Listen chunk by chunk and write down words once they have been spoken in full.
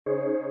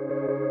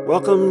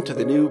Welcome to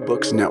the New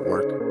Books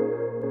Network.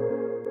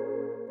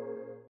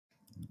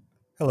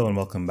 Hello and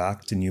welcome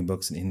back to New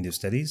Books in Hindu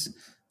Studies.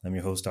 I'm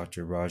your host,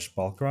 Dr. Raj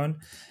Balkaran,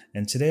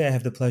 and today I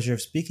have the pleasure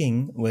of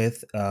speaking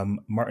with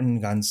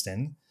Martin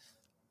Gansten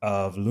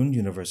of Lund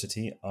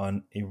University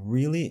on a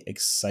really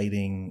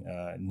exciting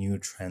new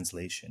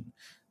translation,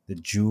 The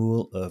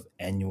Jewel of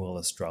Annual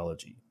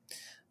Astrology.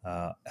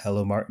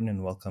 Hello, Martin,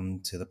 and welcome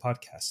to the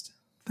podcast.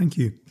 Thank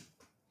you.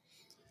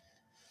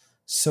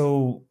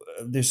 So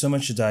there's so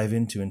much to dive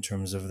into in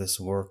terms of this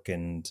work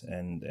and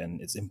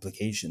its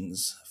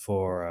implications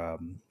for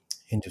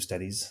Hindu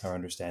studies, our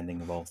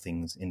understanding of all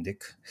things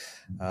Indic.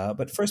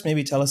 But first,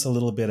 maybe tell us a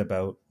little bit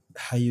about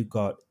how you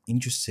got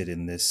interested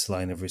in this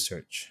line of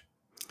research.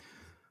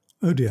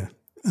 Oh dear,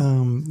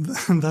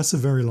 that's a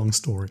very long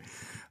story.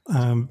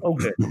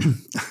 Okay,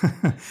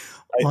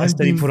 I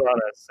studied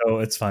Purana, so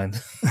it's fine.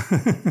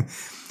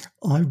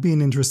 I've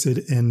been interested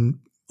in,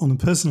 on a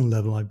personal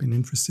level, I've been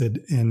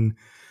interested in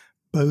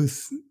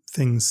both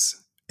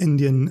things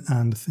Indian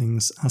and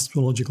things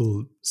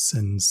astrological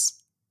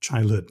since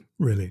childhood,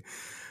 really.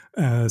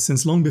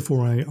 Since long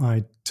before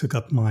I took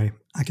up my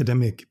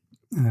academic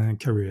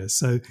career.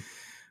 So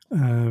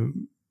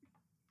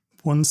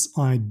once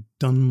I'd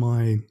done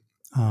my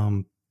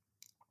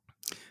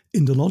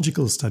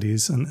Indological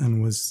studies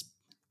and was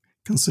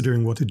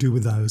considering what to do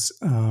with those,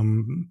 I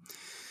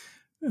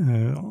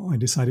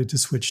decided to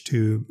switch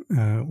to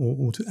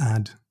or to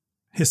add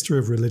history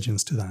of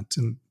religions to that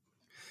and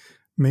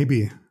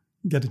maybe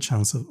get a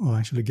chance of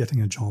actually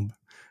getting a job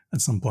at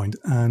some point.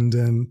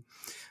 And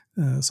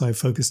so I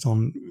focused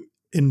on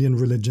Indian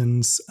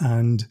religions,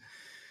 and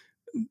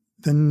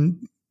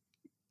then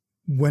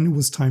when it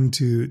was time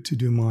to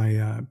do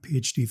my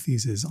PhD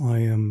thesis,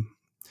 I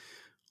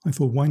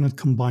thought, why not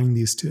combine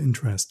these two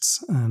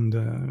interests?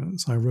 And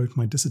so I wrote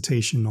my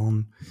dissertation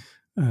on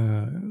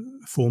a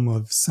form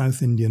of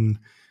South Indian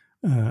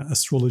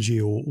astrology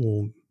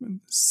or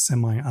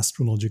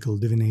semi-astrological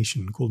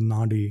divination called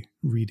Nadi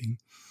reading.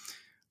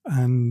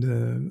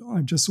 And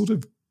I've just sort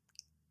of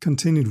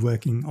continued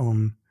working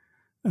on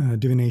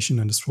divination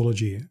and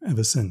astrology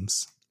ever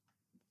since.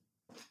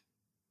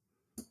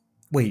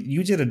 Wait,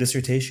 you did a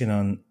dissertation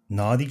on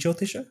Nadi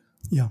Jyotisha?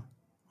 Yeah,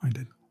 I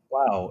did.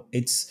 Wow.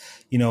 It's,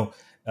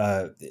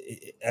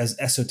 as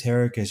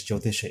esoteric as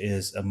Jyotisha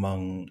is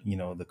among,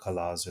 the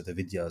Kalas or the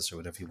Vidyas or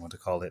whatever you want to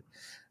call it,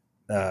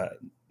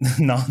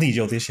 Nadi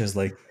Jyotisha is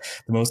like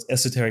the most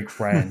esoteric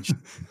branch.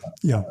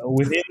 Yeah.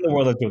 Within the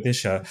world of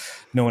Jyotisha,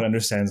 no one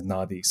understands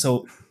Nadi.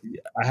 So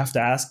I have to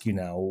ask you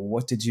now,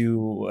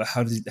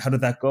 how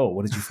did that go?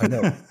 What did you find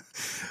out?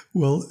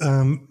 Well,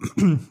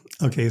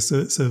 okay,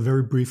 so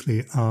very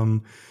briefly,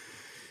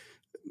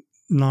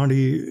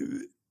 Nadi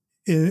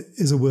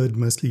is a word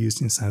mostly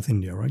used in South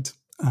India, right?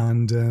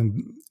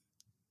 And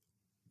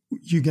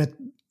you get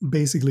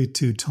basically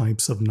two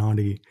types of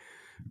Nadi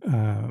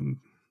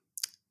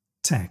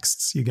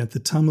texts. You get the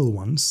Tamil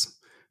ones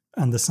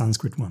and the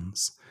Sanskrit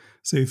ones.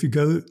 So if you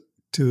go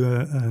to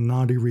a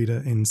Nadi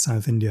reader in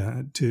South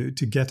India to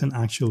get an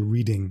actual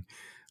reading,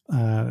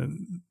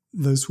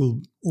 those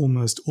will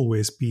almost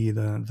always be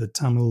the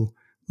Tamil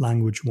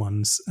language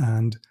ones.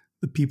 And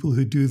the people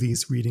who do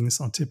these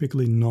readings are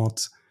typically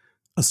not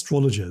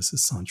astrologers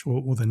as such,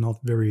 or they're not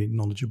very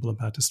knowledgeable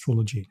about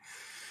astrology.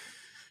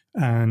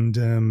 And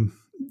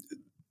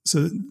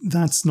so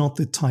that's not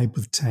the type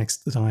of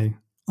text that I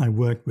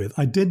work with.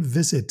 I did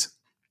visit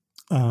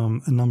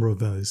a number of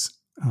those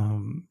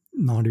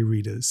Nadi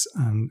readers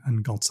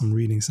and got some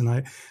readings.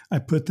 And I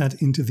put that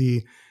into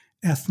the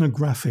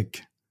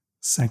ethnographic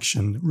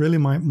section. Really,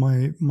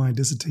 my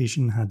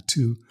dissertation had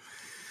two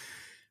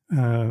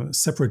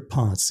separate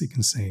parts, you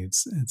can say.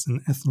 It's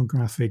an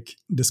ethnographic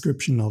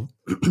description of,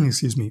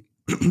 excuse me,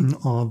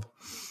 of,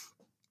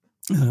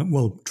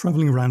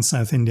 traveling around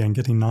South India and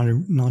getting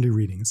Nadi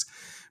readings.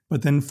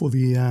 But then for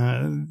the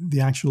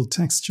actual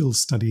textual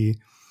study,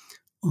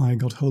 I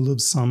got hold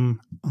of some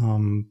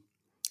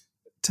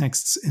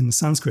texts in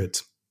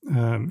Sanskrit,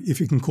 if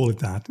you can call it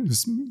that. It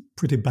was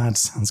pretty bad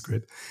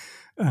Sanskrit.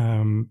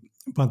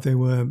 But they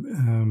were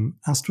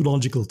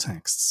astrological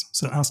texts.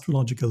 So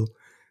astrological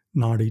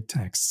Nadi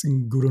texts,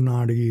 Guru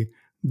Nadi,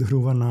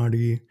 Dhruva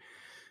Nadi,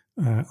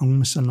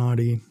 Amsha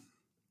Nadi.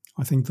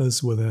 I think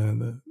those were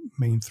the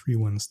main three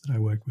ones that I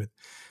worked with.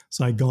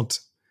 So I got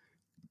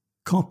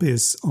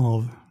copies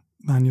of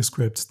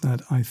manuscripts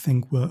that I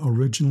think were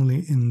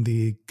originally in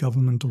the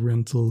Government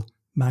Oriental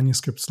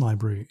Manuscripts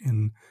Library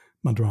in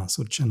Madras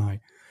or Chennai.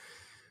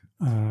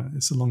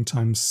 It's a long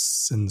time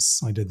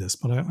since I did this,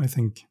 but I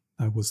think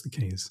that was the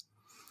case.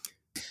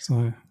 So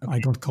okay. I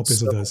got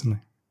copies of those.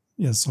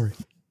 Sorry.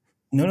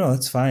 No,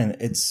 that's fine.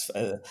 It's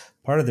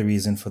part of the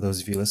reason for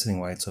those of you listening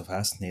why it's so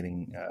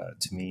fascinating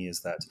to me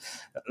is that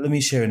let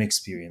me share an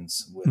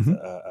experience with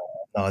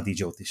Nadi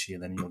Jyotishi,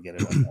 and then you'll get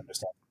an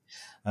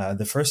understanding.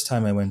 The first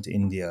time I went to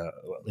India,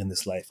 in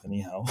this life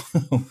anyhow,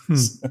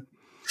 was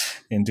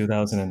in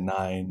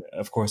 2009.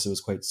 Of course, it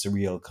was quite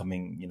surreal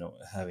coming,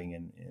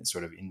 having a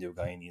sort of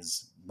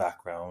Indo-Guyanese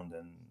background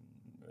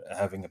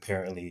having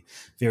apparently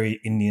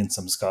very Indian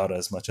samskara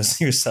as much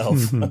as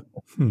yourself.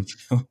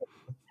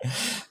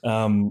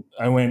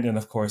 I went, and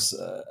of course,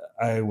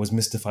 I was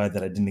mystified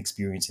that I didn't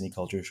experience any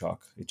culture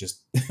shock. I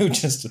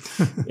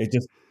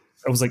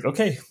was like,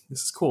 okay,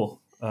 this is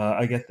cool.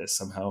 I get this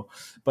somehow.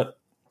 But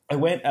I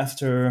went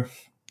after.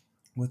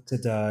 What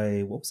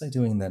was I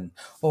doing then?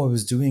 Oh, I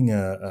was doing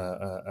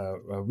a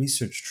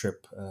research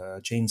trip,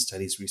 Jain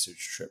Studies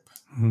research trip.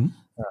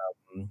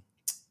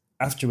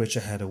 After which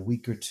I had a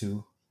week or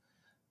two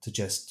to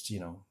just,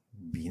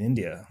 be in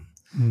India.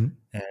 And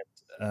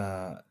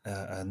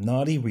a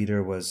naughty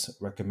reader was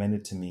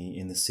recommended to me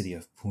in the city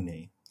of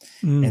Pune.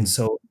 And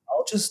so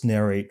I'll just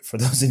narrate for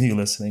those of you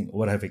listening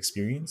what I've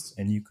experienced,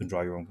 and you can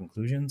draw your own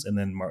conclusions. And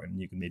then, Martin,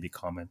 you can maybe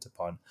comment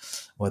upon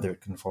whether it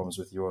conforms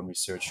with your own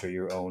research or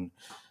your own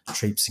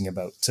traipsing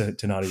about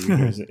to naughty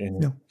readers.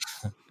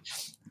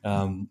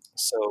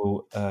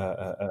 So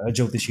a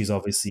Jyotishi is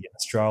obviously an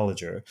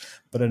astrologer,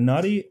 but a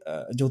naughty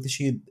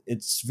Jyotishi,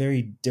 it's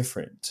very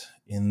different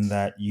in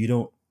that you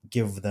don't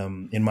give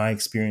them, in my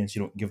experience,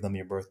 you don't give them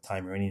your birth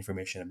time or any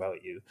information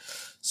about you.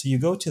 So you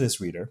go to this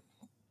reader,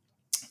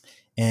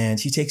 and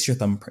he takes your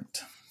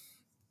thumbprint.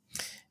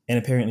 And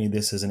apparently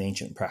this is an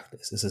ancient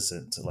practice. This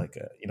isn't like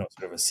a,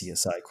 sort of a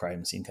CSI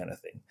crime scene kind of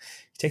thing.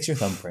 He takes your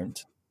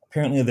thumbprint.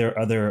 Apparently there are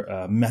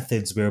other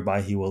methods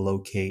whereby he will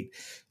locate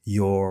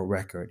your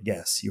record.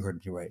 Yes, you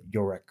heard me right.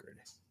 Your record,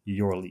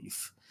 your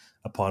leaf,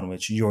 upon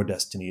which your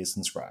destiny is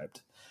inscribed.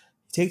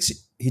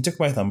 He took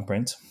my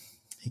thumbprint.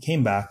 He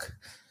came back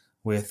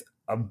with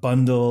a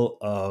bundle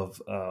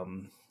of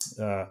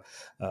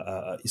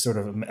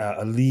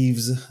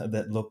leaves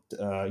that looked,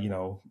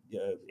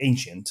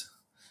 ancient.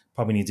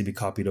 Probably need to be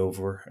copied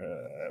over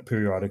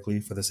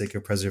periodically for the sake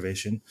of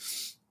preservation.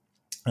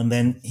 And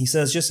then he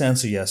says, just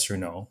answer yes or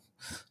no.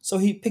 So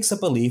he picks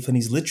up a leaf and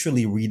he's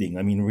literally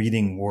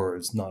reading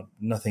words,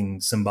 nothing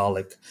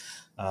symbolic.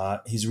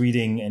 He's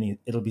reading, and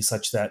it'll be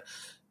such that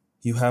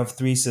you have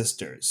 3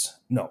 sisters.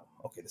 No,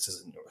 okay, this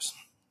isn't yours.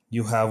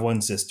 You have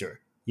 1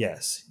 sister.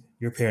 Yes.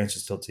 Your parents are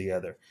still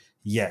together.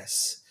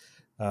 Yes.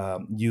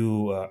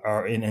 You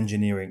are in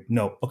engineering.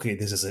 No, okay,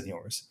 this isn't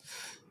yours.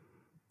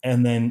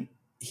 And then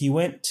he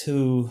went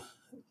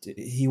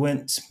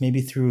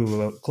maybe through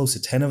about close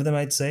to 10 of them,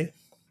 I'd say.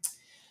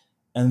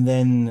 And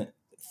then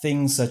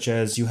things such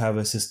as you have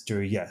a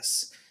sister,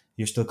 yes.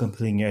 You're still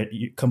completing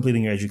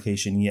your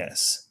education,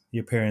 yes.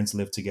 Your parents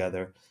live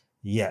together,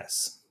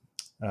 yes.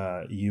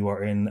 You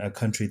are in a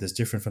country that's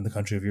different from the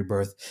country of your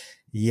birth,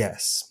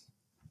 yes.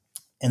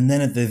 And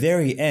then at the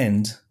very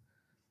end,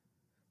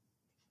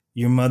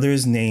 your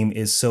mother's name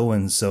is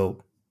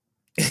so-and-so.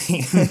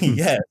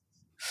 Yes.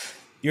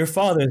 Your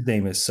father's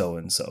name is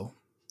so-and-so.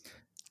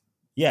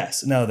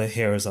 Yes. Now the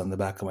hairs on the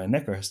back of my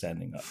neck are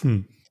standing up.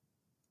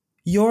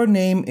 Your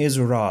name is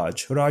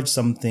Raj. Raj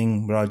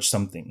something.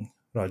 Rajvinder,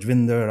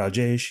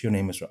 Rajesh. Your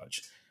name is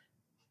Raj.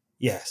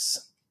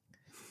 Yes.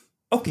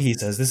 Okay, he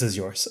says, this is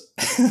yours.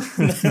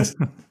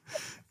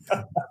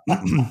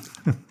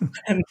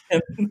 and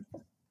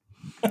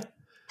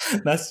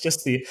that's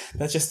just the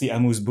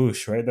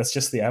amuse-bouche, right? That's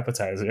just the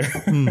appetizer.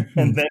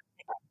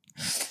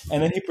 And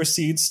then he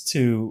proceeds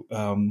to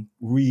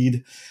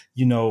read,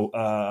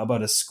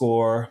 about a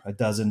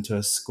dozen to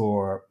a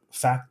score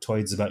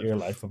factoids about your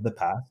life of the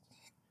past.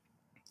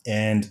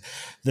 And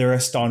they're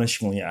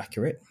astonishingly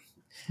accurate.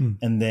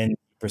 And then he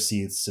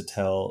proceeds to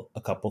tell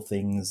a couple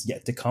things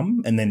yet to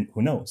come. And then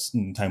who knows?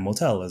 Time will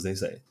tell, as they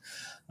say.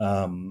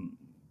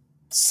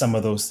 Some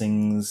of those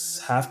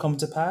things have come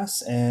to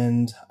pass,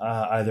 and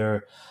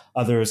either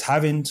others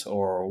haven't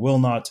or will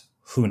not.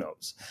 Who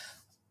knows?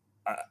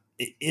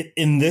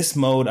 In this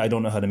mode, I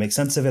don't know how to make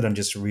sense of it. I'm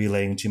just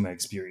relaying to my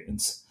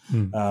experience.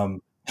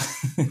 And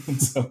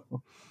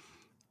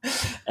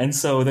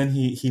so then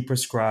he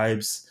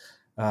prescribes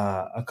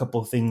a couple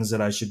of things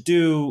that I should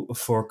do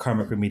for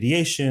karmic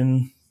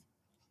remediation,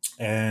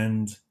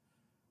 and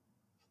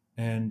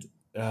then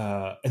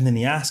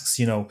he asks,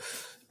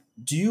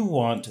 do you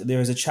want?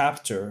 There's a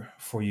chapter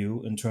for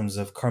you in terms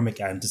of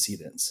karmic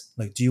antecedents.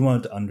 Like, do you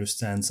want to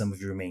understand some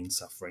of your main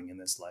suffering in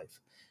this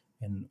life,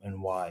 and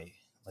why?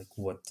 Like,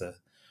 what the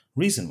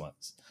reason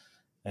was?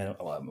 And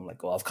I'm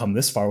like, well, I've come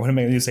this far. What am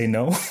I going to say?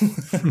 No.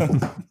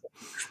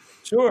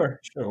 Sure,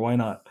 why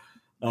not?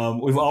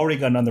 We've already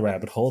gone down the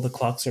rabbit hole. The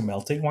clocks are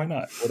melting. Why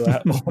not? What do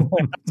I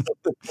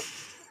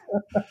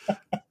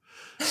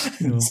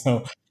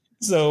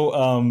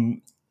So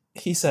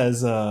he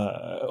says,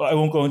 I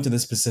won't go into the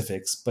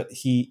specifics, but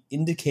he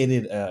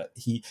indicated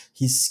he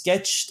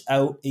sketched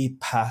out a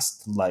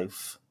past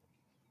life,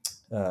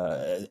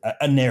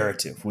 a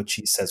narrative, which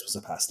he says was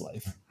a past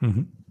life,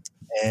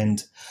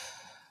 and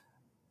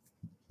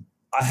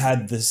I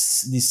had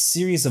this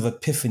series of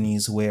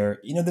epiphanies where,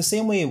 the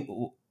same way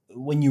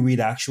when you read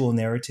actual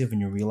narrative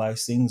and you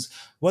realize things,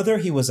 whether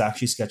he was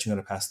actually sketching out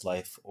a past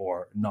life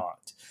or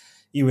not,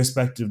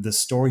 irrespective, the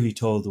story he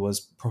told was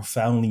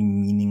profoundly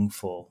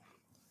meaningful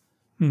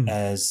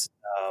as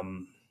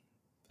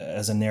a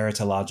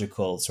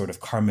narratological sort of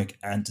karmic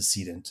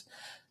antecedent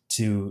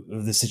to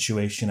the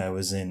situation I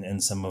was in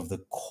and some of the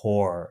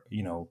core,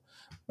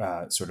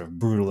 sort of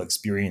brutal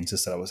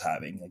experiences that I was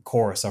having, like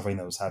core suffering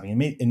that I was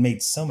having. It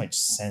made so much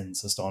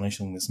sense.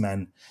 Astonishingly, this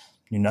man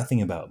knew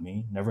nothing about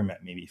me, never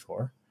met me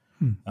before,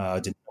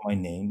 didn't know my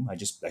name. I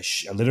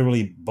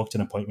literally booked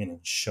an appointment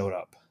and showed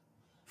up,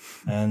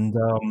 and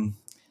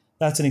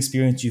that's an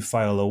experience you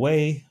file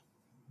away.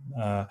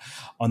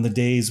 On the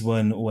days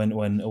when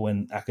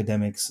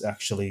academics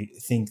actually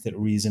think that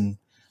reason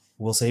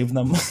will save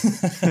them,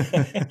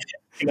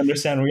 can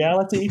understand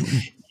reality, you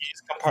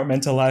just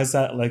compartmentalize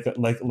that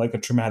like a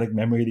traumatic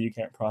memory that you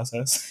can't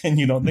process, and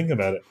you don't think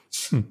about it.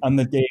 On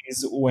the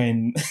days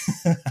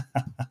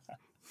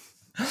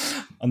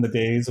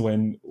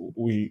when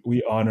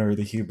we honor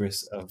the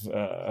hubris of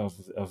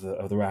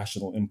the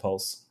rational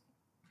impulse,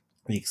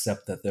 we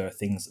accept that there are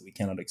things that we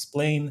cannot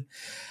explain.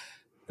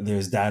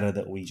 There's data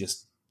that we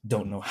just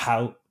don't know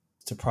how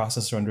to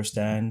process or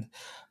understand.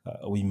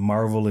 We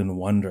marvel and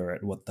wonder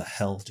at what the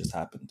hell just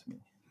happened to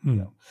me.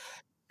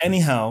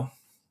 Anyhow,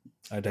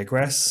 I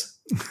digress.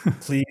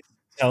 Please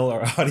tell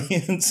our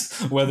audience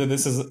whether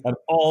this is at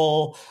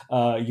all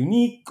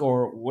unique,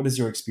 or what is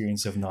your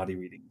experience of Nadi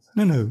readings?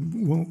 No.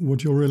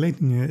 What you're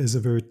relating here is a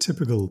very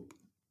typical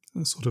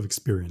sort of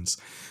experience.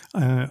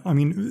 I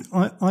mean,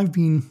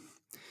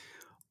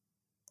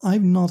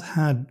 I've not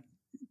had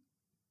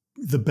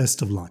the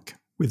best of luck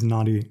with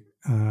Nadi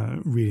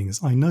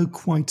readings. I know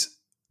quite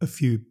a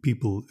few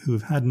people who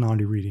have had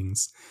Nadi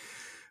readings,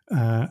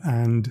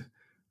 and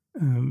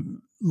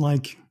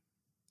like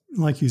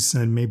you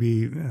said,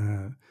 maybe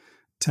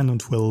 10 or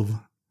 12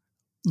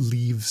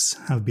 leaves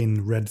have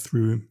been read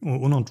through,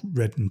 or not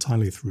read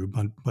entirely through,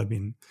 but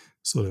been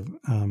sort of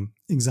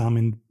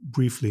examined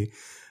briefly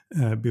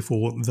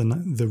before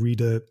the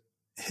reader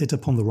hit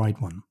upon the right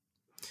one.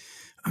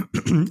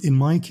 In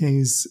my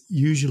case,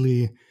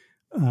 usually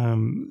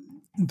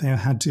they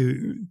had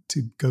to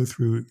go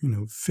through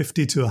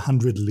 50 to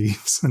 100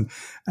 leaves,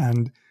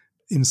 and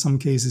in some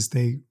cases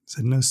they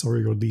said, no,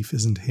 sorry, your leaf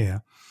isn't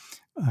here,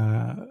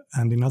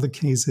 and in other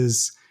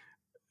cases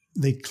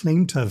they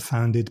claimed to have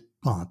found it,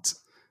 but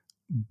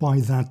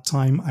by that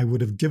time I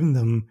would have given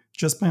them,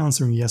 just by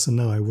answering yes or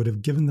no, I would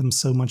have given them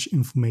so much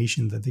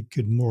information that they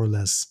could more or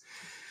less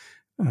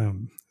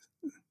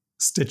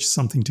stitch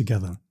something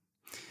together.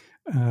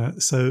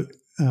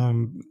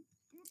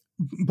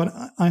 But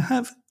I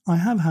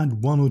have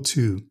had one or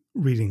two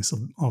readings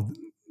of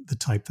the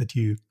type that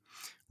you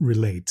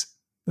relate,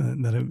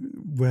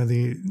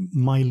 where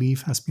my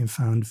leaf has been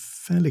found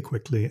fairly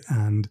quickly,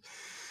 and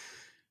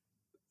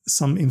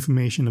some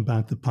information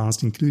about the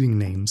past, including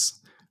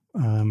names,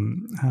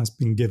 has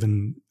been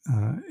given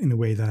in a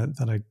way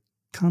that I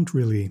can't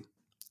really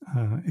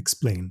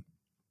explain.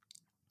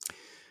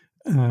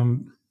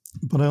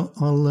 But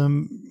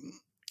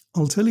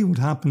I'll tell you what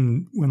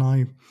happened when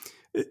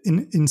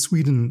in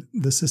Sweden.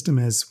 The system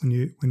is when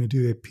you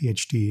do a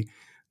PhD,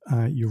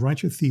 you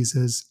write your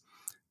thesis,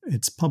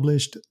 it's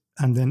published,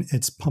 and then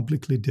it's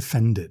publicly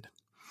defended.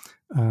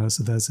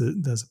 So there's a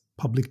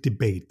public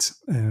debate.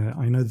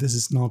 I know this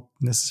is not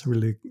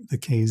necessarily the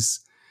case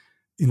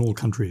in all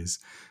countries,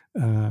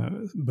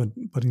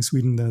 but in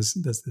Sweden there's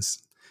this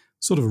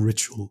sort of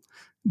ritual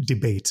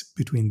debate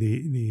between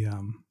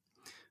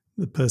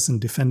the person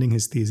defending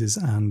his thesis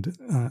and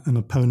an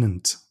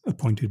opponent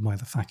appointed by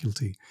the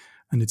faculty,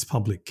 and it's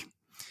public.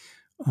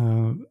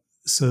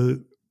 So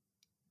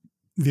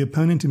the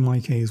opponent in my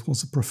case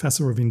was a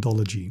professor of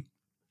Indology,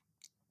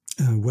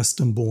 a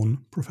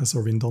Western-born professor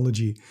of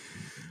Indology,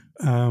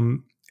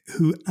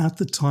 who at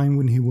the time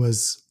when he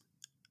was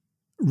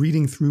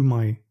reading through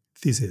my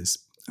thesis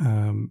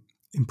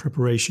in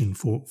preparation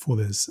for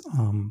this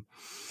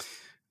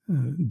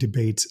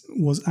debate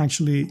was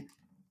actually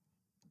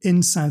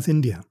in South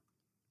India.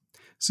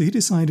 So he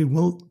decided,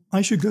 well,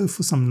 I should go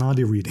for some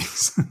Nadi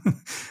readings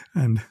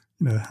and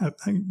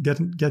get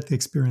the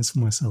experience for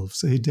myself.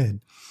 So he did.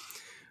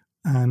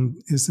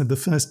 And he said the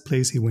first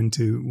place he went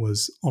to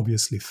was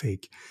obviously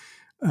fake.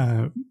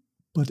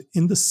 But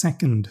in the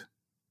second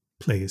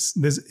place,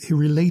 he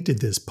related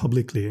this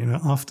publicly.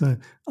 After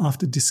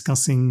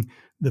discussing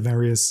the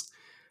various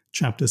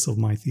chapters of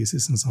my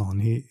thesis and so on,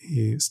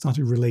 he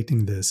started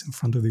relating this in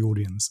front of the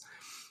audience.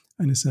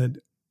 And he said,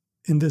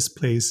 in this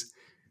place,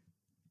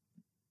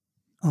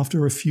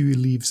 after a few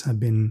leaves had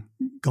been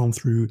gone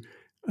through,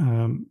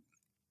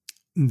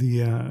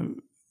 the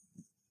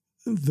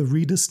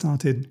reader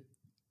started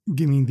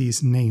giving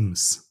these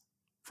names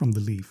from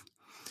the leaf.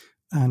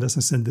 And as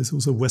I said, this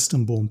was a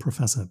Western-born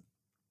professor.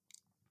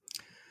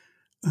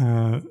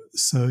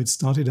 So it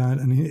started out,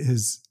 and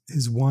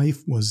his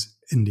wife was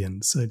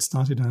Indian. So it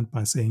started out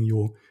by saying,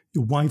 your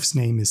wife's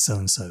name is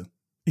so-and-so,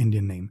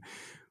 Indian name,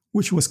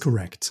 which was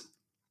correct.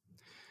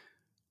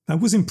 That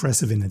was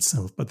impressive in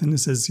itself. But then it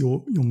says,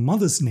 your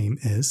mother's name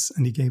is,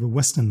 and he gave a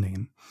Western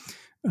name,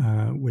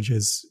 which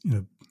is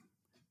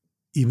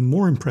even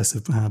more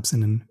impressive perhaps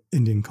in an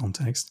Indian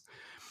context.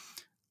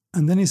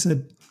 And then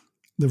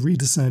the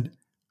reader said,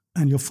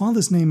 and your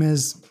father's name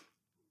is,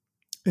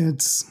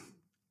 and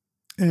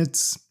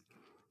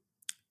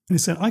he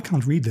said, I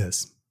can't read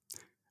this.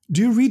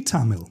 Do you read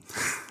Tamil?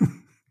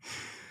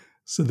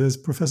 So this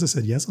professor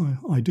said, yes,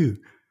 I do.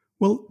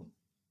 Well,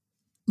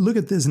 look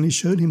at this. And he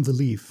showed him the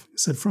leaf. He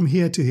said, from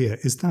here to here,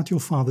 is that your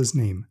father's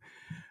name?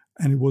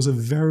 And it was a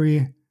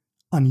very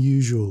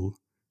unusual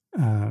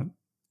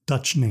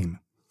Dutch name,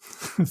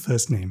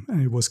 first name.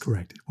 And it was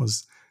correct. It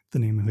was the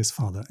name of his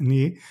father. And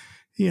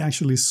he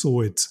actually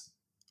saw it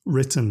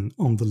written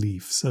on the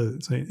leaf. So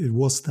it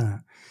was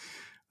there.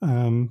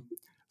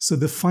 So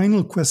the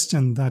final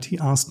question that he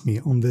asked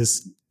me on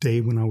this day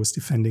when I was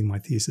defending my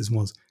thesis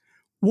was,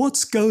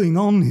 what's going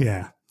on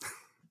here?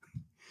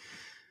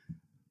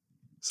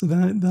 So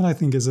that I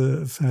think is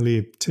a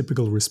fairly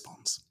typical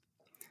response.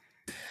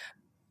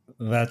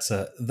 That's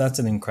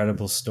an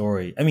incredible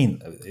story. I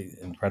mean,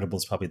 incredible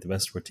is probably the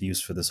best word to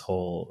use for this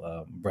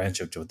whole branch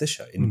of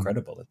Jyotisha.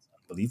 Incredible. It's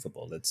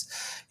unbelievable. It's,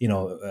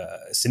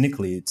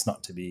 cynically, it's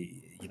not to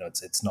be,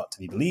 it's not to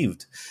be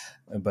believed.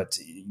 But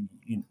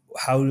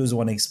how does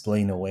one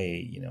explain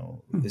away,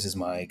 this is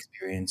my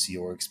experience,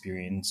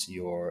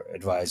 your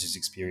advisor's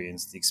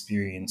experience, the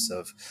experience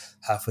of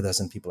half a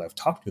dozen people I've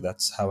talked to.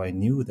 That's how I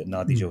knew that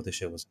Nadi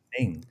Jyotisha was a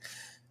thing.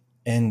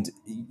 And,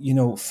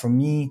 for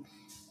me,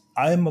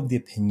 I'm of the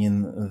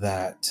opinion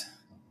that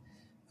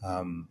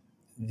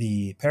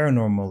the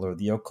paranormal or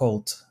the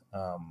occult,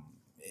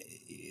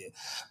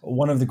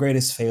 one of the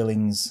greatest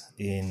failings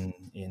in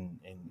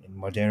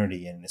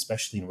modernity, and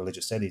especially in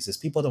religious studies, is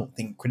people don't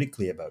think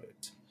critically about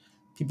it.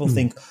 People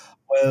think,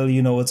 well,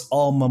 it's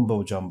all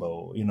mumbo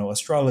jumbo,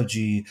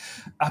 astrology,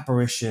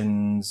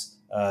 apparitions,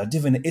 but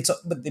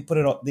they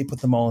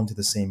put them all into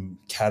the same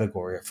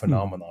category or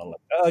phenomenon,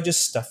 like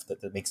just stuff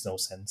that makes no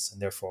sense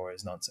and therefore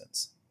is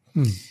nonsense.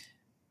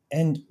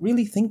 And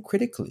really think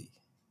critically.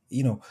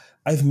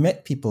 I've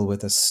met people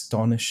with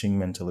astonishing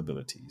mental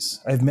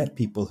abilities. I've met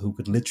people who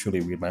could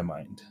literally read my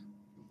mind.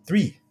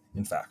 3,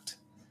 in fact.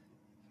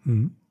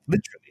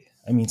 Literally.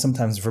 I mean,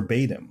 sometimes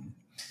verbatim.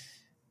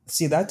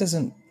 See,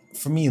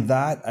 for me,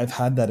 I've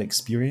had that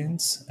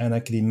experience, and I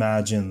could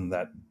imagine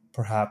that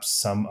perhaps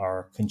some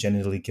are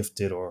congenitally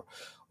gifted or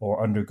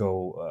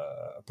undergo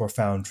a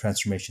profound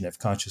transformation of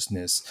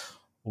consciousness,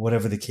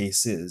 whatever the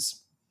case is.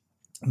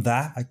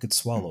 That I could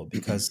swallow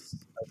because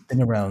I've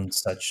been around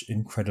such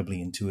incredibly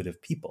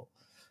intuitive people.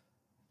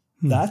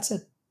 That's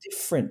a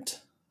different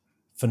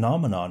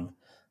phenomenon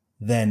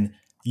than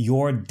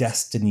your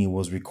destiny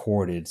was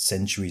recorded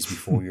centuries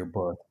before your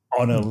birth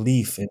on a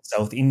leaf in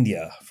South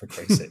India, for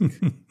Christ's sake.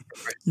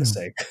 For Christ's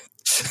sake.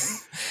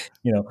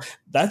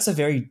 That's a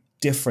very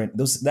different,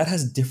 that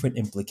has different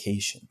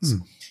implications.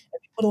 And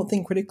people don't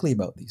think critically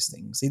about these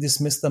things. They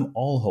dismiss them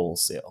all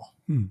wholesale.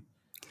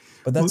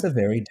 But that's a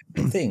very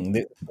different thing.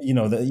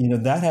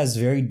 That has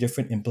very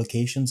different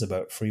implications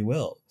about free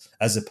will,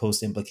 as opposed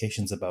to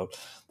implications about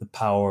the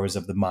powers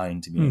of the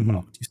mind to be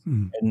unlocked.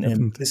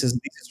 And these are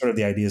sort of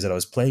the ideas that I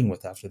was playing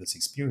with after this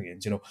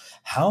experience.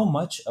 How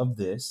much of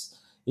this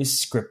is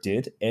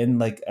scripted,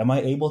 and am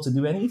I able to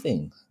do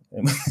anything?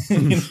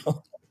 You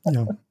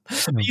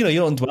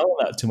don't dwell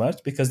on that too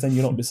much, because then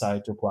you don't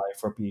decide to apply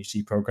for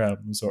PhD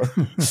programs or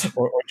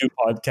do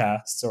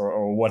podcasts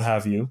or what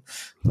have you.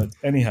 But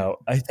anyhow,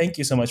 I thank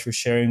you so much for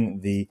sharing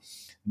the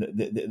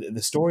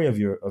story of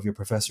your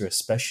professor,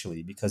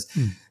 especially because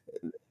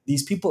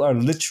these people are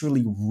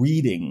literally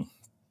reading.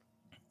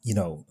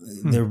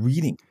 They're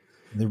reading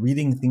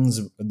things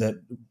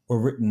that were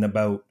written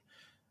about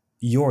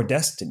your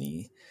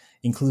destiny,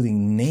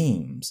 including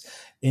names.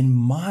 In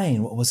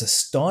mine, what was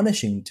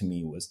astonishing to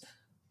me was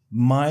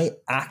my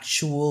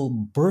actual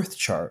birth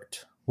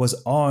chart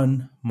was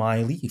on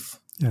my leaf.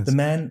 Yes. The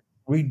man,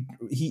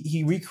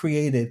 he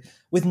recreated,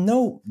 with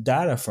no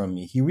data from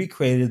me, he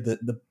recreated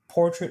the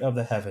portrait of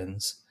the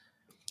heavens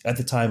at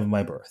the time of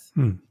my birth.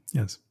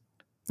 Yes.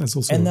 That's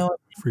also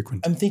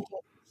frequent. I'm thinking,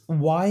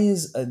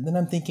 then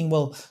I'm thinking,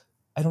 well,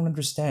 I don't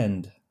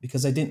understand,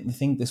 because I didn't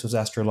think this was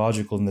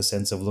astrological in the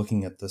sense of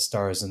looking at the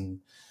stars and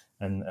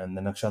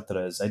the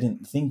nakshatras. I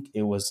didn't think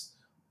it was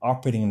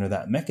operating under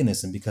that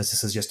mechanism, because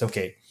this is just,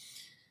 okay,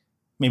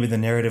 maybe the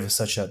narrative is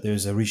such that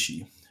there's a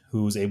rishi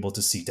who's able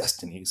to see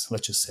destinies.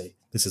 Let's just say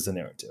this is the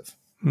narrative.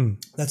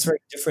 That's very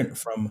different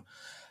from,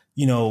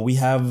 we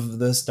have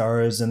the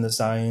stars and the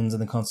signs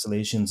and the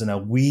constellations, and now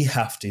we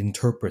have to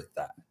interpret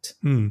that.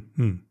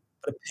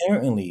 But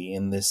apparently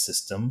in this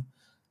system,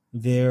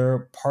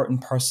 they're part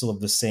and parcel of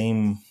the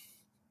same.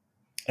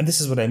 And this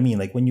is what I mean.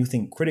 When you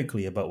think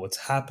critically about what's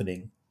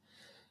happening,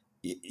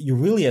 you're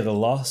really at a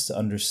loss to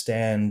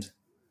understand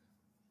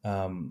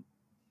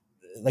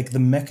the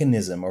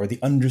mechanism or the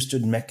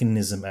understood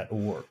mechanism at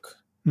work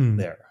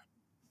there,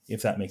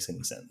 if that makes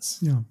any sense.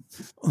 Yeah.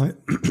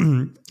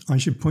 I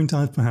should point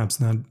out perhaps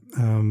that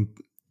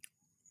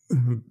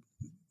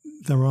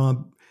there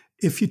are,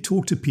 if you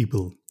talk to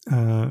people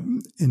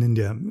in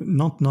India,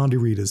 not Nadi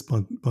readers,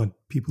 but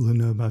people who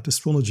know about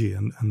astrology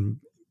and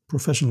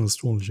professional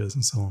astrologers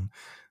and so on,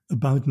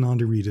 about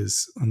Nadi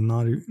readers and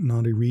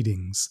Nadi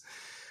readings,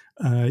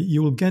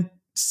 you will get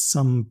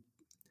some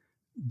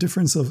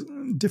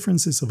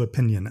differences of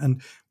opinion.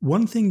 And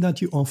one thing that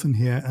you often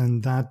hear,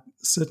 and that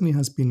certainly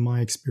has been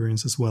my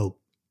experience as well,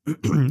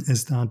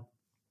 is that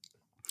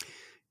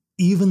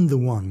even the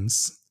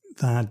ones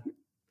that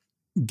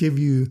give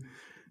you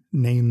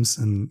names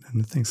and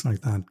things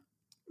like that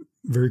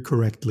very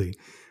correctly,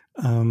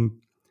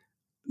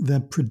 their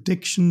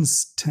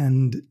predictions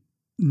tend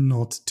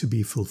not to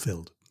be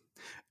fulfilled.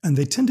 And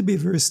they tend to be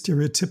very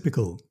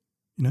stereotypical,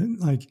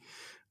 like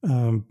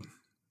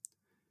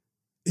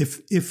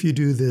if you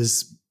do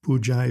this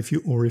puja, if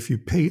you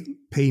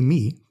pay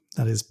me,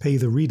 that is, pay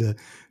the reader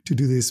to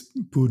do this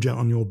puja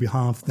on your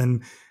behalf,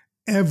 then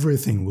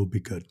everything will be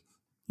good.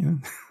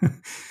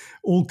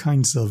 All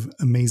kinds of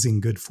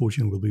amazing good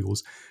fortune will be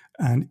yours.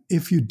 And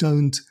if you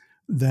don't,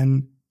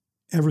 then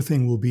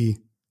everything will be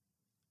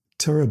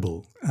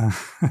terrible.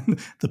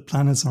 The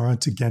planets are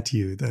out to get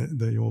you.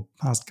 Your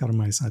past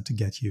karma is out to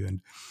get you.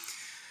 And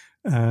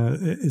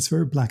it's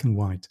very black and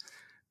white.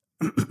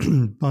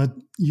 But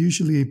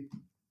usually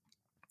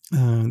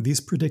these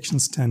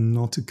predictions tend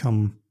not to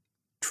come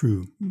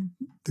true,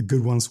 the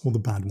good ones or the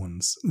bad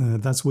ones.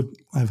 That's what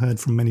I've heard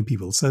from many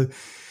people. So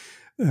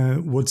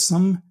what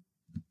some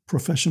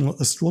professional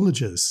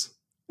astrologers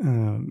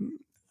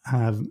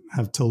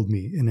have told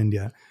me in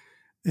India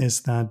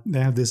is that they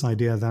have this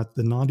idea that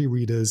the Nadi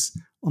readers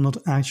are not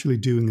actually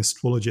doing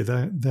astrology.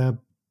 They're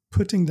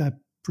putting their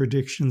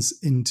predictions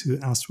into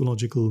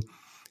astrological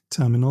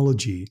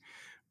terminology,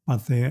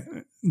 but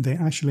they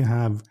actually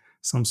have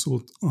some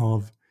sort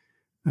of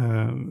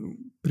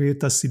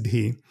preta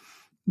siddhi,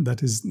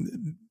 that is,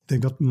 they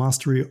got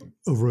mastery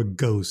over a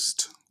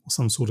ghost or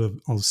some sort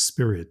of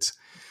spirit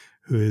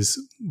who is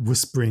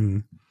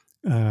whispering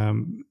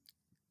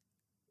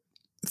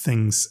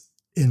things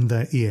in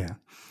their ear.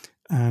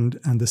 And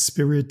the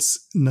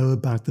spirits know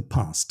about the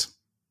past,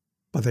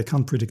 but they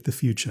can't predict the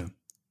future.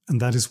 And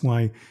that is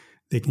why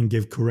they can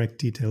give correct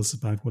details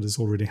about what has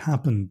already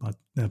happened, but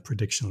their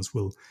predictions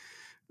will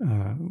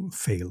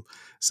fail.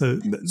 So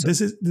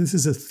this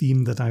is a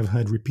theme that I've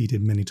heard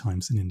repeated many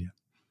times in India.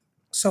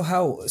 So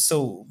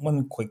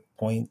one quick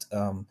point.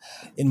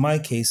 In my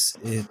case,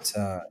 it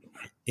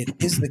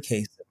is the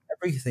case that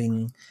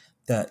everything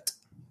that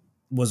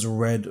was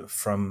read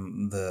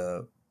from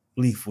the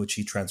leaf which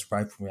he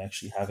transcribed for me, I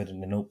actually have it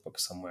in a notebook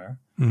somewhere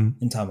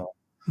in Tamil,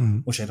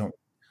 which I don't.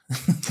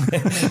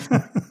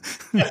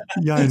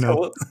 Yeah, I know. So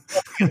we'll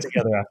get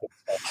together after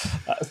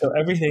this. So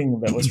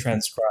everything that was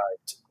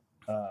transcribed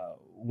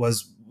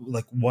was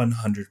like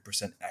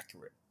 100%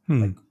 accurate,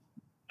 like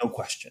no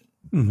question.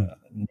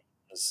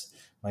 Was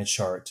my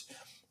chart,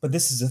 but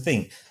this is the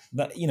thing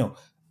that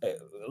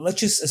let's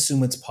just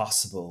assume it's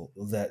possible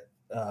that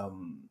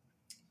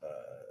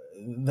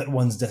that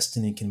one's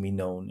destiny can be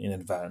known in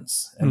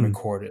advance and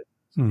recorded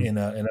in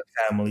a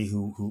family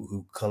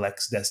who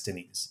collects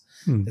destinies.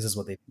 This is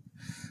what they do.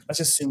 Let's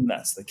assume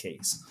that's the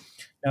case.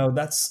 Now,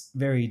 that's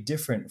very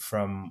different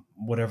from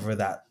whatever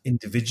that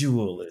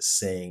individual is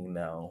saying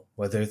now,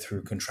 whether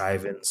through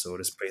contrivance or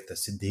this preta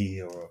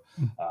siddhi or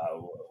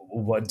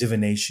what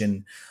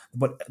divination,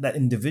 what that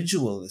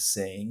individual is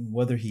saying,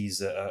 whether he's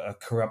a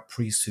corrupt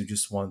priest who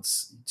just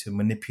wants to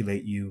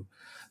manipulate you,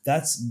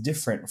 that's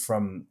different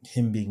from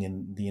him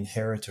being the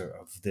inheritor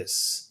of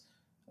this,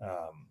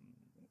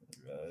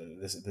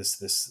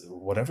 this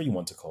whatever you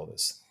want to call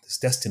this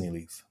destiny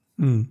leaf,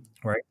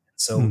 right?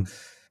 So.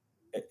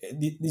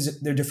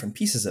 They're different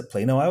pieces at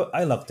play. Now,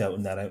 I lucked out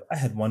in that I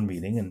had one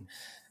reading, and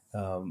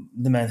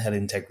the man had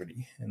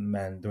integrity, and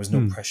there was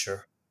no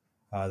pressure.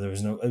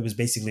 It was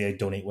basically I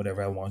donate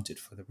whatever I wanted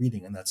for the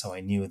reading, and that's how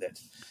I knew that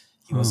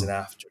he wasn't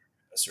after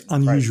a certain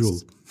unusual.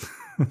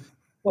 price.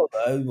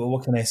 Well,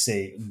 what can I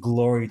say?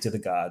 Glory to the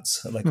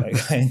gods. Like I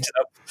ended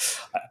up,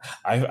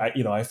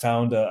 I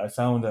found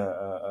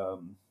a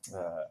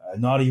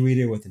naughty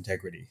reader with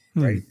integrity,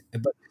 right?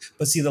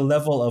 But see, the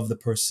level of the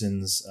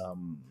person's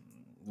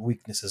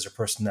weaknesses or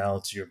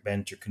personality or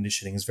bent or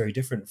conditioning is very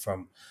different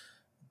from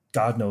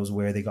God knows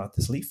where they got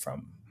this leaf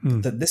from.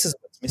 That this is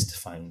what's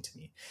mystifying to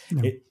me.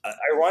 Yeah.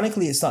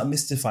 Ironically, it's not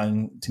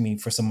mystifying to me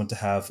for someone to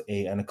have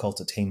an occult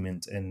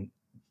attainment and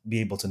be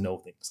able to know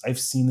things. I've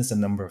seen this a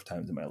number of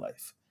times in my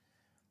life.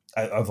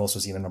 I've also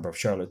seen a number of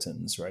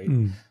charlatans, right?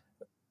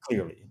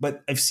 Clearly.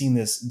 But I've seen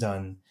this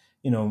done,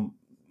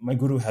 my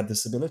guru had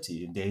this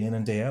ability day in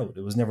and day out.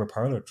 It was never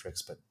parlor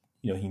tricks, but,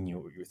 he knew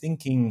what you were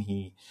thinking.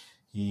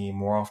 He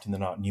more often than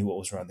not knew what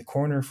was around the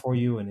corner for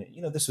you. And,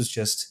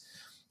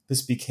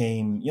 this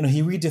became,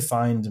 he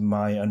redefined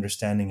my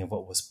understanding of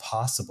what was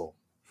possible.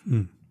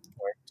 Right?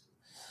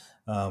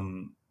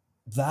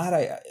 That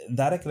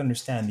I can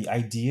understand. The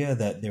idea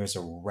that there's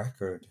a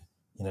record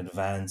in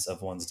advance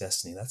of one's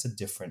destiny, that's a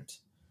different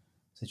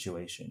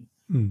situation.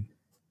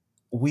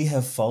 We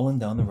have fallen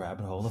down the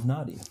rabbit hole of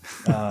Nadi.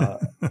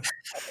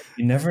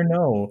 You never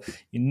know.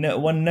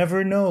 One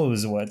never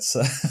knows what's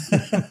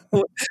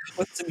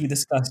to be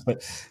discussed.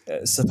 But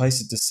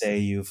suffice it to say,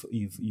 you've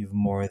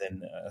more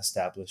than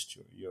established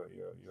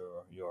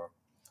your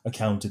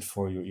accounted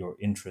for your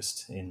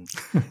interest in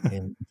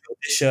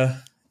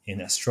Jyotisha, in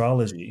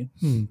astrology.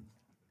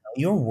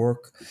 Your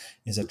work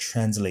is a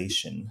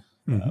translation,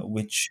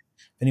 which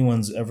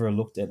anyone's ever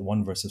looked at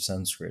one verse of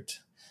Sanskrit,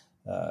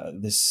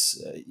 it's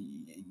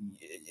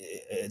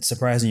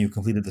surprising you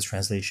completed this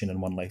translation in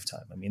one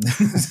lifetime. I mean,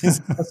 this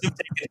must have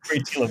taken a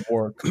great deal of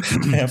work,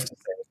 I have to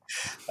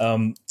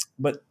say.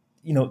 But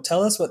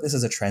tell us what this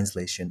is a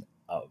translation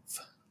of.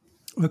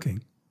 Okay.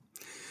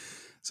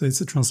 So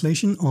it's a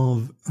translation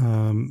of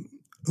a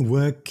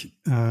work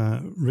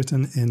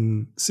written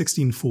in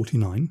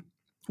 1649,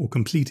 or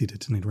completed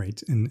at any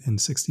rate in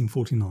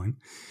 1649,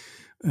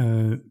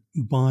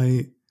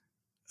 by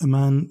a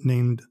man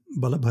named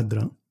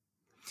Balabhadra,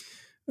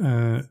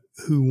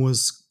 who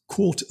was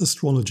court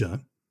astrologer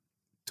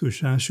to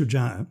Shah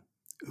Shuja,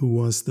 who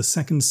was the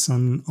second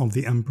son of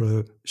the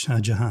Emperor Shah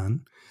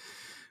Jahan,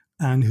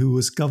 and who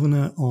was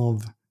governor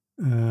of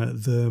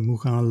the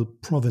Mughal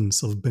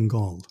province of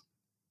Bengal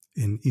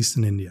in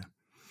eastern India.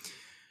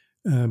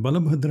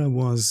 Balabhadra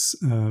was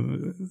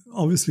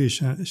obviously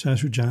Shah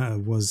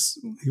Shuja was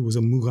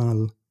a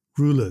Mughal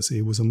ruler, so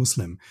he was a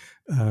Muslim.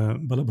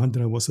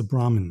 Balabhadra was a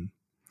Brahmin,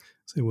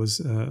 so he was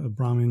a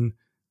Brahmin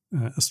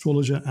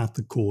astrologer at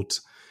the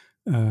court,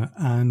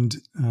 and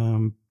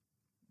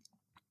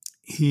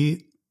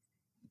he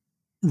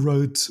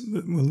wrote.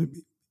 Well,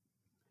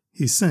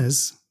 he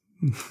says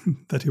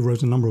that he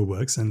wrote a number of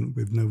works, and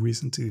we've no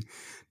reason to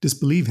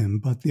disbelieve him.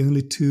 But the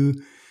only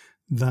two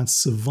that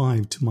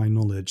survived, to my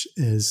knowledge,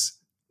 is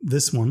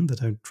this one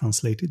that I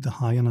translated, the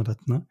Hayana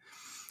Ratna,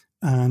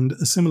 and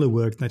a similar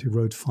work that he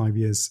wrote 5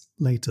 years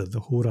later, the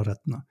Hora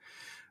Ratna.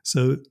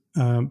 So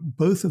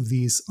both of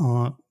these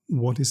are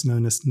what is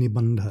known as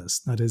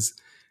Nibandhas, that is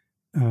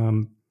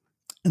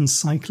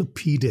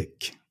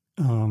encyclopedic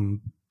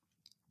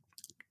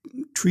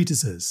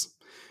treatises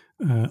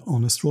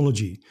on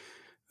astrology.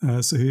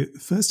 So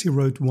first he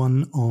wrote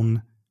one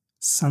on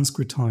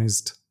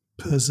Sanskritized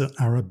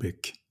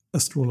Perso-Arabic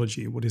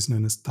astrology, what is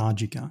known as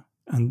Tajika,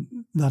 and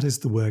that is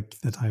the work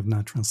that I have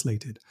now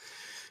translated.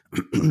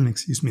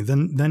 Excuse me.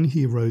 Then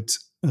he wrote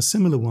a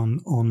similar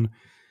one on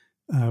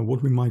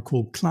what we might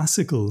call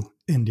classical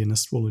Indian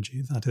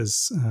astrology, that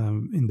is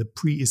in the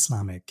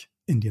pre-Islamic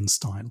Indian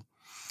style,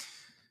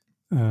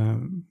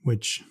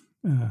 which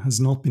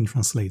has not been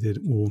translated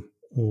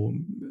or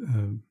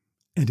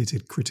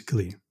edited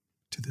critically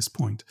to this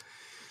point.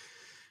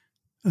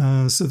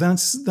 So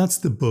that's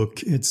the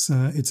book. It's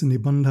a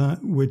Nibandha,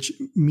 which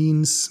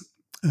means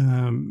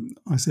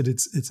I said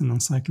it's an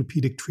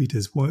encyclopedic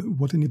treatise.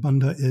 What a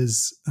Nibandha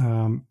is,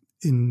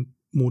 in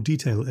more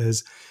detail,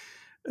 is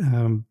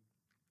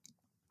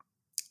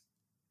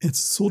it's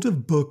a sort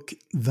of book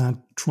that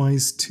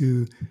tries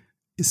to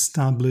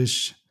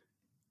establish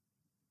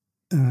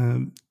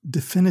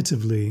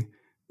definitively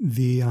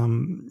the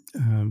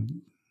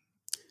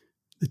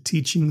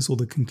teachings or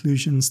the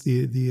conclusions,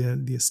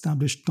 the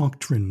established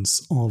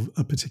doctrines of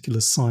a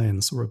particular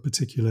science or a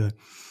particular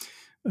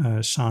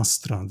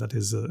shastra, that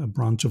is a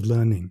branch of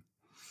learning,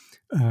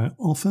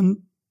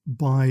 often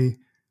by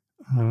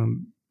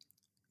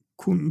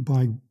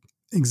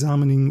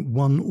examining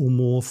one or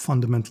more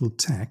fundamental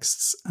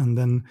texts and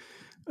then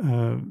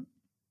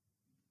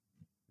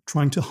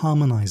trying to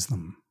harmonize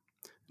them,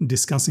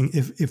 discussing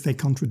if they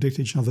contradict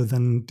each other,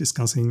 then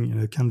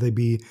discussing, can they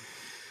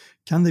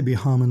be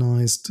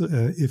harmonized?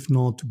 If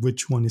not,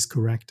 which one is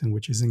correct and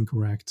which is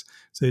incorrect?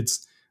 So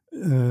it's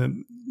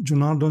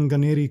Jonardon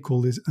Ganeri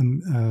called it,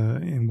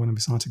 in one of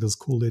his articles,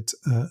 called it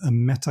a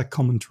meta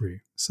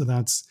commentary. So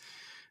that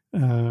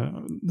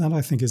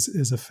I think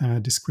is a fair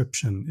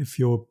description. If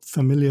you're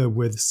familiar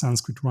with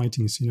Sanskrit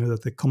writings, you know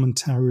that the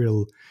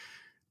commentarial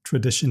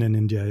tradition in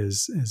India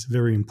is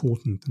very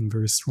important and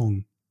very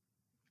strong.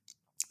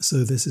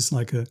 So this is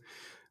like a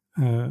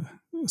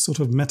sort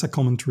of meta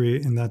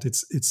commentary in that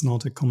it's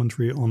not a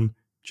commentary on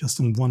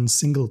one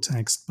single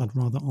text, but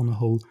rather on a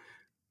whole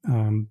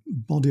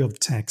body of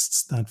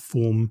texts that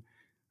form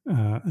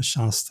a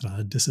shastra,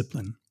 a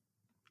discipline.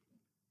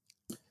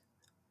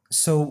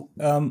 So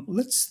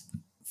let's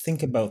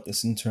think about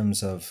this in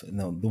terms of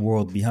the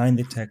world behind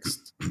the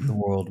text, the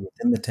world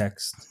within the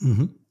text,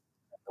 Mm-hmm.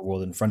 the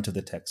world in front of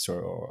the text,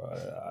 or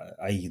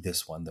i.e.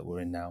 this one that we're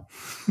in now.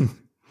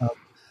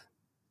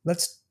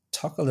 Let's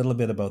talk a little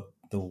bit about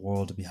the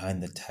world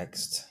behind the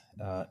text,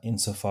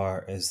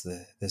 insofar as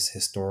this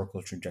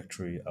historical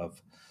trajectory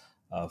of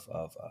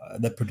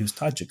that produced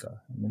Tajika.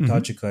 I mean, Mm-hmm.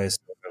 Tajika is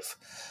sort of,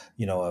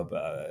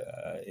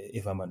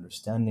 if I'm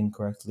understanding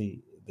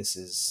correctly, this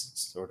is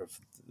sort of,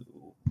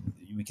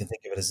 we can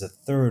think of it as the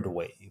third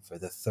wave or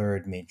the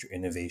third major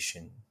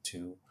innovation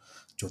to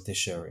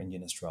Jyotisha or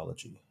Indian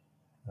astrology.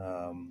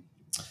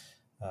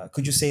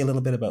 Could you say a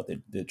little bit about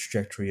the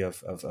trajectory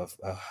of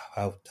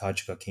how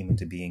Tajika came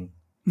into being?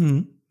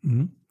 Mm-hmm.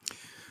 Mm-hmm.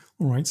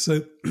 All right.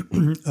 So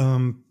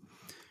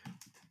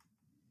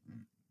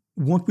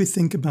what we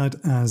think about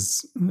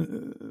as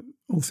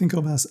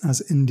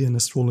Indian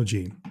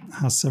astrology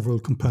has several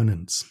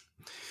components.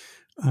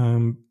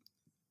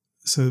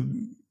 So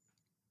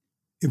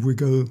if we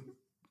go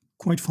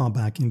quite far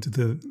back into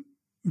the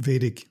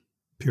Vedic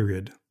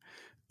period,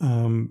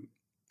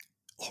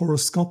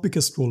 horoscopic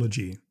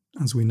astrology,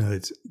 as we know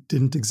it,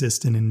 didn't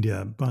exist in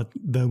India, but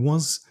there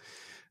was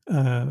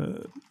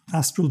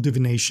astral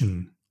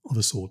divination of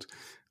a sort,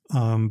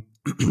 and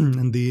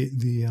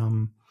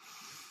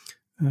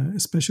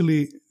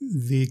especially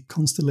the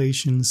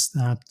constellations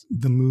that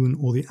the moon,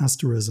 or the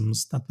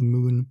asterisms that the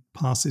moon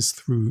passes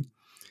through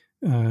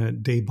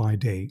day by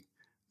day,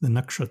 the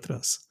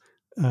nakshatras,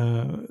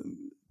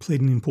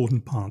 played an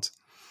important part.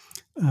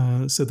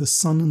 So the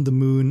sun and the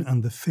moon,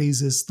 and the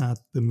phases that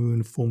the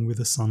moon form with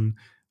the sun,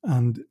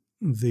 and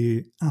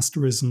the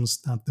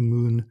asterisms that the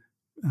moon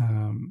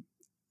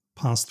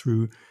passed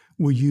through,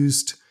 were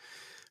used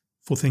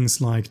for things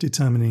like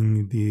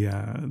determining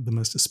the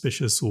most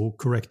auspicious or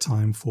correct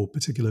time for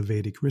particular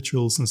Vedic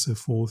rituals and so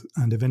forth.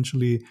 And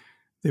eventually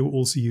they were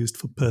also used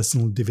for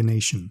personal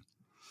divination.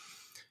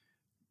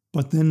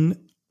 But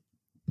then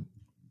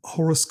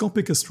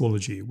horoscopic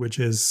astrology, which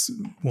is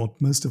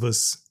what most of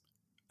us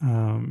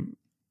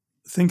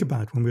think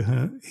about when we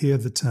hear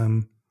the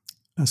term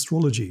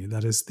astrology,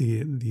 that is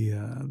the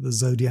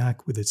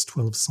zodiac with its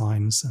 12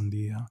 signs and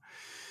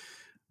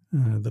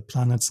the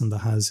planets and the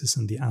houses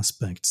and the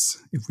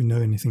aspects. If we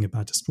know anything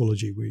about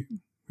astrology, we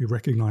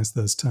recognize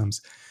those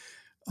terms.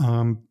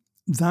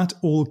 That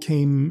all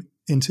came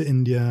into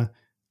India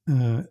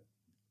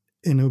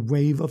in a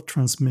wave of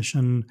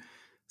transmission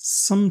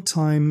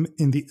sometime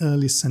in the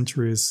early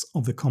centuries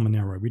of the Common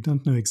Era. We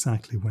don't know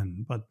exactly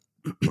when, but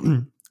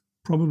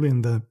probably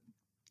in the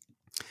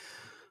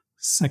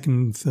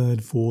 2nd,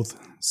 3rd, 4th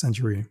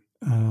century,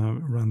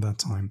 around that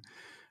time.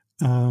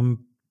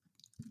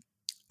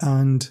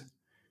 And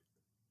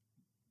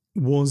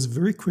was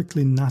very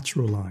quickly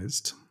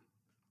naturalized,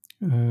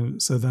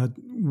 so that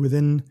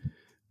within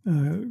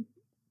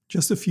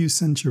just a few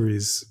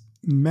centuries,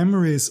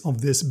 memories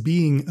of this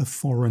being a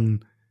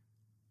foreign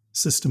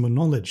system of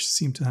knowledge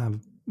seem to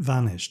have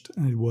vanished.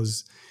 And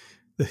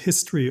the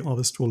history of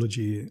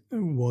astrology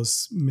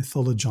was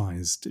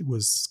mythologized. It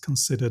was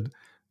considered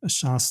a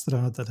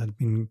shastra that had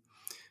been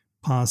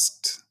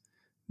passed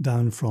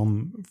down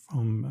from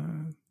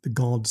the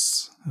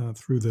gods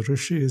through the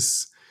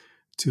rishis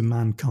to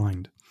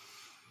mankind.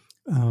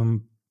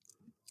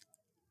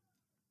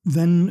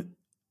 Then,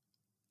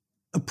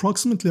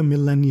 approximately a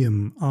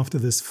millennium after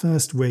this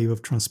first wave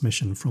of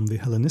transmission from the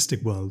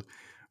Hellenistic world,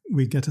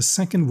 we get a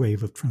second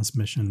wave of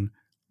transmission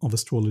of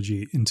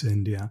astrology into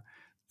India,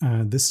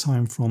 this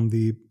time from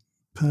the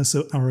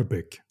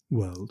Perso-Arabic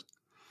world,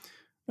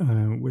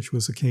 which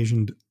was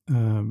occasioned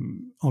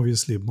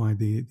obviously by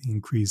the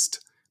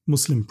increased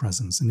Muslim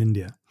presence in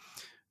India,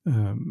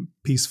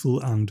 peaceful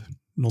and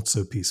not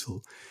so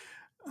peaceful.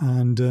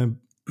 And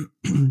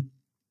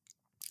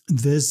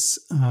this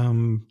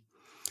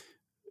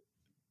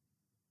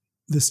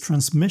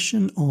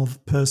transmission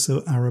of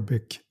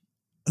Perso-Arabic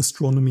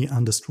astronomy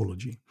and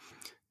astrology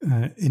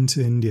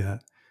into India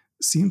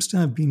seems to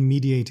have been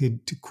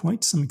mediated to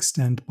quite some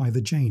extent by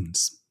the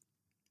Jains,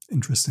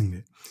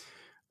 interestingly.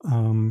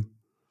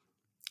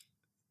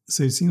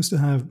 So it seems to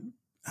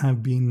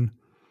have been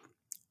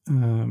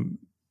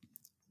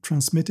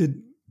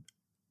transmitted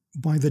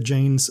by the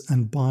Jains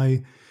and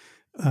by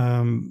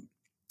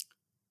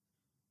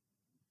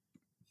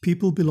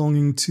people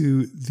belonging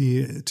to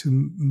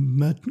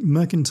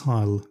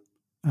mercantile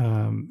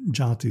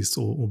jatis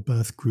or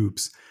birth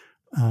groups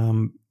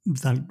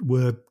that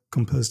were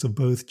composed of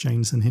both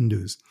Jains and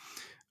Hindus,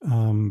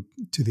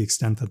 to the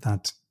extent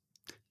that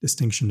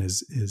distinction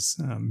is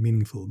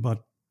meaningful.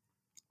 But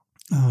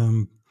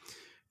in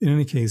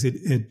any case,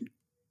 it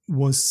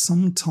was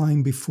some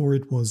time before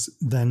it was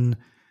then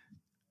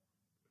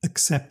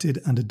accepted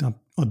and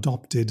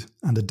adopted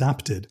and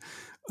adapted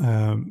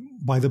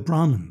by the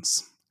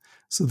Brahmins.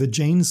 So the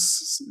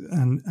Jains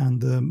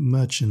and the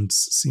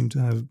merchants seem to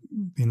have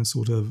been a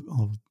sort of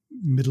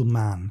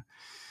middleman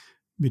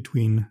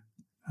between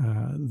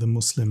the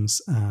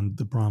Muslims and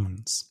the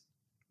Brahmins.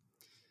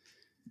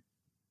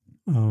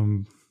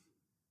 I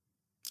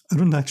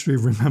don't actually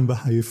remember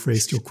how you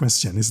phrased your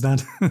question. Is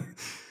that?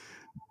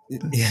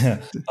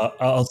 Yeah,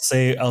 I'll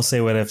say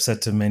what I've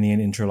said to many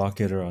an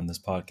interlocutor on this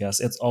podcast.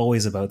 It's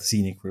always about the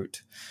scenic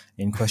route,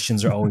 and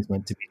questions are always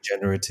meant to be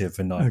generative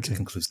and not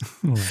conclusive.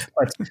 Right.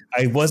 But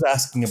I was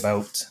asking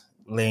about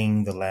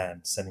laying the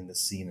land, setting the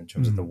scene in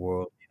terms of the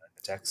world behind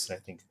the text.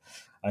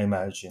 I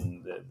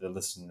imagine the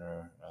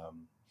listener,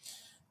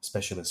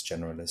 specialist,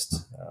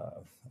 generalist,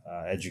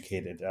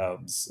 educated,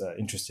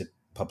 interested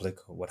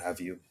public, or what have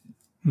you,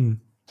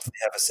 they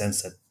have a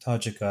sense that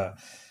Tajika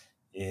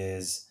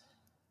is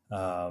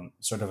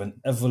sort of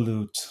an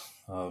evolute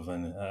of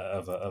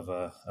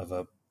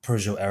a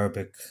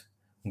Perso-Arabic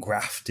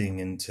grafting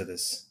into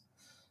this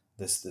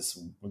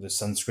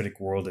Sanskritic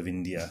world of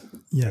India,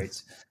 yes.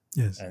 right?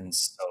 Yes. And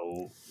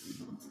so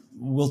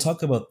we'll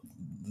talk about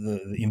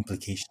the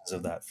implications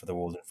of that for the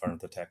world in front of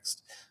the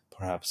text,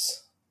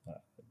 perhaps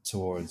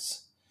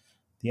towards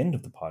the end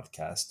of the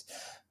podcast.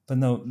 But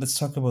now let's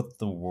talk about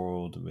the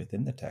world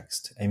within the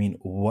text. I mean,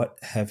 what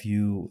have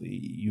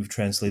you've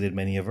translated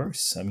many a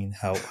verse? I mean,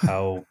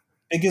 how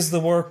big is the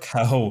work?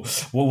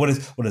 What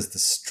is the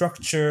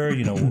structure?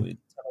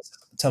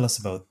 Tell us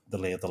about the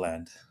lay of the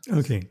land.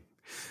 Okay.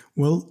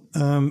 Well,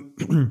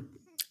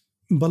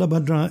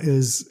 Balabhadra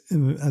is,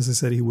 as I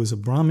said, he was a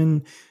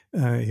Brahmin.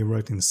 He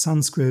wrote in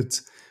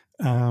Sanskrit,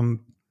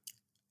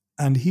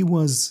 and he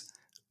was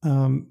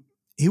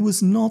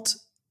not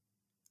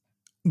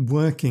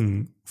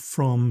working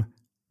from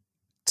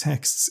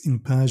texts in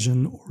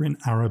Persian or in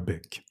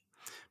Arabic,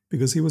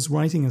 because he was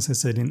writing, as I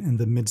said, in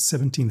the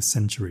mid-17th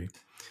century.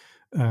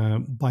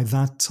 By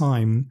that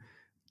time,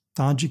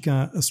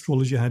 Tajika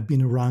astrology had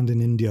been around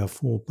in India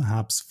for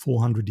perhaps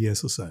 400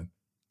 years or so.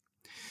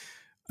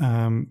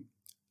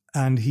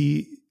 And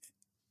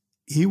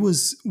he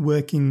was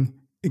working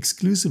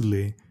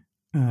exclusively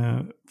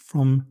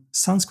from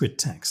Sanskrit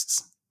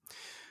texts.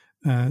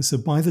 So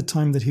by the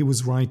time that he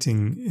was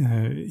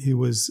writing, he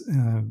was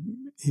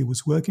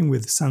working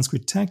with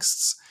Sanskrit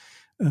texts,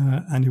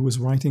 and he was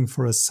writing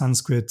for a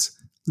Sanskrit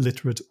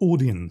literate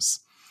audience.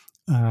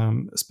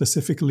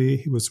 Specifically,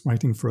 he was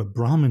writing for a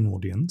Brahmin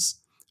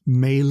audience,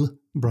 male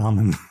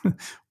Brahmin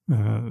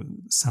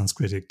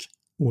Sanskritic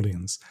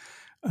audience,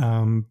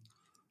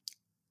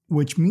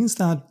 which means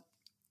that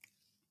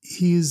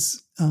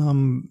he's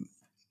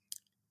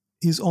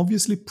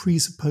obviously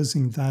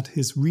presupposing that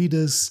his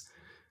readers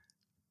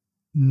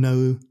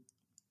know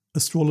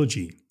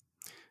astrology.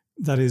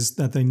 That is,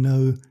 that they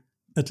know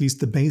at least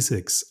the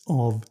basics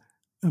of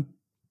a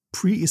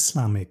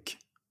pre-Islamic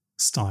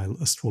style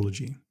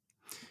astrology.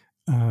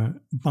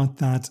 But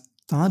that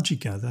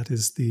Tajika, that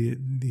is the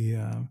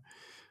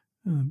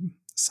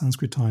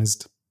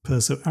Sanskritized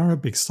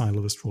Perso-Arabic style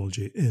of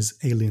astrology, is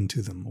alien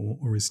to them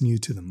or is new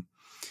to them.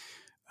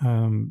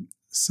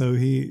 So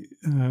the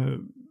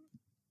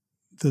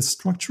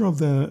structure of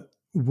the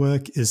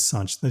work is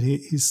such that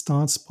he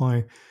starts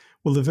by,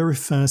 well, the very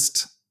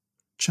first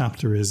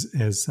chapter is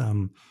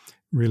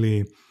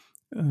really,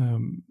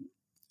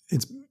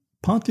 it's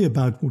partly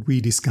about what we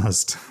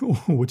discussed or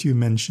what you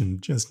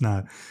mentioned just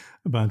now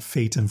about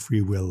fate and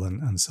free will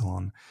and so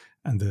on.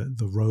 And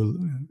the role,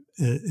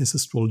 is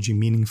astrology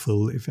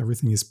meaningful? If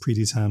everything is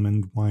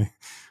predetermined,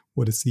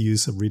 what is the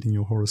use of reading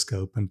your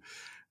horoscope and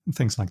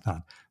things like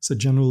that? So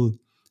general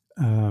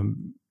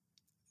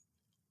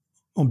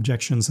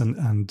objections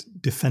and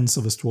defense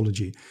of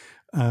astrology.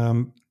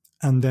 And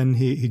then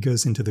he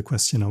goes into the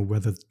question of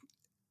whether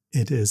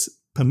it is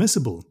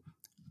permissible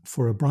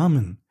for a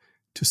Brahmin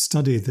to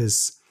study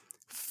this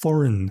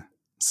foreign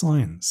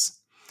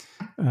science.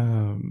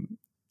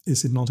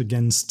 Is it not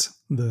against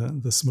the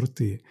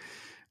Smriti?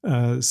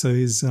 So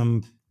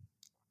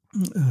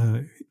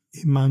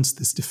he mounts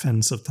this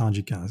defense of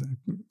Tajika.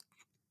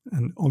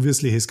 And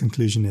obviously his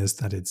conclusion is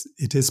that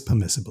it is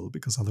permissible,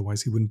 because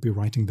otherwise he wouldn't be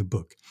writing the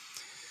book.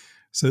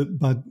 So,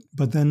 but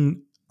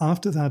then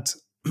after that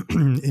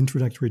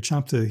introductory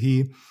chapter,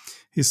 he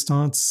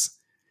starts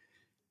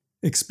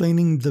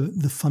explaining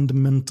the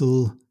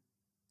fundamental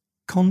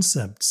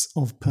concepts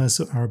of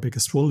Perso-Arabic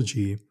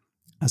astrology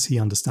as he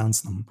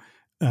understands them,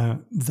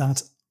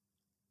 that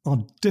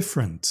are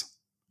different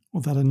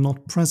or that are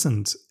not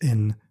present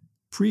in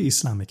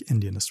pre-Islamic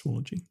Indian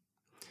astrology.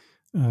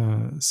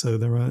 So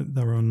there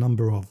are a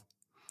number of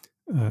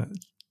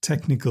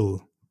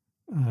technical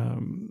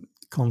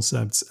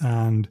concepts,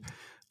 and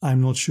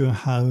I'm not sure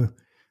how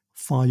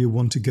far you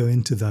want to go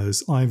into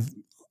those. I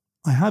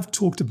have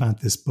talked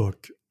about this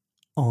book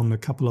on a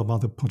couple of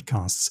other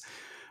podcasts,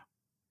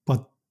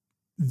 but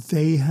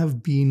they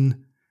have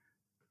been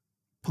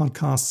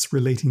podcasts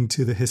relating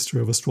to the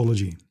history of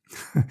astrology.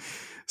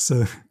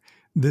 So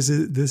this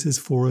is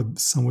for a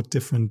somewhat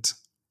different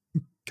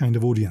kind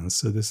of audience.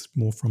 So this is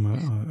more from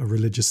a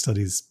religious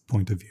studies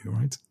point of view,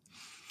 right?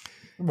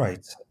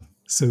 Right.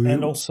 So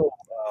and also,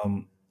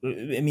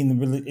 I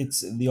mean,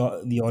 it's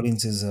the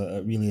audience is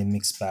really a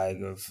mixed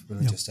bag of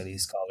religious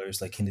studies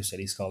scholars, like Hindu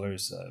studies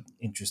scholars,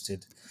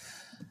 interested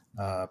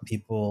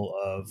people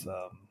of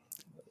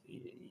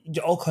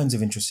all kinds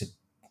of interested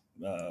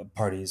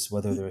parties,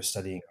 whether they're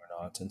studying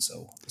or not, and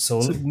so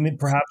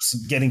perhaps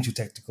getting too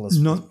technical is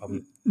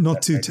probably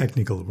not too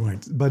technical,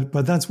 right?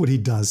 But that's what he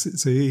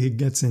does. So he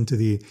gets into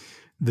the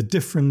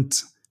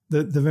different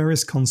the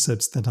various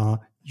concepts that are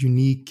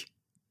unique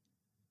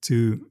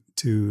to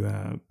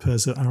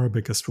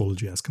Perso-Arabic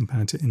astrology as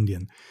compared to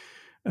Indian,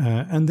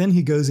 and then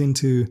he goes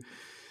into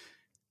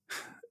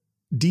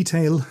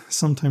detail,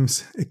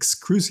 sometimes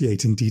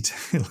excruciating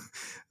detail,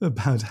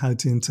 about how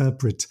to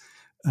interpret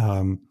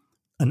an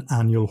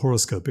annual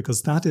horoscope,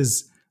 because that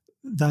is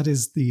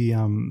the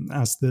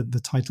as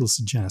the title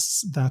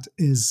suggests, that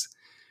is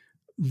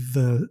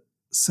the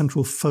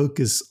central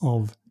focus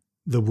of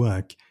the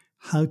work: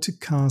 how to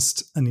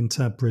cast and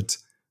interpret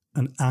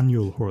an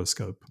annual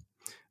horoscope.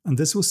 And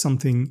this was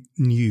something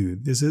new.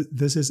 This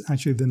is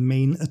actually the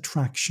main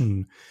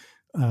attraction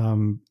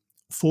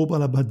for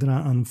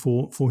Balabhadra and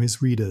for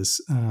his readers.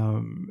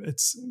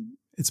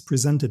 It's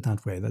presented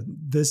that way, that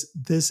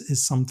this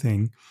is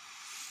something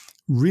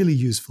really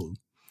useful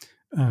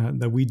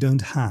that we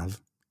don't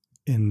have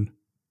in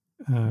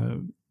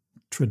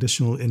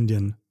traditional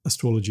Indian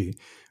astrology.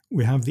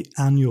 We have the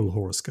annual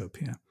horoscope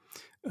here,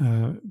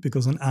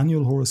 because an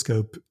annual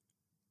horoscope,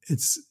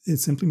 it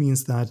simply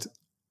means that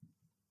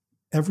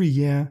every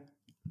year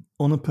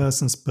on a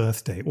person's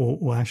birthday,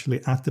 or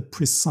actually at the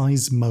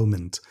precise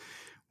moment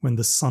when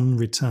the sun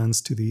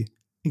returns to the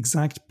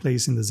exact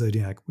place in the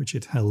zodiac which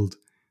it held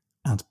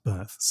at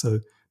birth. So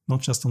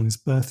not just on his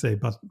birthday,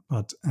 but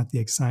at the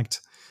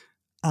exact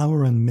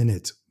hour and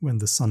minute when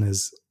the sun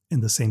is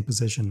in the same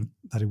position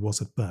that it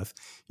was at birth,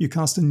 you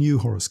cast a new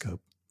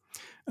horoscope.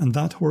 And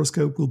that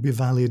horoscope will be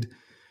valid.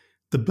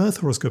 The birth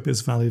horoscope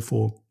is valid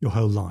for your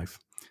whole life,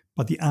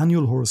 but the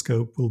annual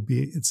horoscope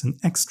it's an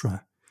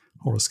extra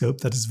horoscope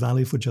that is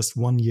valid for just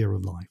 1 year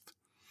of life.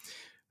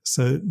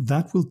 So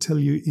that will tell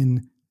you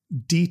in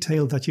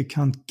detail that you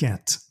can't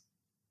get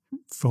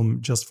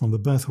from the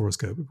birth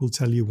horoscope. It will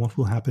tell you what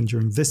will happen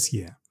during this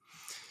year.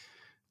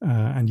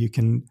 And you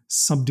can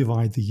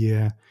subdivide the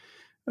year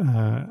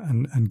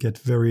and get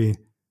very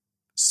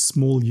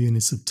small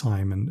units of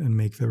time and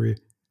make very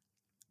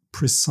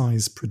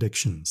precise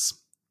predictions.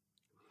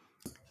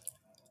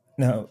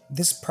 Now,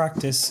 this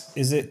practice,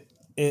 is it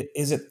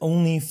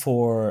only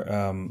for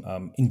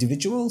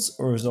individuals,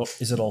 or is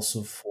it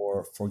also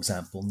for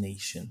example,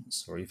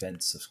 nations or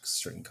events of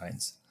certain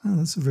kinds? Oh,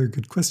 that's a very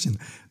good question.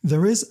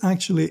 There is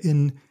actually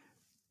in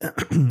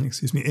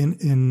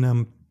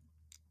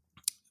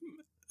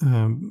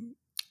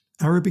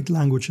Arabic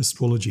language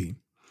astrology,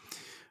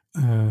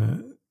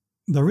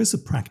 there is a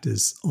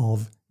practice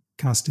of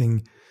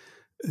casting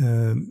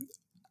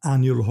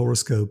annual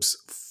horoscopes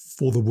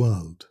for the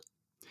world.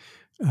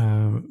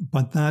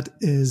 But that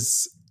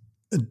is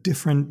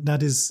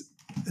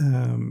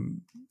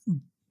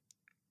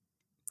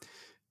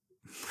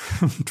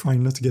I'm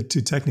trying not to get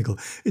too technical.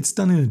 It's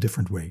done in a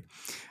different way.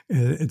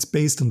 It's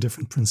based on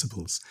different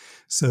principles.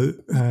 So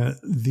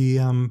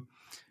the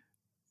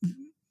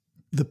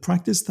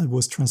practice that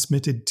was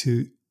transmitted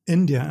to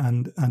India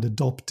and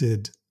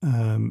adopted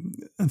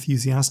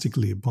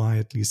enthusiastically by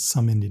at least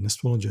some Indian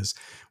astrologers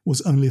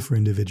was only for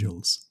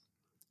individuals.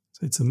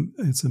 So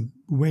it's a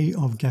way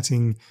of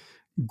getting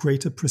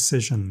greater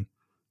precision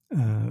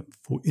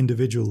for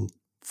individual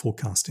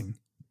forecasting.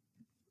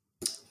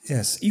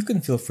 Yes, you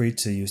can feel free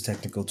to use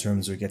technical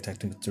terms or get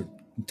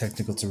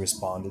technical to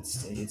respond.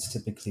 It's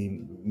typically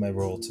my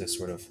role to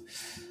sort of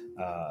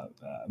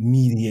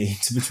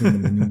mediate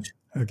between the minutiae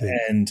Okay.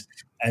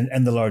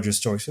 and the larger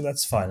story. So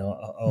that's fine.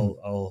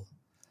 I'll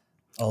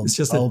be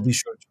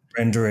sure to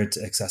render it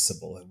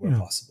accessible where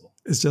possible.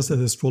 It's just that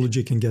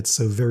astrology can get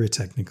so very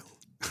technical.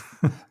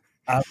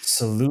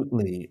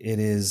 Absolutely, it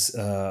is.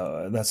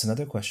 That's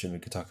another question we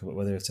could talk about,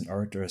 whether it's an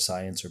art or a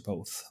science or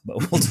both.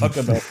 But we'll talk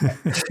about that.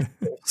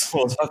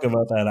 We'll talk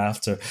about that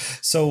after.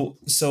 So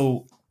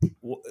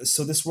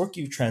this work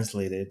you've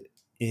translated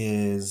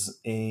is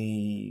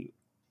a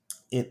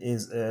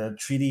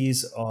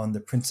treatise on the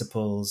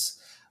principles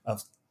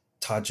of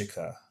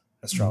Tajika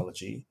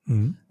astrology,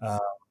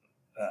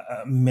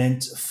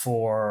 meant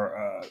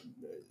for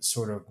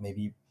sort of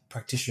maybe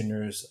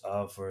practitioners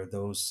of, or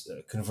those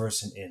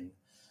conversant in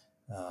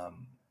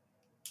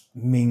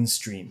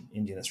mainstream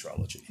Indian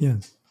astrology.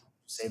 Yes.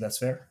 Say that's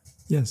fair?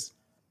 Yes.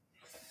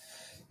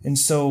 And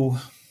so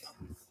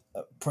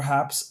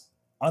perhaps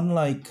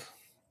unlike,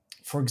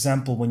 for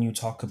example, when you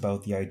talk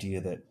about the idea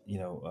that,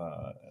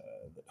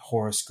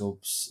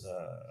 horoscopes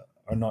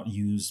are not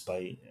used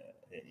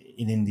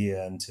in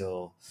India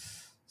until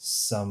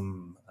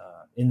some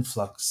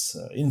influence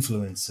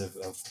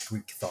of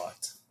Greek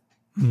thought.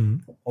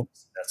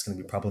 Obviously, that's going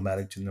to be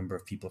problematic to a number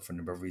of people for a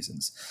number of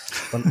reasons.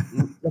 But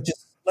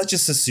let's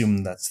just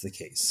assume that's the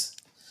case.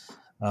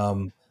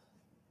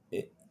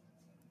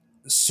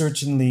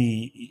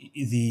 Certainly,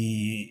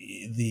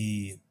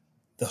 the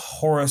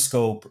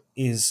horoscope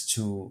is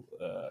to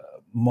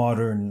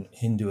modern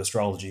Hindu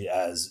astrology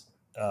as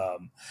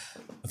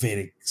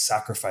Vedic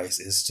sacrifice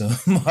is to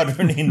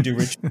modern Hindu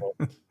ritual.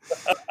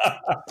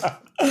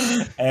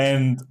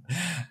 And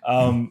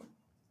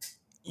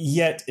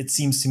yet it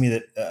seems to me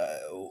that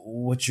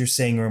what you're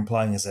saying or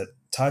implying is that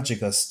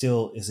Tajika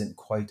still isn't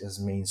quite as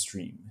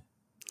mainstream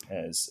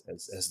as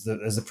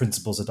the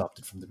principles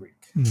adopted from the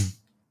Greek.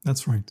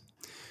 That's right.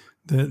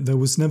 There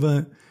was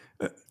never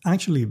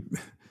actually.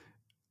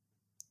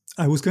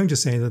 I was going to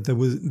say that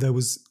there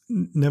was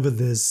never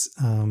this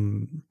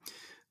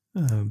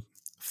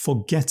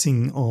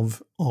forgetting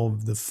of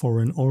the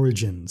foreign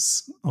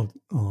origins of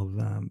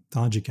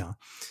Tajika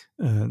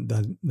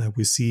that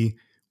we see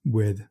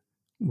with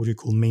what you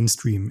call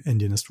mainstream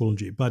Indian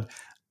astrology. But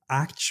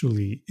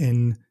actually,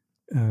 in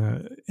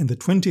the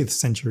 20th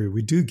century,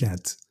 we do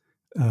get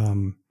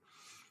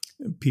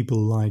people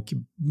like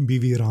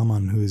B.V.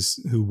 Raman,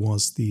 who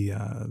was the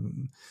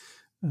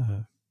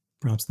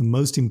perhaps the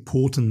most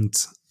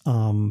important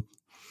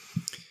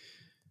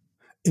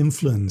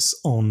influence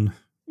on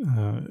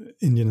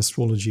Indian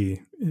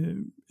astrology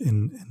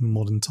in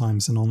modern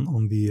times, and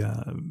on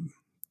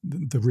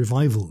the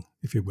revival,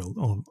 if you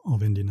will,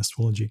 of Indian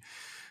astrology.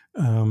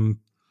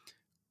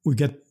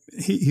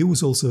 He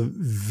was also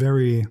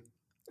very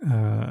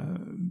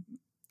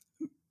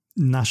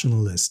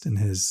nationalist in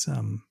his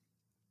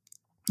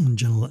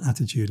general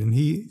attitude, and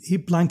he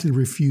blankly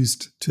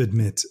refused to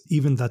admit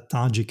even that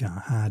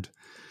Tajika had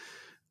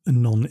a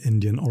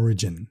non-Indian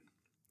origin.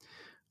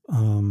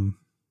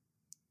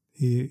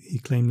 He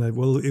claimed that,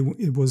 well,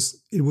 it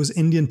was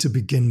Indian to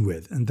begin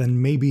with, and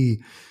then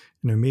maybe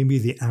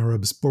the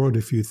Arabs borrowed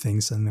a few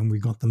things and then we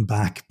got them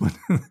back, but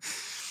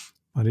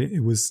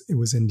it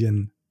was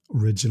Indian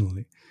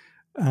originally.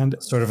 And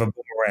sort of a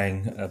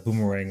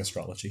boomerang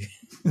astrology.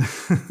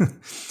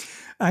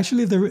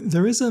 Actually,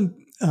 there is a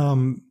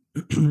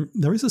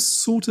there is a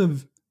sort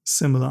of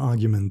similar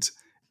argument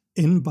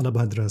in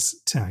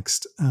Balabhadra's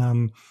text,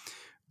 and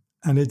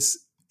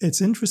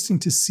it's interesting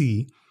to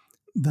see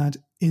that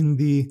in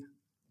the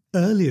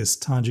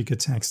earliest Tajika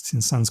texts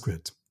in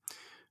Sanskrit,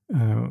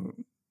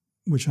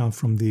 which are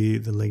from the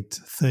late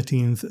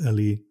 13th,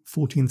 early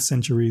 14th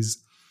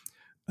centuries,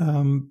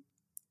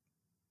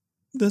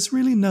 there's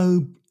really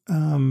no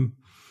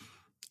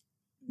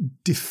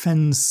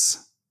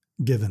defense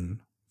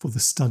given for the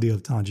study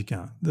of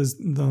Tajika.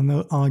 There are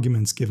no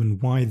arguments given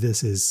why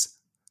this is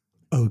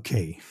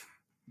okay,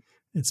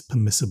 it's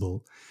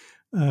permissible,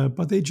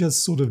 but they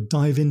just sort of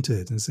dive into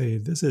it and say,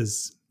 this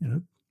is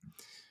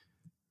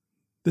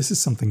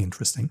something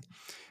interesting.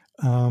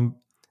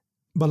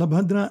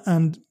 Balabhadra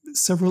and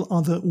several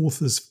other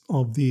authors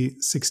of the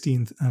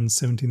 16th and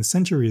 17th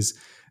centuries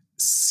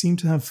seem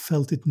to have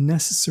felt it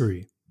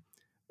necessary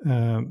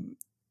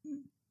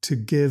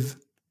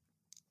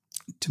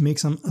to make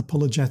some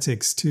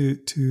apologetics, to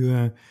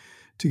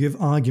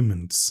give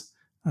arguments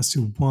as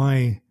to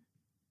why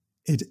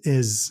it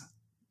is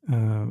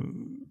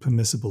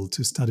permissible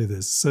to study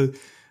this. So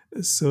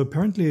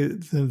apparently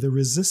the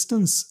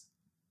resistance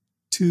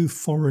to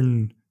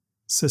foreign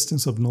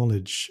systems of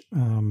knowledge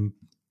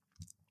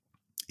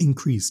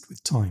increased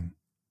with time.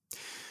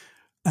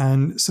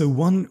 And so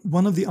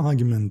one of the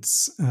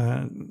arguments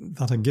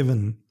that are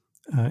given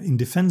in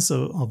defense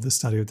of the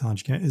study of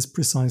Tajika is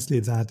precisely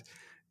that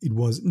it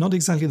was not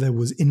exactly that it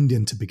was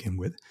Indian to begin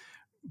with,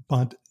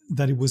 but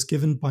that it was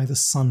given by the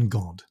sun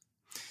god.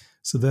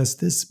 So there's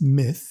this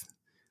myth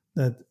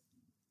that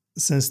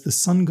says the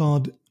sun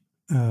god,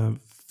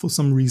 for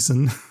some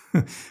reason,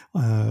 I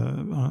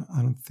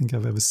don't think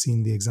I've ever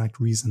seen the exact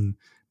reason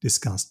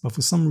discussed, but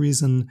for some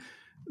reason,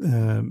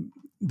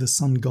 the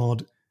sun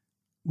god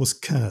was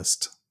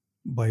cursed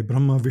by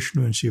Brahma,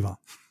 Vishnu, and Shiva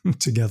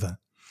together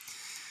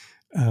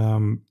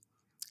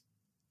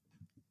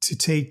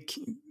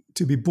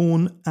to be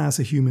born as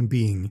a human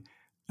being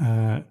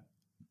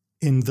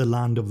in the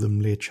land of the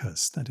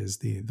Mlechas, that is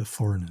the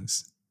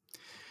foreigners.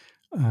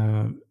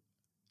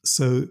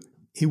 So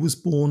he was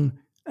born,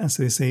 as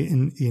they say,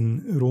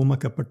 in Roma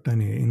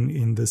Capitane,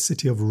 in the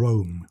city of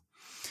Rome.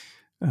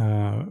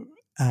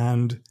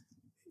 And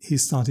he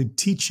started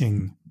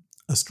teaching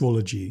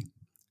astrology,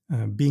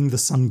 being the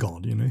sun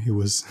god. He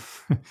was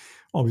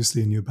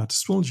obviously knew about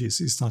astrology,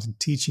 so he started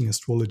teaching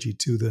astrology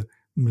to the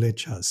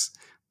Mlechas,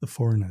 the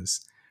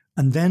foreigners.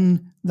 And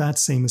then that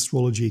same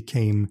astrology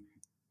came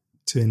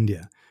to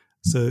India.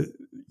 So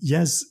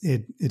yes,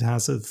 it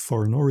has a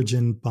foreign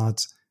origin,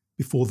 but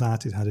before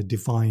that it had a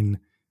divine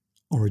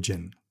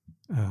origin.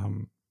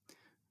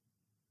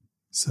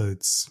 So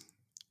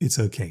it's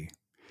okay.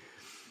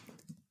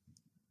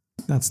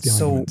 That's the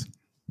argument.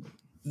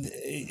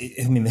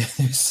 I mean,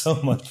 there's so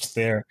much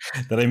there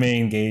that I may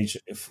engage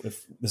if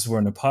this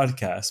weren't a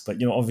podcast. But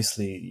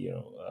obviously,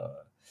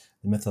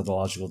 the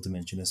methodological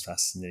dimension is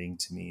fascinating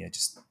to me.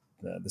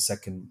 The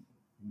second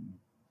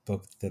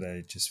book that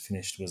I just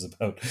finished was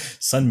about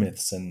sun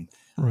myths, and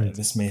right.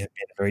 This may have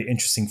been a very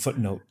interesting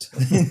footnote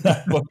in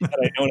that book that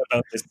I know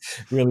about this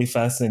really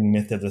fascinating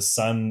myth of the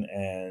sun.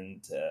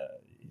 And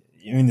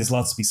there's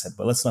lots to be said,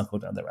 but let's not go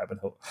down the rabbit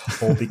hole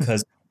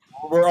because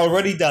we're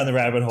already down the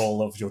rabbit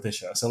hole of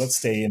Jyotisha. So let's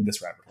stay in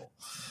this rabbit hole.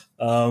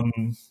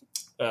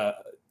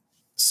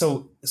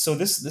 So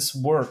this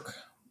work.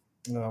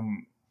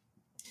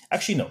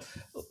 Actually, no.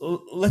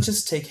 Let's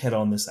just take head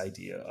on this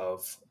idea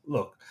of,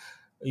 look,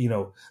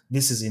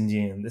 this is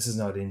Indian, this is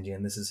not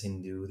Indian, this is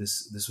Hindu,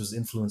 this was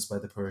influenced by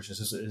the Persians,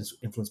 this was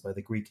influenced by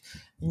the Greek.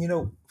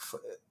 And,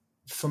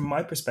 from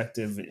my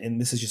perspective,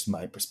 and this is just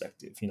my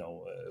perspective,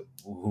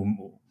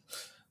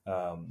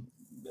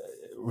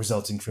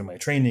 resulting from my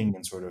training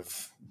and sort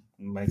of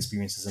my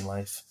experiences in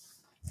life,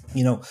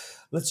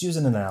 let's use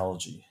an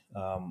analogy.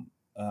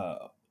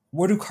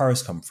 Where do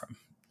cars come from?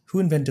 Who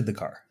invented the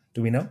car?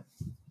 Do we know?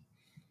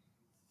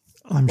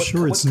 I'm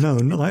sure it's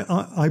known.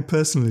 I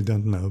personally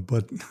don't know,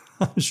 but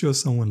I'm sure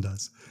someone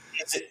does.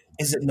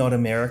 Is it not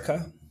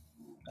America?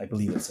 I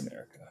believe it's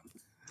America.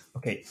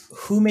 Okay,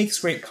 who makes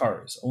great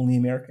cars? Only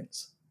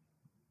Americans.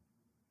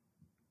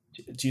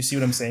 Do you see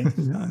what I'm saying?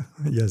 Yeah,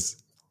 yes.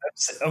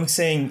 I'm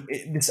saying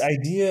this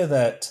idea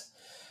that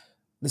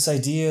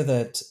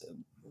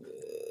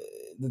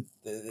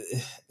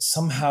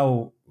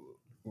somehow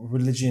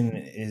religion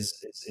is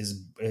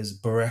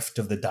bereft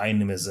of the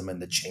dynamism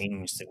and the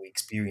change that we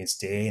experience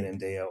day in and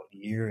day out,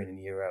 year in and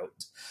year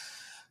out.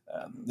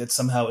 That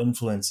somehow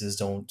influences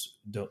don't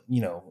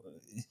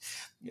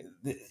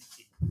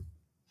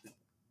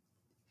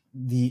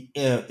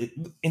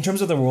in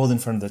terms of the world in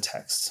front of the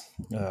text.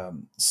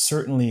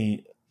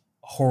 Certainly,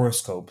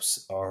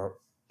 horoscopes are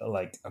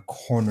like a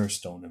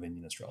cornerstone of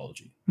Indian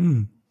astrology.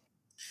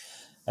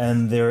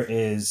 and there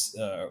is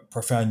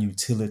profound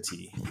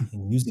utility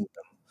in using them.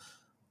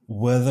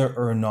 Whether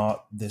or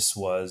not this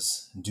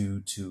was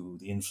due to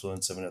the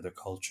influence of another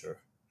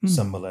culture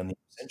some millennia,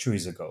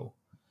 centuries ago,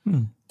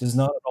 does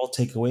not at all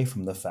take away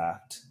from the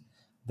fact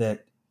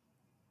that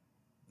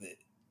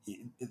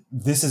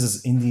this is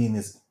as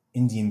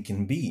Indian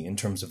can be in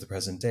terms of the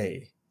present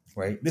day,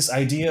 right? This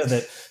idea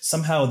that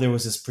somehow there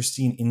was this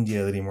pristine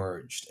India that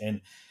emerged,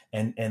 and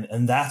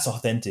that's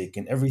authentic,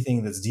 and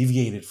everything that's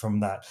deviated from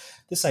that,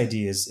 this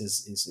idea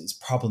is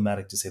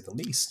problematic to say the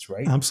least,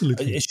 right?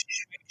 Absolutely.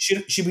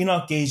 Should we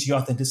not gauge the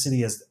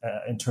authenticity as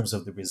in terms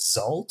of the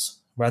result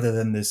rather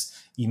than this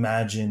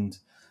imagined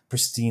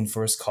pristine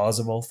first cause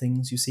of all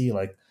things? You see,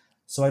 like,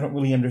 so I don't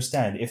really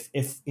understand if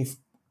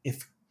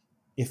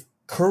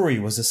curry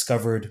was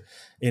discovered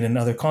in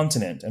another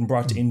continent and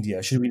brought to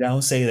India, should we now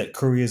say that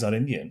curry is not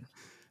Indian?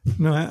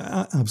 No,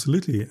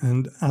 absolutely.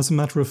 And as a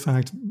matter of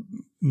fact,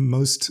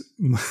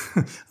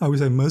 I would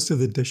say most of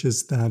the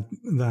dishes that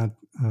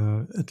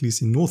at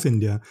least in North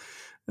India,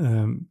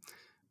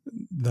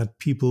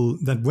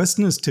 that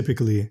Westerners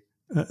typically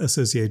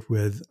associate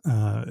with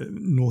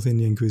North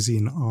Indian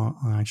cuisine are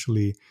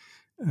actually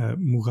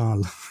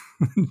Mughal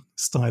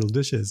style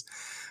dishes,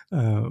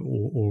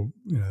 or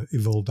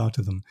evolved out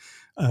of them.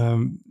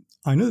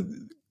 I know.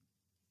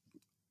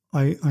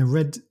 I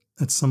read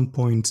at some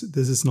point.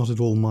 This is not at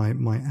all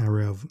my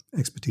area of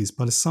expertise,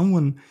 but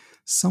someone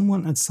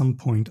at some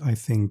point, I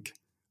think,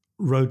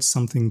 wrote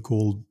something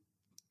called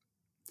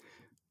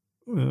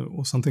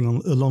or something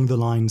along the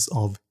lines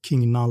of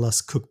King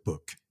Nala's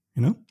cookbook.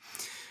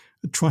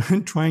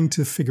 Trying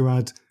to figure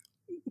out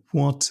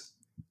what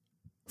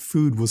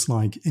food was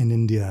like in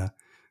India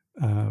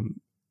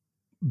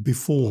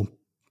before.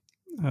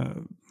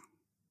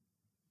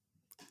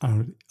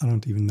 I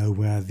don't even know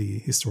where the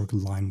historical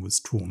line was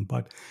drawn,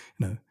 but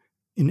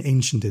in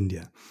ancient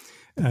India.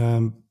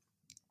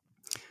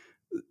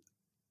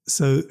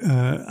 So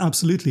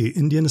absolutely,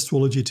 Indian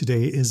astrology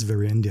today is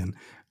very Indian,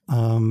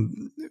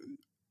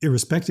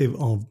 irrespective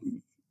of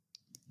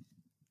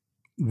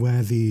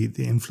where the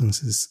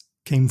influences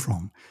came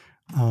from.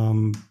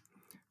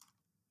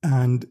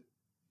 And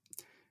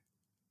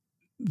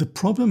the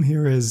problem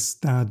here is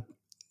that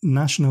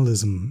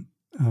nationalism,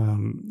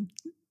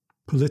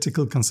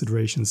 political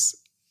considerations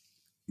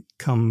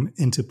come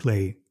into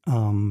play,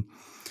 and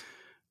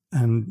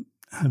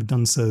have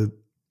done so,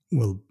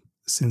 well,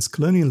 since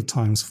colonial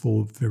times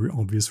for very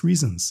obvious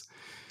reasons.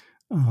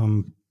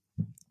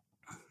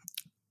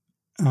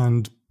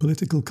 And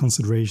political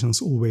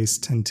considerations always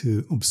tend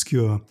to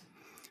obscure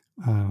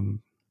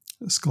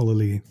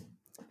scholarly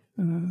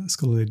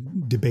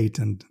debate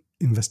and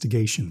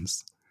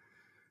investigations.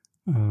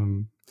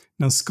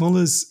 Now,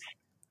 scholars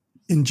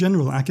in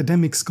general,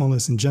 academic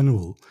scholars in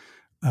general,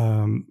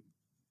 aren't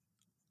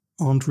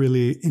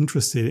really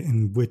interested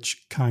in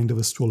which kind of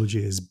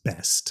astrology is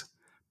best,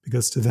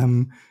 because to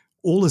them,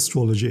 all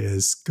astrology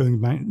is, going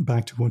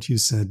back to what you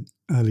said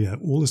earlier,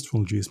 all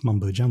astrology is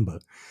mumbo jumbo.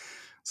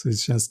 So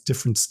it's just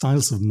different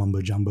styles of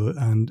mumbo jumbo,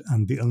 and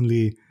the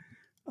only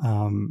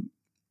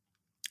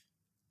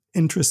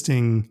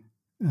interesting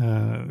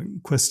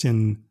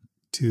question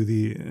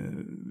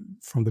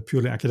from the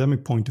purely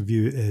academic point of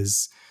view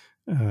is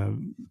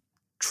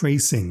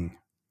tracing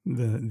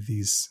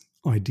these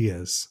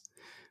ideas,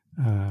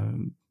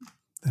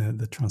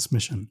 the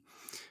transmission.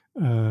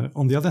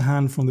 On the other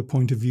hand, from the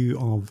point of view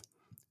of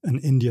an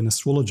Indian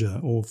astrologer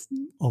or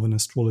of an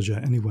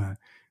astrologer anywhere,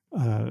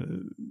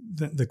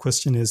 the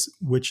question is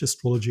which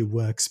astrology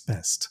works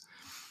best.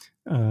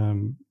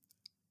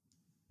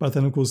 But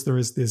then, of course, there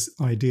is this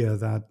idea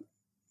that,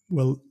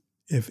 well,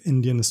 if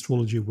Indian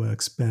astrology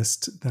works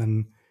best,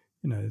 then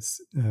we're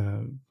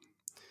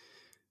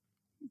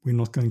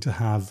not going to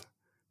have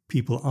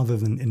people other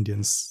than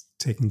Indians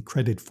taking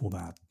credit for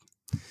that.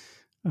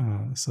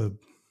 So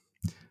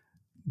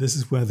this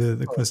is where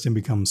the question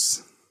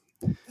becomes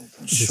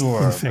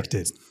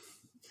infected.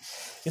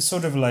 It's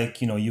sort of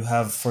like, you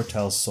have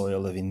fertile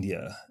soil of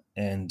India,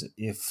 and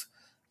if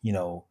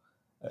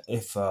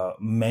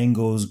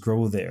mangoes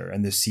grow there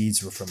and the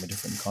seeds were from a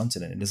different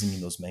continent, it doesn't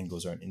mean those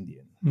mangoes aren't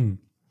Indian.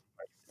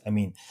 I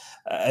mean,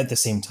 at the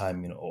same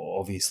time,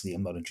 obviously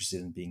I'm not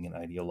interested in being an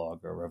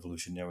ideologue or a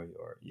revolutionary,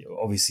 or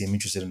obviously I'm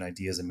interested in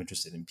ideas, I'm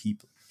interested in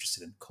people, I'm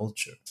interested in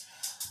culture.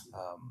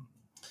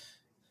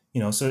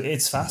 So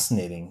it's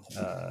fascinating,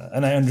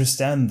 and I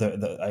understand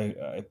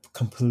I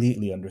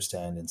completely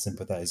understand and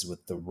sympathize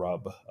with the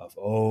rub of,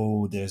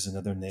 there's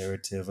another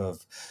narrative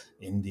of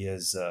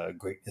India's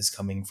greatness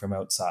coming from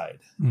outside.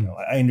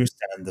 I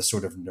understand the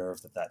sort of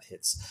nerve that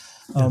hits.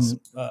 Yes.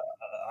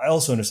 I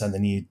also understand the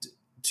need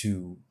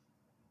to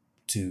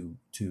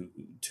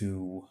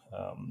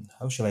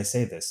how shall I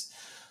say this?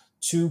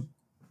 To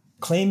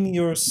claim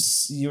your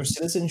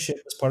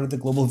citizenship as part of the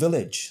global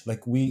village.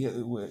 Like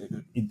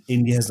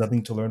India has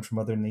nothing to learn from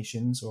other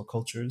nations or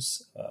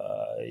cultures.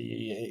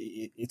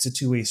 It's a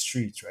two-way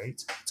street, right?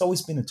 It's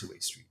always been a two-way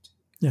street.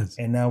 Yes.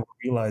 And now we're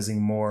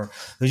realizing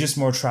there's just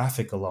more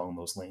traffic along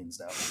those lanes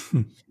now.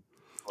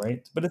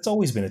 right? But it's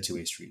always been a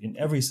two-way street in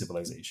every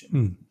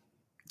civilization.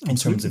 In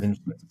terms Absolutely. of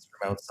influences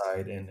from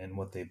outside and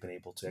what they've been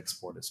able to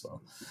export as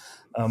well.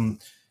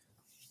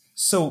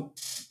 So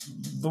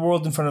the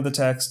world in front of the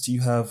text,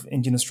 you have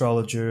Indian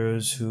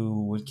astrologers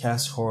who would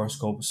cast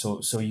horoscopes.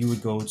 So you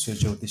would go to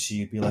Jyotishi,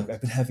 you'd be like,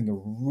 I've been having a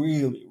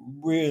really,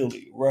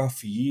 really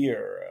rough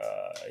year.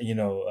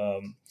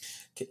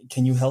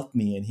 Can you help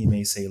me? And he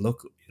may say,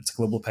 look, it's a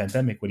global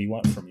pandemic. What do you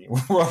want from me?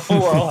 We're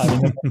all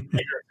having a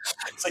year.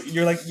 It's like,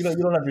 you're like, you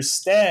don't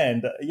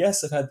understand.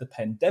 Yes, I've had the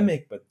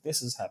pandemic, but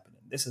this is happening.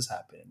 This has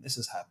happened. This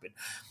has happened.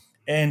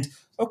 And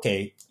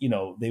okay,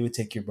 they would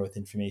take your birth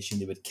information.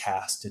 They would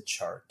cast a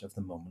chart of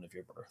the moment of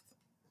your birth.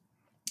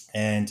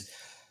 And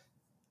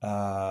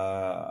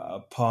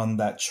upon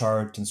that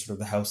chart and sort of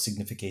the house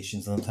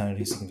significations and the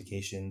planetary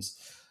significations,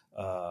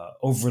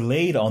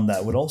 overlaid on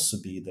that would also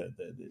be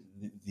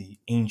the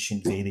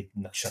ancient Vedic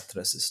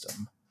nakshatra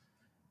system.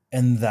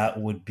 And that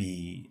would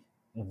be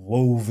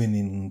woven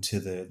into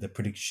the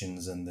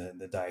predictions and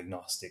the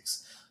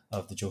diagnostics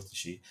of the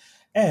Jyotishi.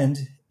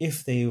 And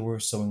if they were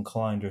so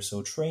inclined or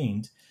so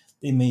trained,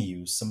 they may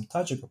use some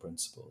Tajika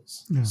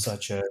principles,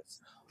 such as,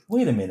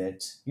 wait a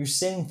minute, you're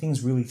saying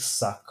things really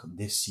suck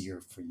this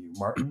year for you,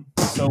 Martin.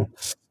 So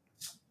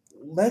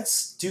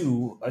let's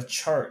do a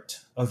chart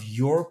of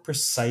your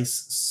precise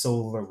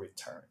solar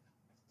return.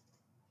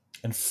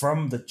 And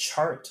from the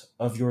chart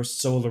of your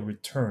solar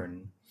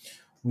return,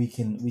 we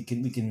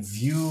can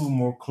view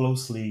more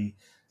closely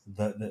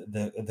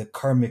the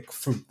karmic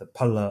fruit, the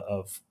phala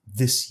of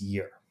this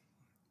year.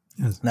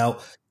 Yes. Now,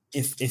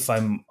 if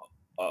I'm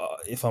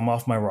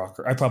off my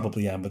rocker, I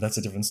probably am, but that's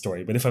a different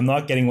story. But if I'm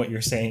not getting what you're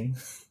saying,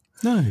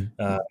 No.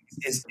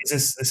 is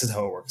this is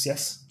how it works?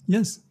 Yes.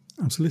 Yes,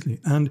 absolutely.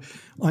 And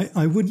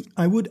I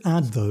would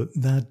add though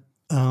that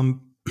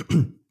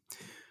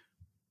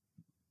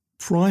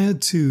prior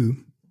to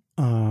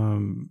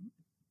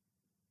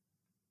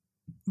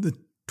the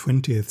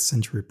 20th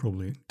century,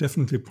 probably,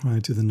 definitely prior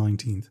to the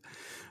 19th,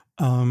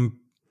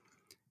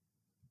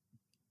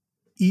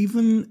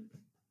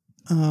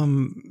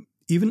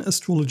 even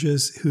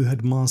astrologers who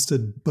had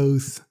mastered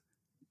both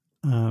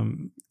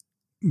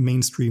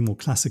mainstream or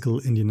classical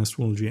Indian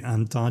astrology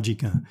and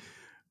Tajika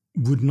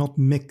would not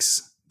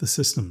mix the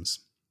systems.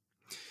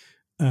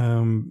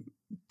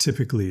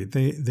 Typically,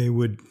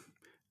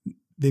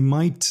 they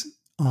might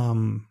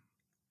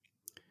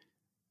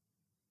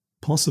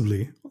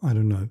possibly, I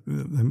don't know,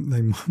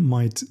 they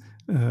might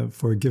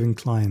for a given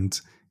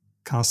client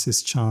cast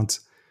his chart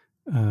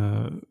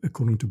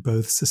according to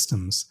both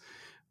systems,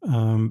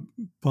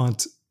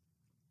 but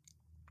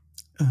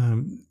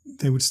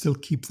they would still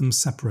keep them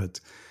separate.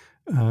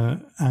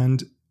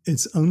 And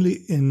it's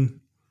only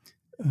in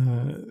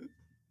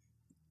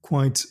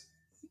quite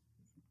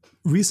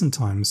recent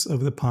times,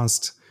 over the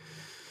past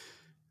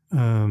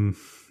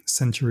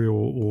century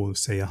or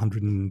say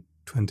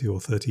 120 or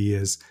 30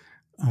 years,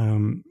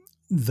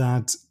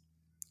 that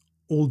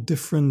all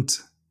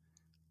different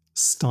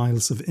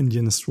styles of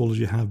Indian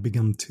astrology have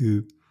begun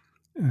to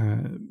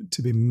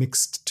be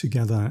mixed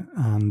together,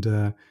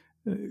 and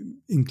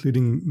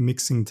including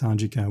mixing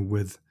Tajika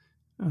with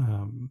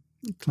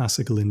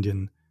classical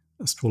Indian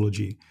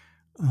astrology.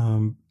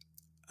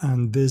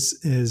 And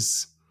this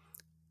is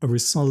a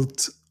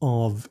result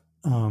of,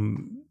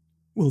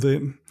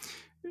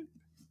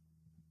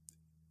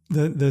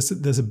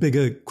 there's a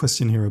bigger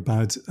question here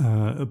about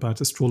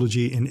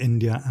astrology in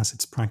India as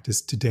it's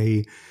practiced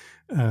today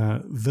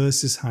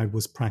versus how it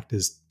was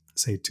practiced,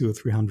 say, 200 or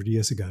 300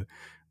 years ago.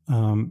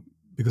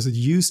 Because it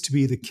used to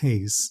be the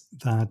case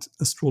that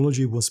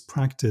astrology was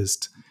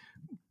practiced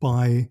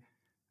by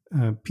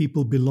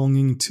people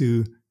belonging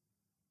to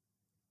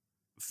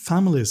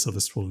families of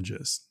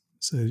astrologers.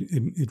 So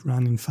it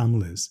ran in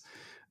families.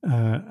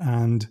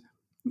 And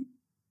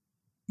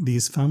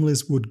these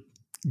families would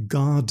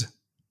guard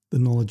the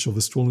knowledge of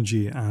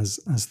astrology as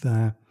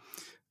their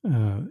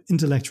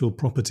intellectual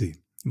property,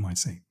 you might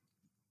say.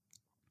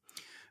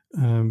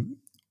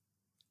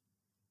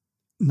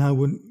 Now,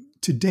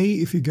 today,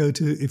 if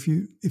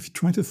you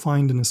try to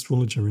find an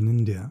astrologer in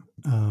India,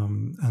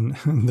 and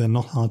they're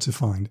not hard to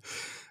find,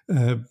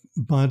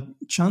 but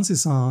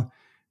chances are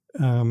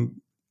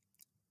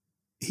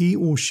he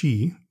or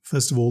she,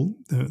 first of all,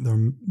 there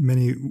are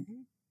many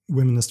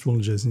women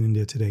astrologers in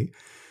India today.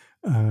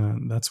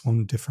 That's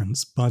one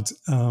difference. But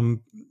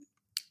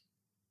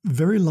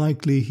very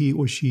likely he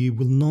or she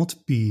will not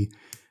be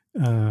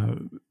a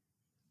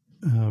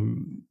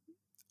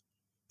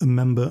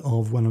member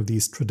of one of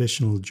these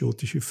traditional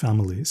Jyotishi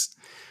families,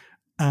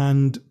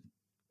 and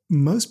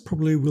most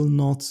probably will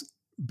not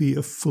be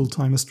a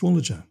full-time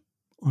astrologer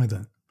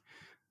either.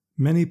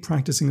 Many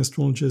practicing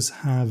astrologers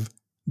have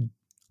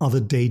other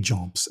day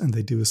jobs and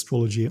they do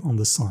astrology on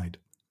the side.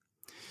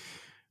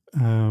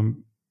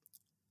 And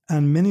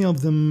many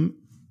of them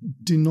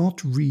do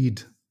not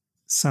read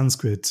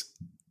Sanskrit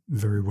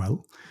very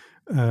well,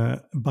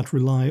 but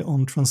rely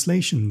on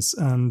translations,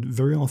 and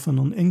very often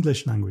on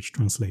English language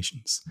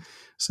translations.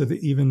 So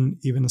that even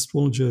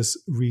astrologers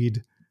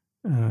read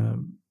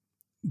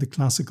the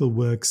classical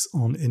works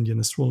on Indian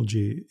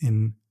astrology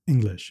in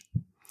English,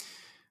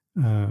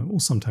 or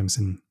sometimes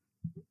in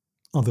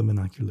other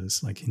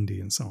vernaculars like Hindi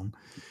and so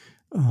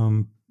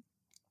on.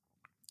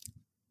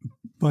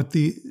 But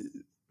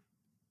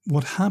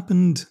what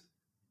happened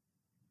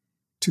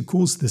to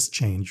cause this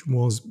change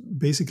was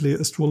basically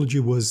astrology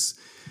was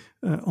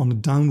on a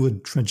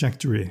downward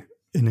trajectory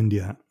in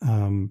India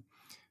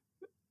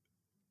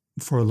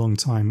for a long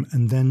time,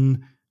 and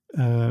then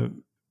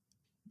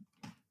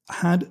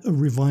had a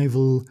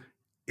revival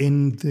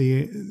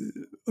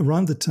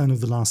around the turn of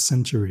the last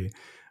century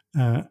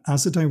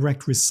as a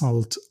direct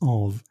result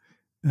of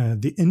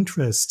the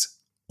interest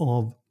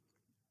of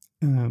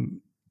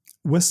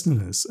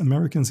Westerners,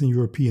 Americans and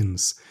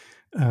Europeans,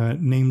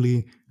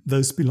 namely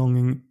those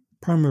belonging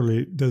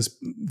primarily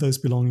those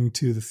belonging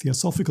to the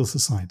Theosophical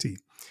Society,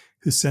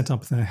 who set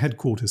up their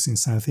headquarters in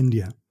South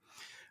India,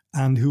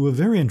 and who were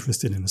very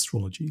interested in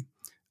astrology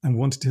and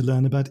wanted to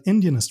learn about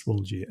Indian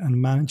astrology,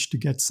 and managed to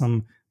get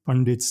some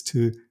pundits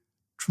to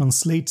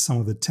translate some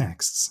of the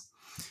texts.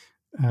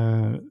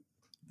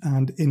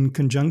 And in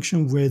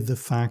conjunction with the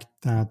fact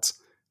that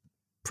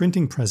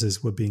printing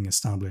presses were being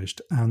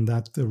established and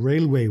that the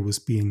railway was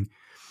being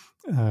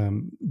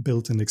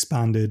built and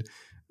expanded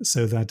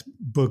so that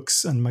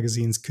books and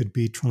magazines could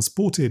be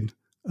transported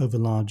over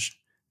large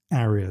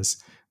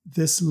areas,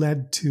 this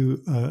led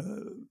to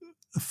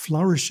a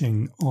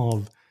flourishing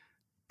of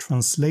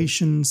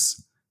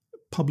translations,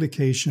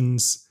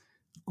 publications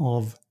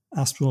of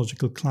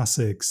astrological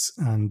classics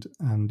and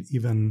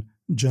even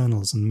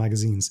journals and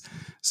magazines,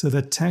 so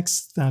that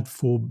texts that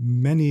for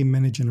many,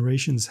 many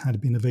generations had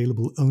been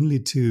available only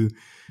to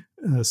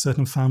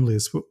certain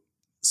families were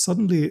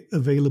suddenly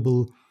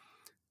available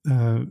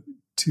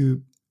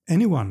to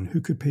anyone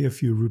who could pay a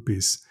few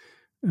rupees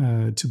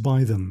to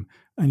buy them.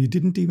 And you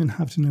didn't even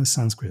have to know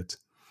Sanskrit.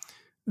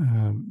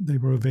 They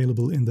were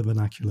available in the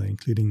vernacular,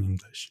 including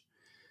English.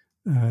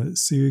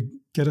 So you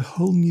get a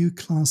whole new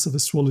class of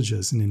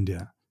astrologers in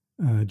India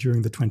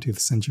during the 20th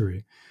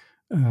century,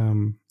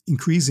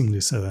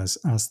 increasingly so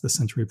as the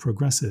century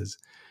progresses.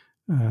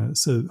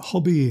 So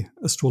hobby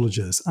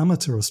astrologers,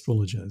 amateur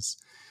astrologers,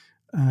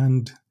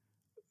 and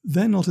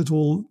they're not at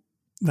all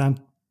that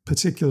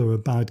particular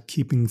about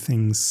keeping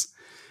things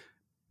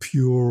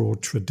pure or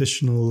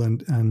traditional,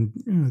 and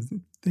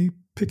they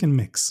pick and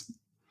mix.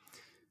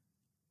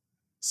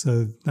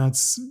 So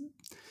that's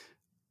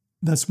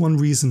one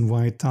reason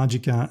why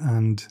Tajika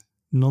and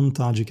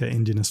non-Tajika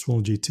Indian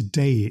astrology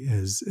today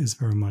is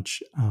very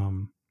much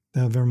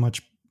they're very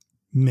much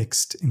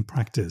mixed in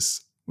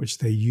practice, which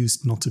they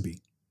used not to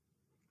be.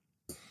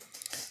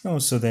 Oh,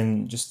 so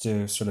then just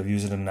to sort of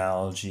use an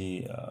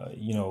analogy,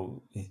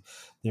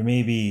 there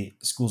may be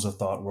schools of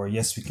thought where,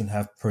 yes, we can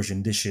have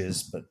Persian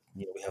dishes, but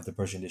we have the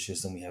Persian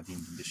dishes and we have the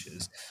Indian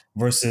dishes,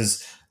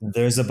 versus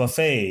there's a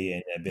buffet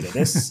and a bit of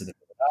this and a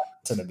bit of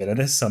that and a bit of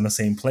this on the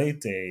same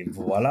plate,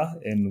 voila,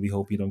 and we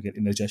hope you don't get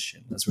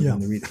indigestion. That's what we're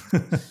going to read.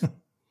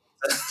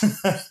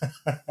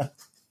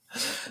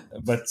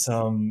 But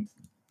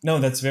no,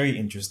 that's very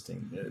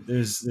interesting.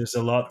 There's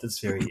a lot that's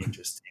very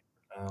interesting.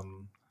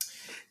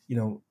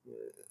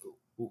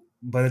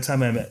 By the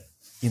time I met,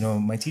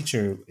 my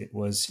teacher, it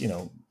was,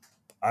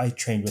 I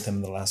trained with him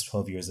in the last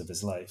 12 years of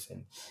his life,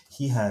 and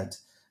he had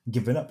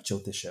given up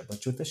Jyotisha, but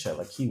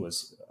Jyotisha, he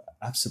was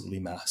absolutely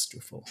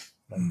masterful,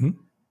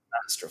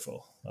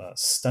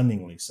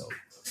 stunningly so.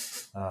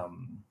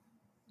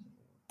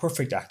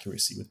 Perfect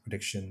accuracy with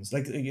predictions,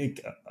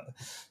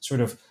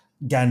 sort of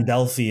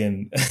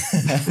Gandalfian,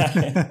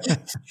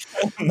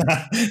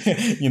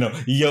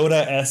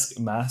 Yoda-esque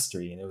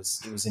mastery, and it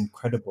was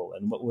incredible.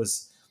 And what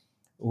was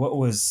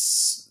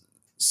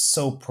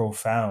so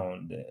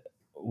profound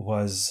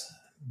was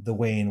the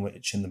way in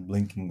which, in the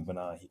blinking of an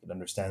eye, he could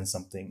understand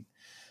something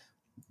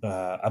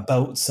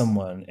about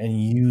someone and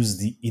use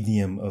the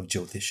idiom of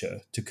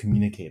Jyotisha to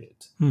communicate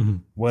it. Mm-hmm.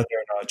 Whether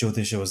or not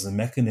Jyotisha was the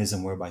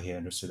mechanism whereby he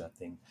understood that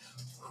thing,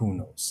 who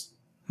knows?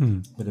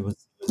 But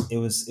it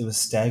was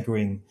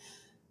staggering,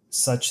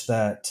 such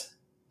that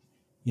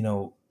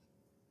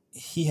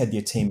he had the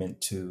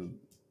attainment to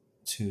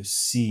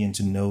see and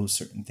to know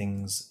certain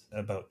things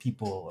about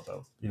people,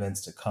 about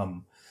events to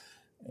come.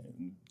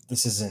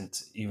 This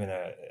isn't even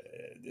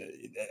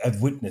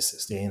I've witnessed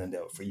this day in and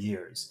out for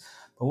years.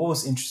 But what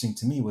was interesting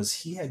to me was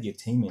he had the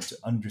attainment to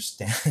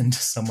understand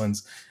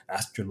someone's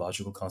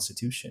astrological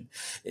constitution.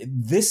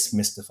 This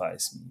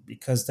mystifies me,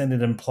 because then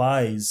it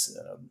implies,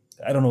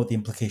 I don't know what the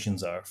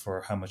implications are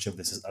for how much of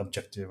this is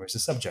objective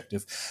versus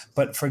subjective.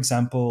 But for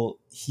example,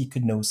 he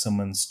could know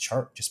someone's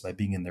chart just by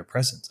being in their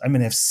presence. I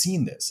mean, I've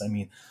seen this. I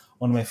mean,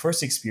 one of my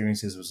first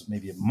experiences was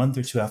maybe a month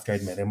or two after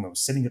I'd met him. I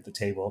was sitting at the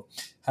table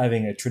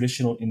having a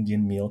traditional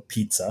Indian meal,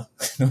 pizza.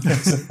 I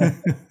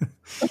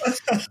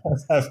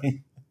was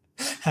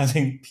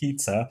having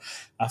pizza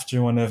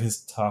after one of his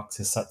talks,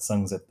 his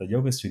satsangs at the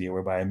yoga studio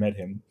whereby I met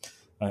him.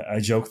 I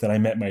joke that I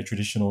met my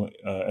traditional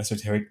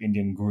esoteric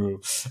Indian guru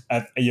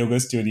at a yoga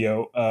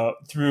studio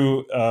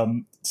through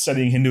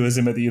studying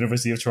Hinduism at the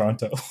University of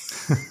Toronto.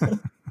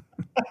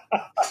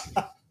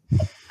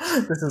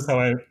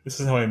 this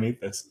is how I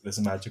meet this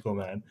magical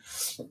man.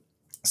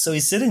 So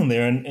he's sitting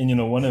there,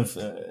 and one of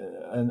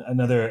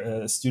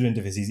another student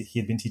of his, he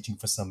had been teaching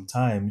for some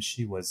time.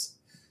 She had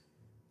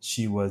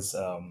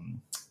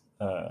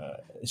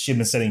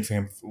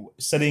been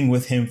studying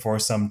with him for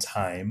some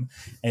time,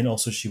 and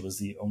also she was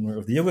the owner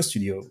of the yoga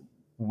studio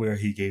where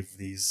he gave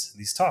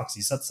these talks,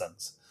 these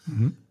satsangs.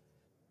 Mm-hmm.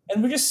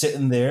 And we're just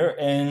sitting there,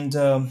 and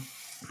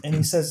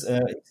he says,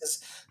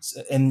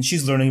 and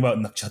she's learning about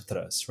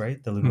nakshatras,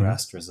 right, the lunar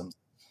asterisms,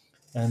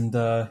 and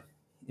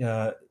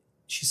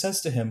she says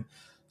to him,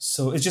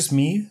 "So it's just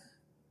me,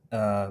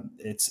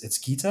 it's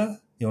Geeta,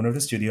 the owner of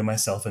the studio,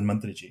 myself, and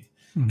Mantriji."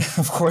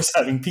 Of course,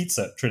 having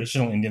pizza,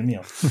 traditional Indian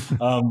meal,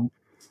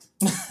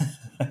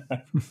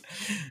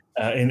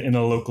 in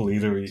a local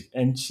eatery.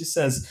 And she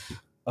says,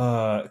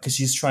 because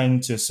she's trying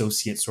to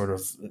associate sort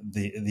of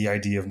the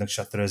idea of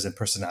nakshatras and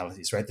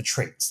personalities, right? The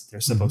traits they're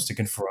supposed to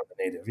confer on the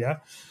native. Yeah.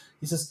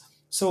 He says,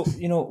 "So,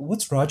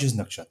 what's Raj's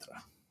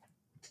nakshatra?"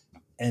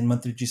 And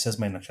Mantriji says,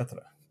 "My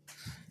nakshatra."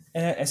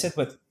 And I said,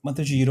 "But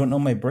Mantriji, you don't know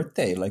my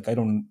birthday. Like, I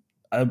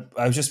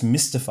was just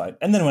mystified."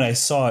 And then when I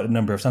saw it a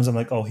number of times, I'm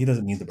like, oh, he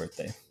doesn't need the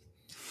birthday.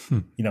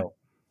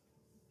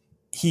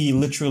 He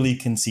literally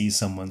can see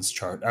someone's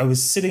chart. I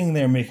was sitting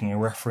there making a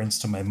reference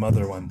to my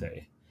mother one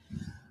day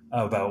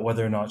about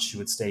whether or not she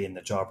would stay in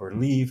the job or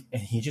leave.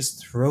 And he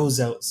just throws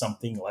out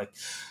something like,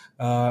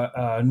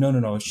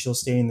 no, she'll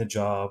stay in the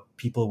job,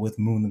 people with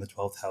moon in the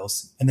 12th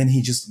house. And then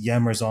he just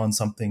yammers on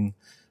something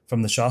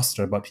from the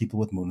Shastra about people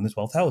with moon in the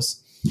 12th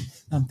house.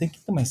 And I'm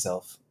thinking to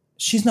myself,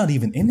 she's not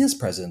even in his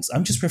presence.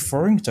 I'm just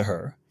referring to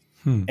her.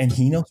 And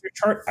he knows her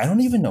chart. I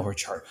don't even know her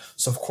chart.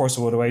 So of course,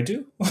 what do I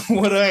do?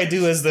 What do I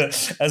do as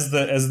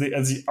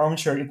the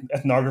armchair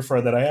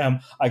ethnographer that I am?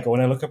 I go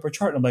and I look up her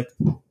chart, and I'm like,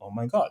 oh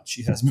my God,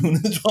 she has moon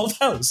in the 12th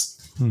house.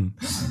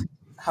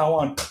 How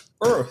on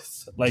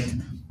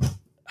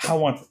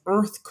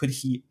earth could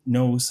he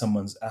know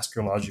someone's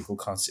astrological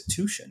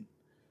constitution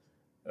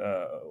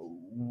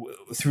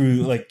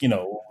through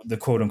the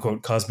quote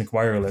unquote cosmic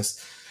wireless?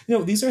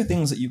 These are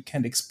things that you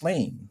can't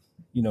explain.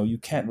 You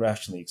can't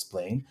rationally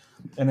explain,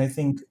 and I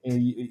think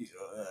it's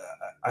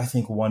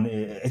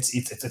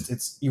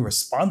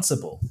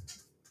irresponsible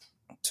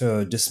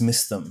to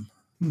dismiss them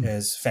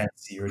as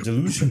fancy or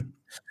delusion.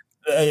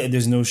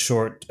 There's no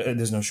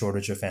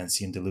shortage of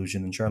fancy and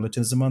delusion and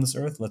charlatanism on this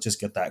earth. Let's just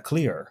get that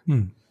clear.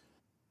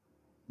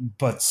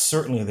 But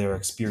certainly there are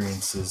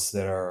experiences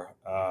that are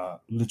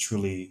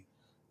literally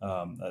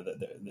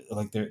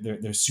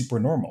they're super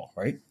normal,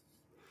 right?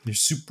 They're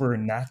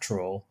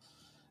supernatural.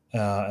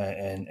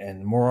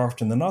 And more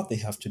often than not, they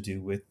have to do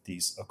with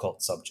these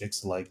occult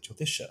subjects like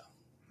Jyotisha.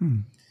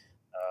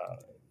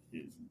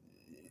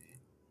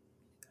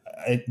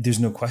 There's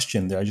no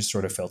question there. I just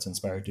sort of felt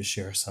inspired to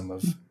share some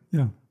of.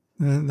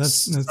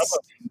 That's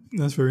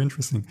very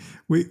interesting.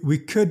 We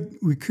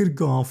could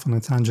go off on a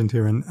tangent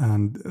here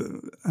and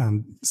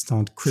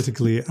start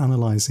critically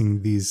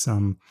analyzing these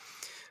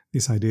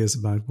ideas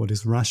about what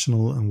is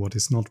rational and what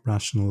is not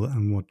rational,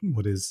 and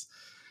what is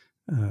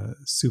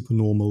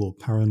supernormal or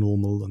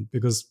paranormal, and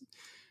because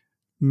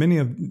many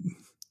of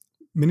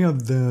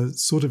the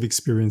sort of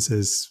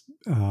experiences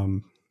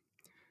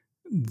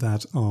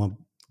that are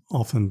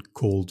often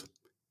called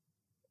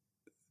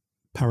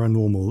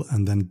paranormal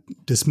and then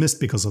dismissed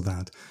because of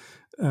that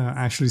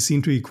actually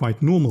seem to be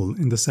quite normal,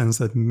 in the sense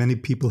that many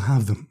people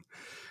have them.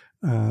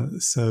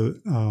 So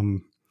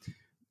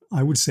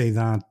I would say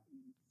that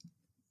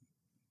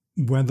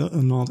whether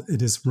or not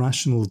it is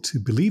rational to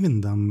believe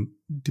in them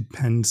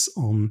depends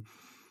on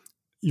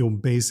your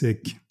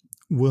basic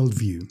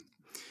worldview.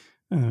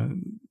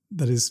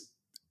 That is,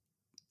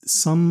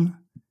 some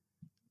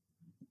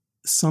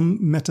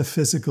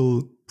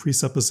metaphysical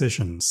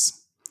presuppositions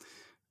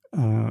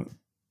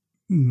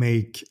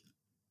make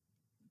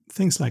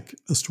things like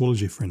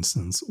astrology, for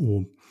instance,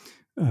 or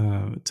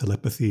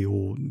telepathy,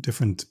 or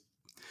different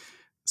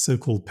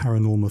so-called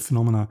paranormal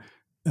phenomena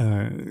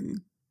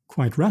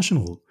quite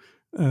rational,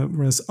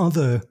 whereas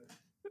other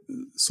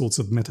sorts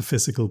of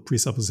metaphysical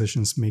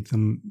presuppositions make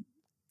them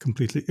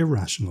completely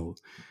irrational.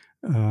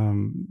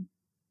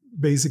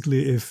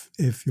 Basically, if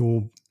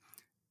your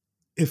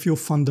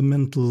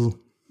fundamental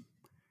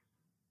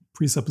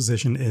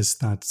presupposition is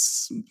that,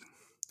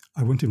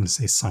 I won't even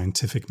say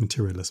scientific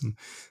materialism,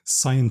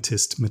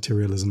 scientist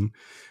materialism,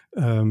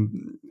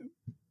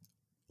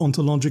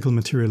 ontological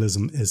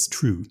materialism is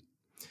true,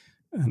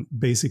 and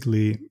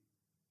basically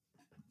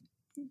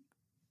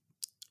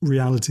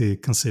reality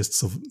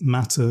consists of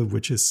matter,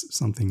 which is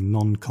something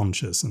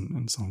non-conscious,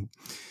 and so on.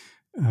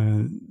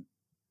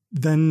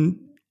 Then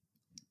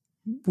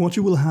what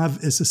you will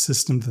have is a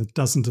system that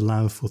doesn't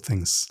allow for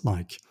things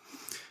like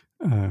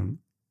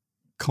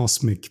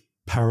cosmic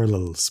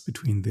parallels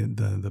between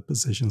the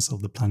positions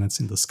of the planets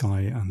in the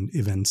sky and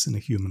events in a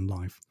human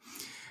life.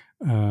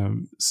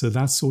 So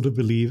that sort of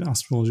belief,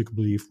 astrological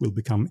belief, will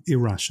become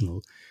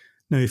irrational.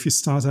 Now, if you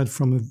start out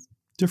from a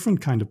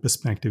different kind of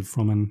perspective,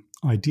 from an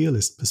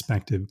idealist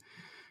perspective,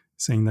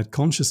 saying that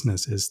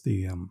consciousness is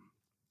the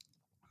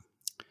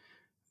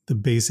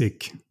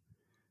basic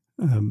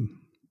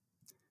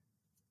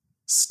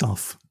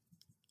stuff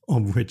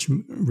of which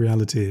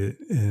reality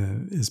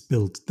is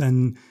built,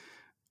 then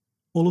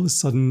all of a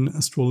sudden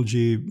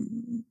astrology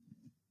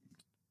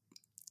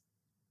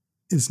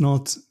is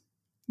not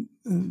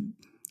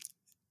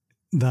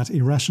that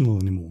irrational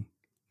anymore,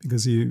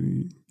 because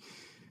you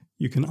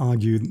can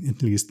argue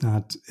at least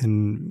that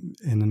in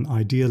an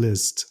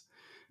idealist,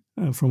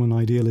 from an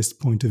idealist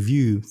point of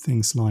view,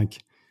 things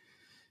like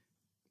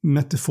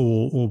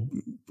metaphor or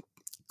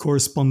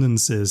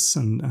correspondences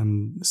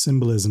and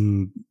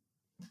symbolism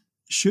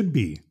should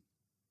be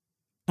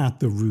at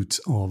the root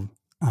of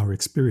our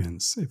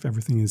experience. If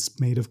everything is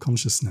made of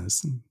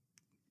consciousness, and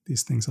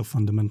these things are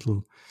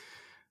fundamental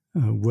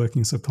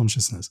workings of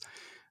consciousness.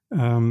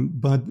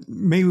 But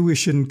maybe we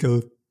shouldn't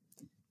go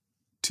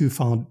too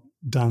far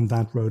down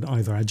that road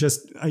either.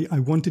 I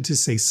wanted to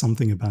say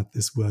something about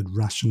this word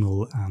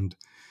rational and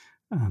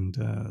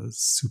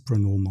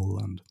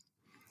supranormal. And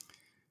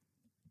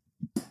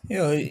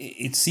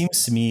it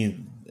seems to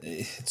me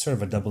it's sort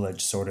of a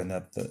double-edged sword in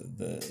that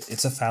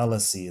it's a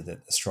fallacy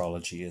that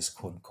astrology is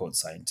quote unquote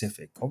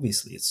scientific.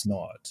 Obviously, it's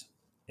not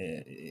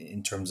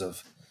in terms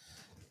of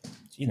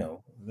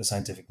the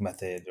scientific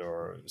method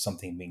or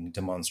something being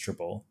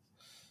demonstrable.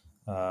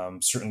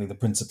 Certainly the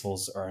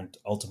principles aren't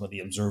ultimately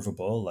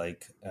observable,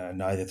 like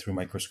neither through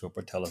microscope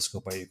or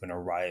telescope are you going to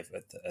arrive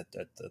at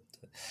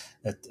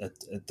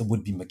the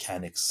would-be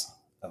mechanics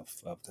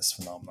of this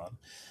phenomenon.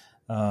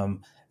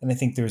 And I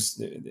think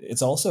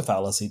it's also a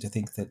fallacy to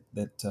think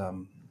that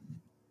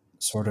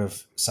sort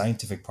of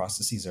scientific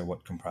processes are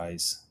what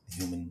comprise the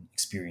human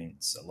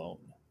experience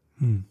alone,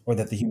 or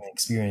that the human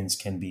experience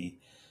can be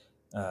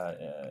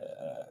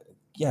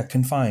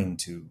confined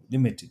to,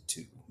 limited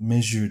to,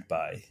 measured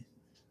by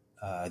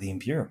the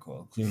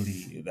empirical.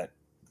 Clearly, that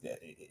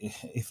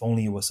if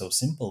only it was so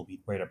simple,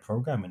 we'd write a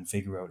program and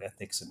figure out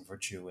ethics and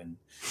virtue and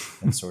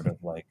sort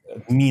of like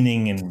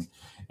meaning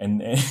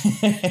and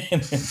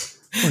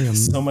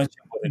so much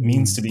of what it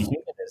means to be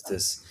human is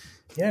this.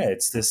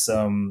 It's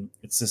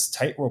this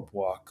tightrope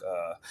walk.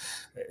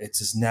 It's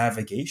this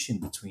navigation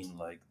between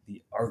like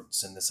the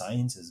arts and the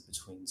sciences,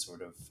 between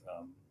sort of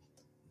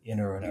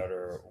inner and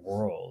outer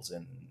worlds,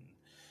 and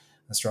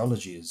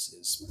astrology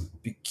is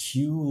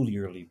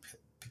peculiarly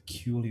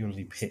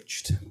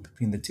pitched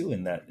between the two,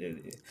 in that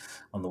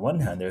on the one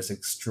hand there's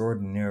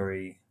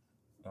extraordinary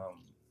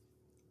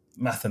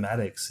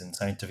mathematics and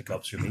scientific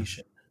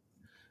observation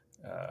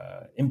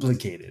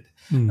implicated.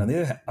 On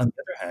the other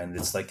hand,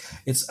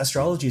 it's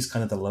astrology is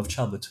kind of the love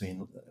child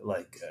between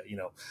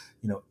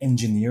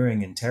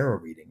engineering and tarot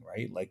reading,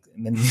 right? Like,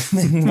 and then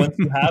once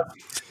you have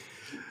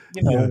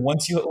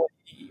once you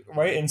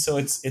right, and so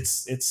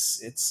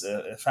it's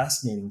a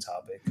fascinating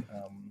topic,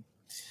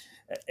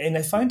 and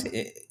I find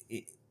in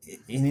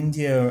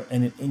India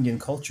and in Indian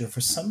culture,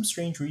 for some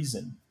strange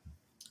reason,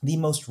 the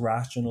most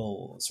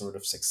rational, sort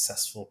of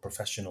successful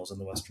professionals in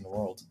the Western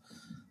world,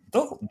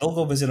 they'll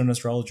go visit an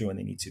astrologer when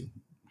they need to,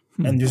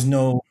 and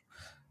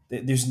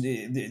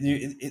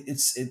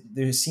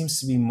there seems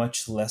to be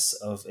much less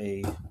of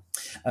an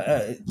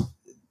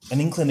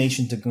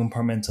inclination to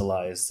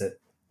compartmentalize that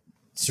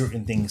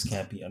certain things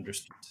can't be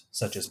understood,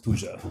 such as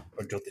puja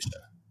or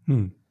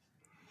jyotisha,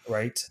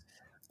 right?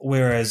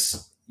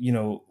 Whereas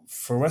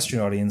for a Western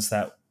audience,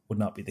 that would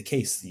not be the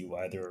case. You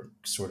either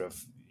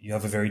you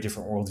have a very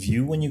different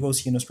worldview when you go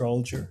see an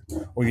astrologer,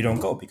 or you don't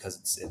go because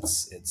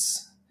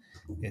it's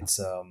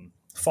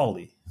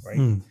folly,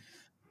 right?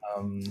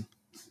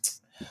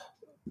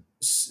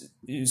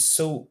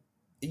 So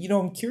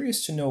I'm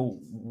curious to know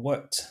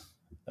what.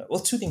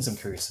 Two things I'm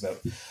curious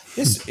about.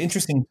 This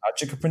interesting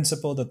Tajika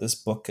principle that this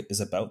book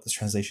is about, this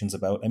translation is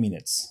about. I mean,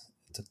 it's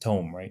a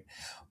tome, right?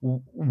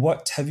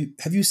 What have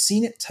you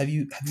seen it? Have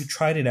you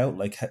tried it out?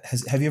 Like,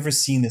 have you ever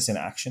seen this in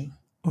action?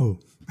 Oh,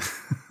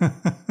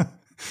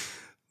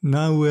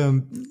 now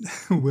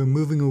we're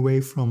moving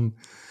away from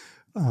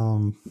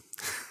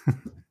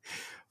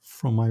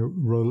my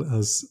role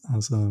as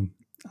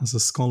a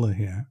scholar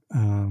here.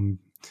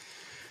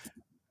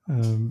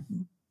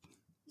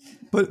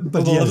 But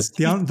yes,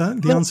 the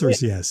answer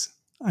is yes.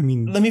 I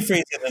mean, let me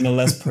phrase it in a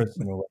less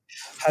personal way.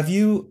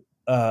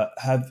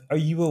 Are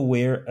you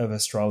aware of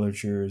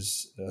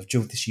astrologers,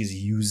 Jyotishis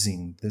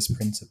using this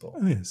principle?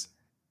 Oh yes.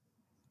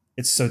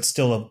 It's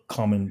still a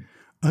common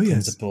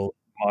principle,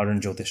 modern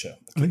Jyotisha.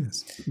 Okay. Oh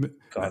yes.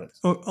 Got it.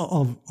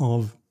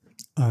 Of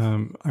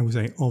I would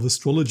say of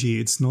astrology,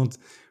 it's not,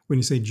 when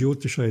you say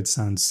Jyotisha, it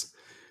sounds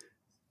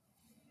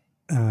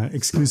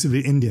exclusively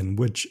Indian,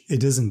 which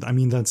it isn't. I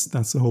mean, that's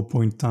the whole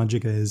point.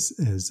 Tajika is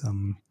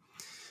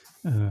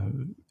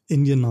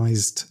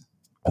Indianized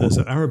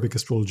Arabic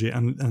astrology,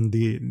 and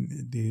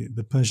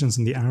the Persians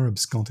and the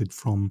Arabs got it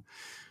from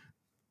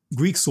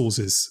Greek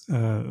sources.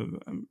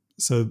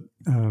 So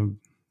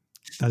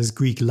that is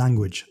Greek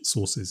language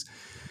sources.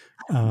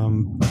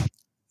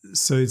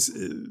 So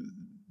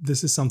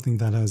this is something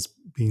that has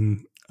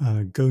been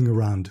going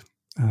around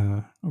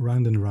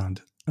and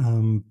around,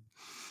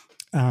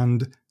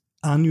 and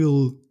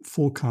annual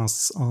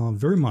forecasts are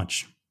very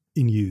much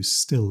in use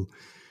still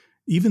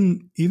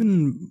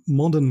even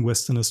modern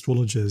Western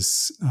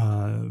astrologers,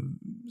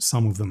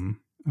 some of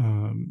them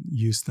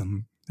use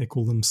them. They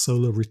call them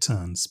solar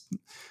returns.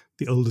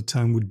 The older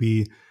term would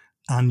be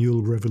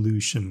annual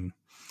revolution.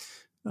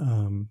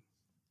 But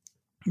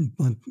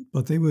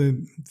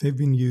they've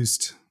been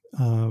used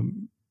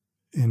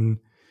in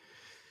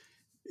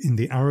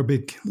the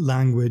Arabic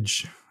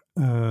language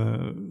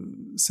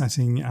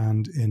setting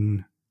and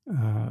in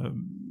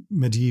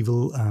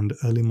medieval and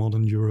early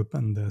modern Europe,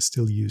 and they're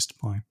still used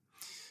by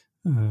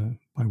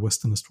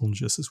Western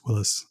astrologers as well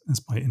as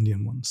by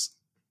Indian ones.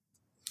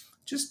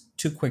 Just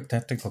two quick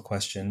technical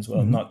questions.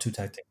 Well, not too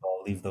technical.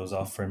 I'll leave those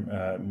off for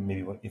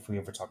maybe if we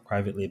ever talk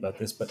privately about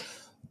this. But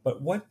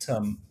what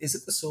is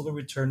it? The solar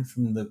return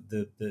from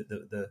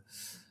the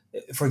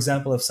for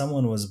example, if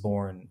someone was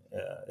born,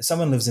 if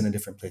someone lives in a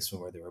different place from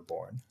where they were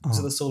born,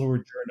 so the solar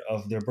return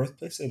of their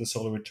birthplace, or the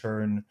solar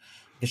return,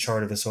 the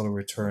chart of the solar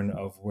return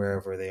of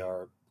wherever they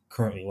are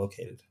currently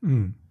located.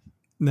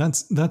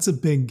 That's a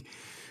big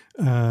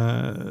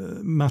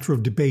matter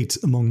of debate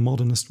among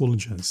modern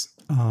astrologers.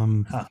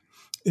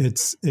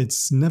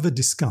 It's never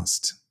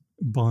discussed.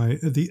 By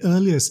the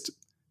earliest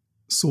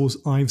source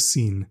I've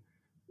seen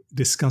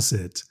discuss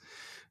it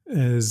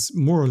is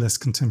more or less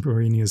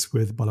contemporaneous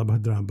with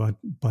Balabhadra,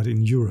 but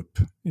in Europe.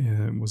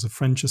 It was a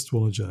French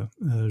astrologer,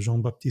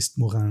 Jean-Baptiste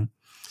Morin,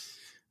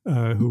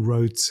 who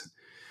wrote,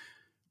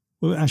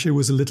 well, actually it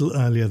was a little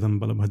earlier than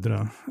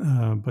Balabhadra,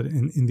 but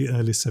in the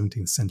early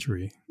 17th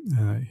century,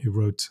 he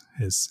wrote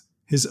his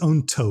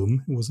own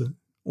tome. It was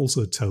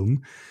also a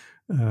tome,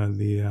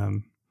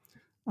 the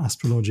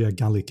Astrologia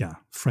Gallica,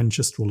 French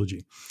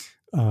astrology.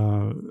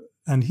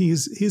 And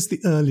he's the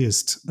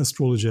earliest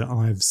astrologer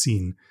I've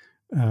seen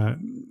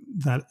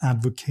that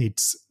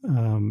advocates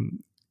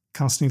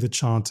casting the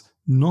chart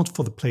not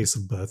for the place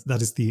of birth,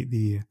 that is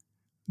the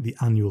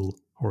annual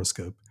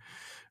horoscope,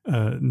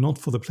 not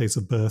for the place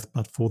of birth,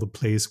 but for the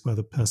place where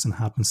the person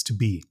happens to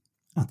be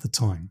at the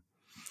time.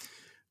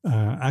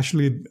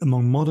 Actually,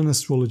 among modern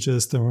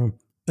astrologers, there are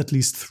at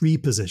least three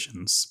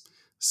positions.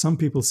 Some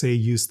people say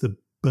use the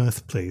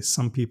birthplace.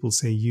 Some people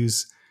say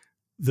use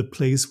the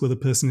place where the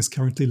person is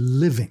currently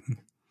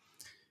living,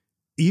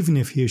 even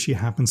if he or she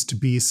happens to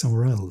be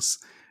somewhere else.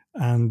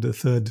 And the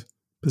third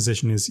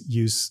position is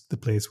use the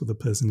place where the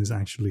person is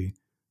actually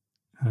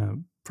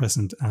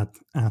present at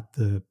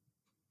the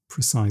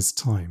precise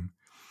time.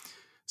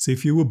 So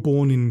if you were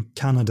born in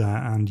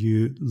Canada and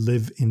you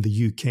live in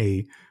the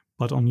UK,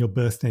 but on your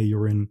birthday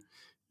you're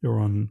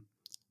on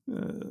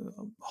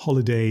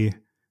holiday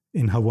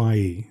in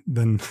Hawaii,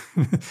 then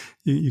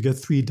you get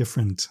three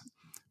different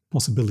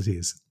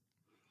possibilities.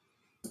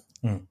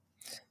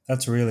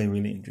 That's really,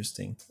 really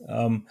interesting.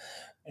 And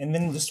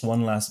then just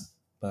one last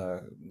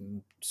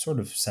sort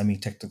of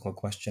semi-technical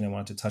question I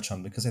wanted to touch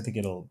on, because I think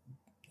it'll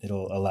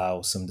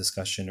allow some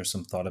discussion or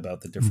some thought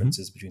about the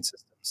differences between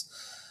systems.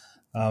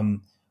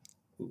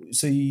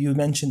 So you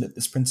mentioned that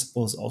this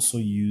principle is also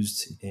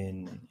used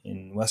in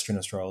Western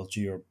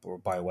astrology or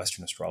by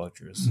Western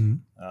astrologers.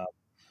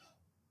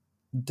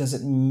 Does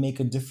it make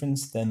a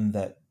difference then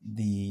that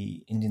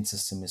the Indian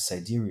system is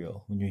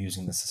sidereal when you're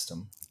using the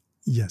system?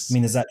 Yes. I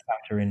mean, does that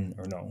factor in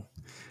or no?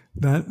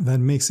 That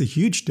makes a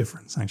huge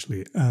difference,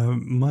 actually. A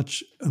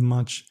much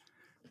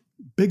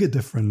bigger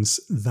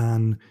difference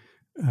than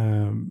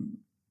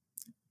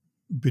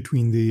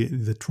between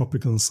the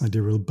tropical and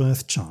sidereal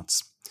birth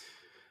charts.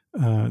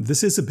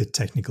 This is a bit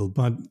technical,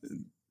 but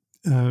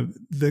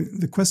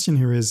the question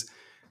here is,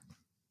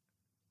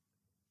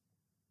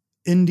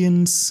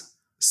 Indians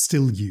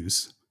still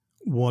use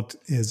what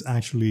is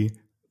actually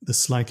the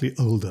slightly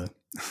older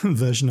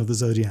version of the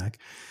zodiac,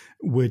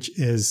 which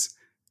is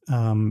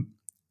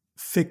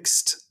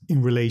fixed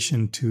in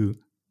relation to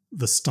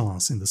the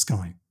stars in the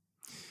sky.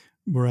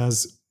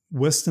 Whereas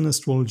Western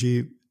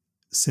astrology,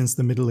 since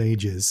the Middle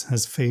Ages,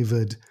 has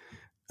favored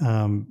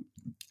a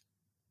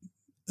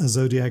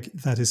zodiac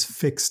that is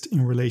fixed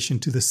in relation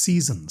to the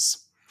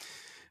seasons.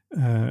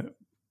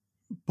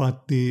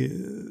 But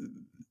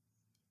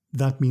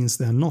that means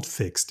they're not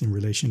fixed in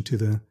relation to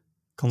the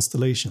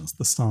constellations,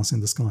 the stars in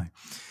the sky.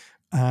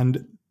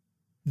 And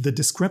the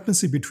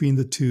discrepancy between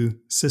the two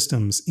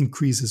systems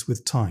increases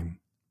with time.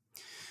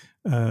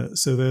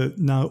 So they're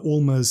now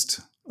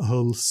almost a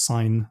whole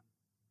sign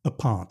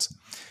apart.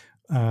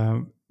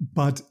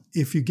 But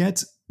if you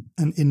get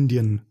an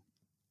Indian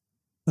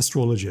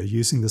astrologer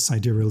using the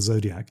sidereal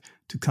zodiac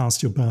to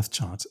cast your birth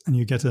chart, and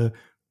you get a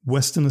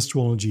Western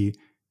astrology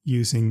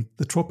using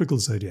the tropical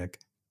zodiac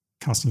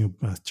casting your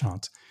birth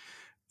chart,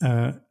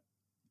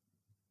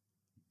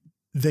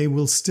 they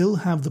will still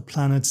have the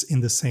planets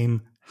in the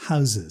same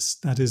houses.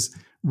 That is,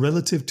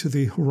 relative to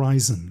the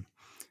horizon,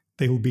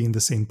 they will be in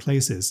the same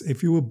places.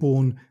 If you were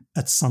born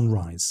at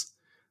sunrise,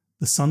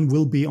 the sun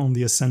will be on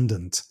the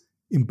ascendant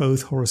in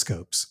both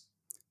horoscopes,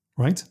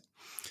 right?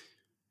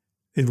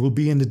 It will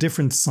be in a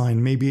different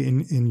sign. Maybe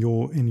in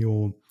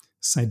your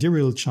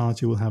sidereal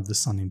chart, you will have the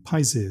sun in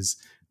Pisces,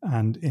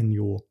 and in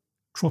your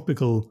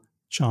tropical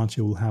chart,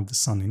 you will have the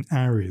sun in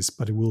Aries,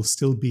 but it will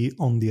still be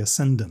on the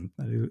ascendant.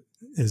 That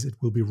is, it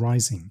will be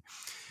rising.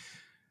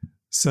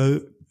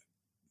 So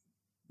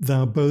there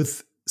are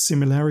both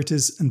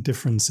similarities and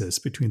differences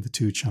between the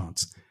two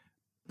charts.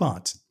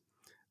 But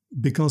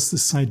because the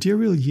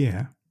sidereal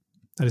year,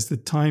 that is the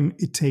time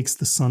it takes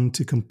the sun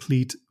to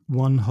complete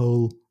one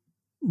whole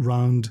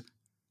round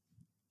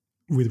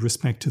with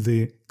respect to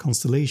the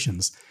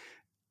constellations,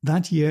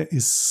 that year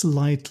is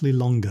slightly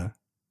longer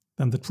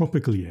than the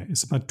tropical year.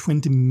 It's about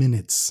 20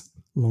 minutes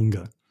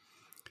longer.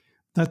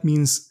 That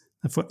means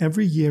that for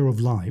every year of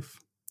life,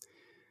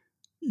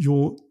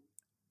 your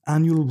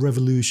annual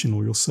revolution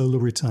or your solar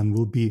return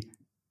will be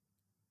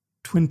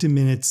 20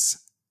 minutes,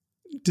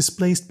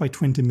 displaced by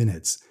 20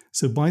 minutes.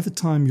 So by the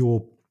time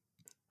you're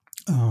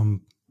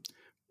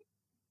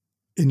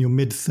in your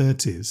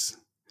mid-30s,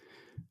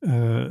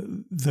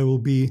 there will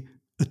be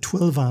a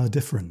 12-hour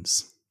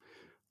difference,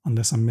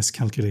 unless I'm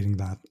miscalculating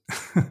that.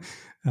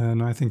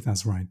 And I think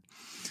that's right.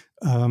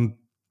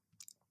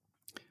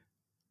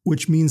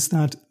 Which means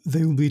that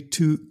there will be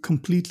two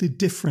completely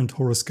different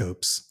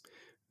horoscopes.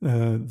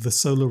 The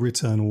solar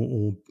return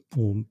or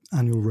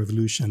annual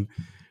revolution,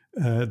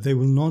 they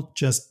will not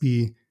just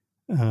be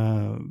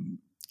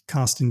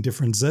cast in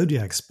different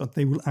zodiacs, but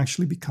they will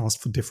actually be cast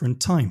for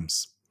different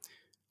times.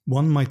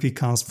 One might be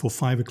cast for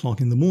 5 o'clock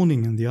in the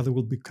morning, and the other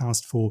will be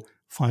cast for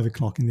 5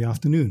 o'clock in the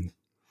afternoon.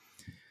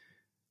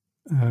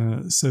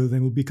 So they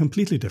will be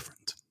completely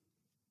different.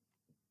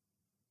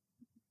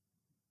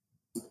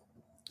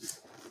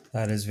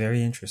 That is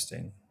very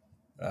interesting.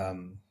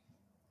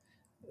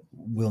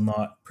 Will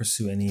not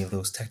pursue any of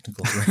those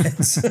technical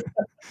threads.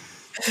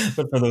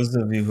 But for those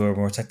of you who are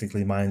more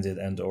technically minded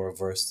and or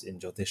versed in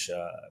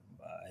Jyotisha,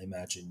 I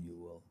imagine you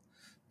will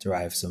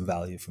derive some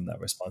value from that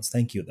response.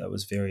 Thank you. That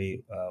was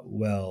very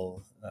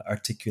well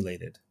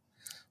articulated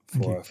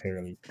for a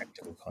fairly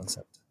technical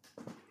concept.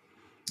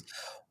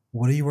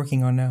 What are you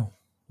working on now?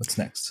 What's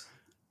next?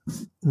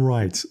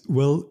 Right.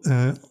 Well,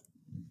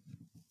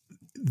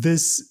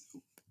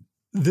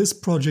 this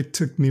project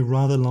took me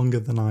rather longer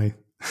than I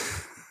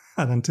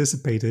had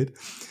anticipated.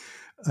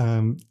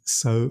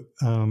 So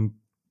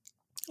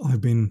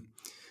I've been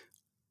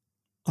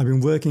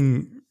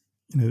working,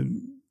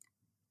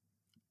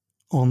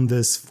 on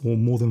this for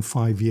more than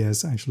 5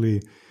 years.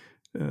 Actually,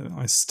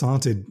 I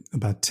started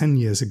about 10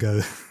 years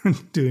ago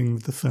doing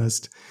the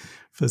first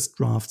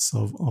drafts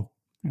of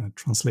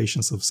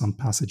translations of some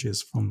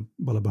passages from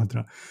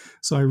Balabhadra.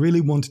 So I really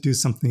want to do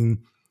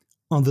something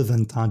other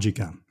than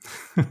Tajika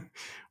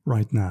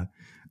right now.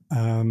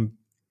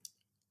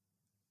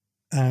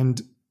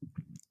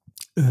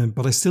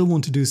 But I still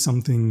want to do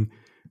something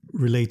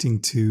relating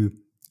to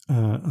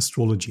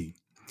astrology.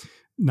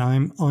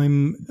 Now,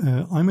 I'm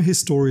a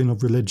historian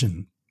of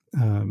religion,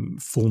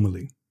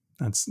 formally.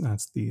 That's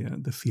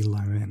the field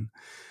I'm in.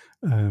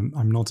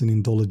 I'm not an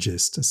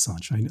Indologist as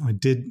such. I've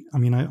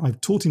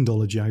taught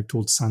Indology. I've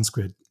taught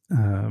Sanskrit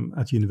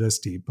at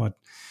university, but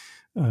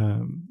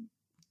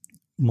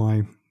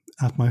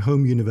at my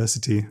home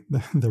university,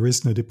 there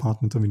is no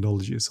department of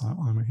Indology, so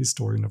I'm a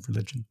historian of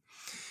religion.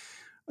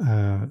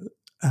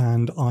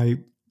 And I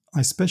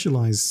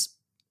specialize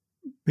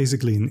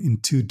basically in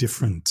two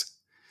different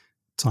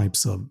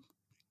types of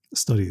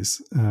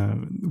studies.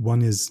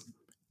 One is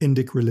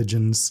Indic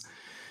religions,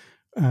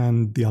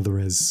 and the other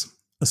is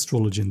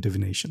astrology and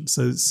divination.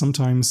 So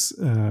sometimes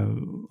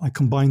I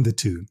combine the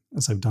two,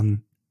 as I've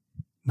done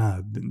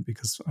now,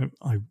 because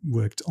I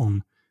worked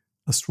on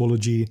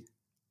astrology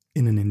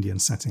in an Indian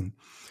setting.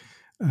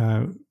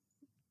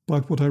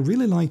 But what I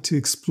really like to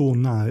explore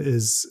now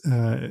is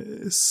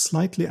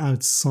slightly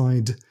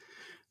outside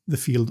the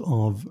field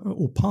of,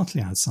 or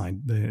partly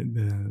outside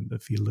the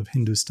field of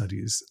Hindu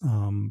studies,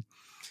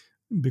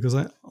 because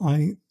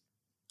I'm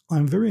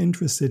very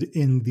interested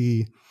in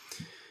the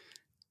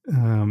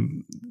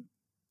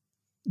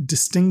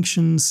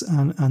distinctions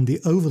and the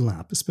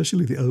overlap,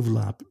 especially the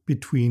overlap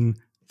between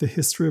the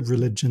history of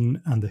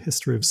religion and the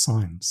history of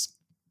science.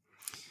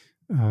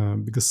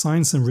 Because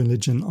science and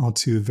religion are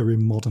two very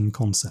modern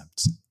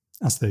concepts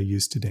as they're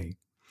used today.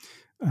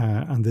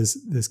 And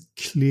there's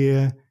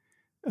clear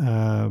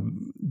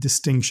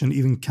distinction,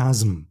 even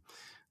chasm,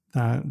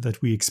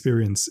 that we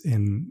experience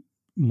in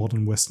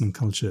modern Western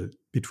culture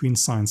between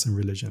science and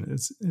religion.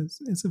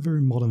 It's a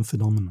very modern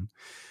phenomenon.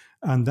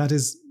 And that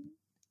is,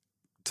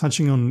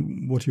 touching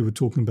on what you were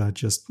talking about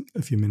just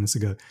a few minutes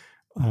ago,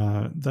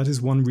 that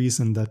is one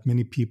reason that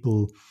many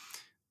people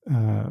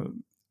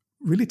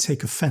really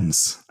take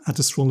offense at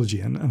astrology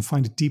and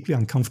find it deeply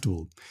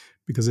uncomfortable,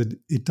 because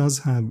it does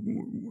have,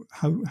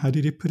 how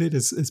did he put it?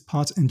 It's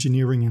part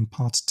engineering and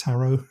part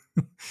tarot.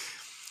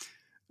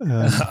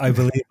 I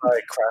believe I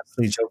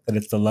crassly joke that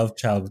it's the love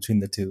child between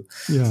the two.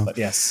 Yeah. But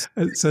yes.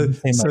 So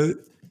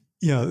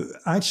yeah,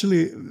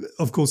 actually,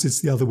 of course,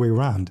 it's the other way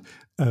around.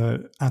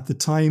 At the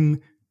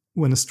time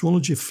when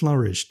astrology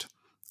flourished,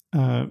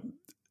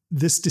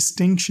 this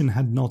distinction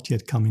had not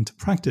yet come into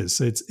practice.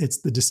 So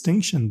it's the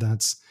distinction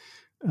that's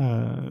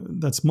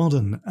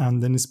modern,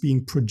 and then it's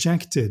being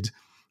projected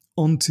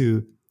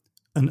onto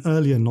an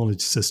earlier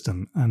knowledge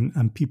system,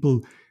 and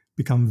people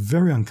become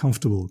very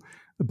uncomfortable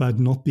about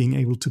not being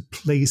able to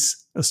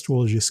place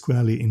astrology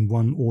squarely in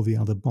one or the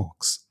other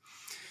box.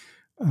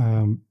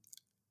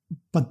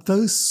 But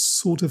those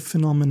sort of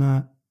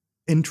phenomena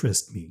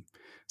interest me.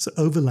 So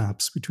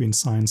overlaps between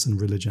science and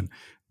religion.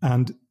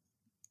 And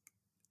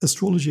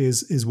astrology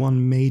is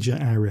one major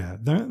area.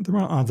 There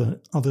are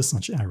other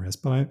such areas,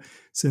 but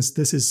since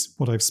this is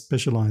what I've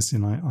specialized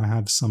in, I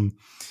have some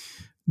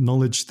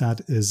knowledge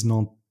that is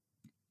not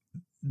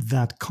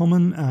that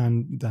common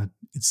and that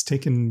it's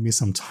taken me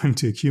some time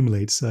to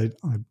accumulate. So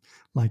I'd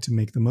like to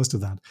make the most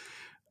of that.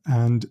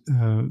 And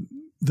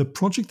the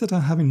project that I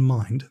have in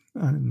mind,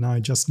 now I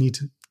just need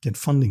to get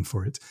funding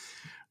for it,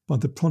 but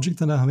the project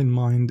that I have in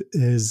mind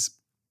is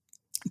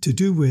to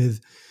do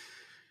with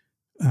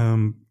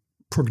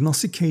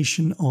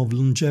prognostication of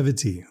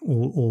longevity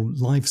or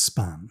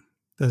lifespan.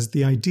 There's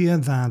the idea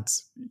that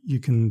you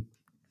can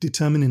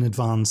determine in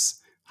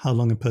advance how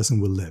long a person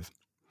will live.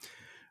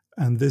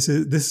 And this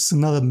is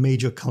another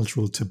major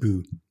cultural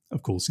taboo,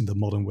 of course, in the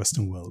modern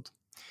Western world.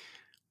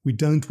 We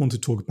don't want to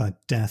talk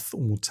about death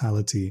or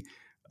mortality.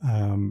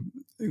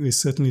 We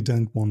certainly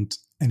don't want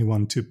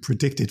anyone to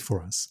predict it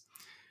for us.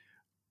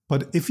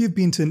 But if you've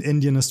been to an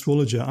Indian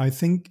astrologer, I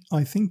think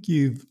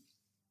you've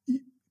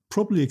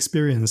probably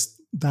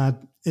experienced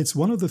that it's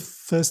one of the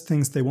first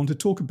things they want to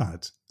talk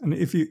about. And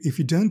if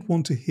you don't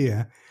want to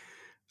hear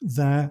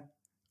their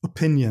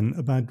opinion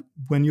about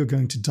when you're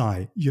going to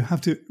die, you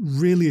have to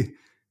really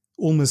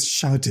almost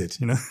shout it,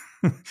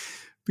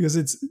 because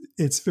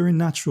it's very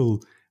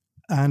natural.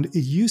 And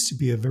it used to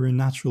be a very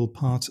natural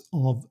part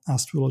of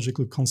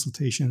astrological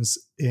consultations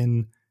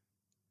in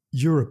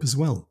Europe as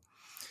well.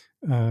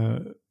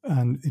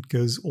 And it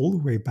goes all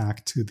the way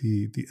back to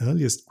the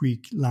earliest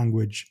Greek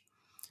language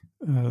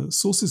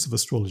sources of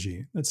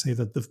astrology. Let's say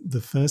that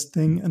the first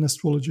thing an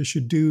astrologer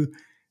should do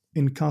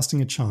in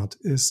casting a chart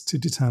is to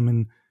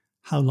determine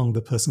how long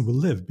the person will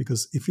live.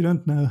 Because if you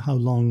don't know how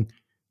long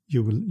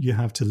you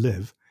have to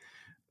live,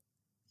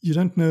 you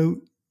don't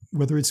know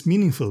whether it's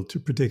meaningful to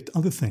predict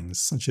other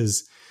things, such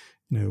as,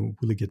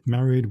 will he get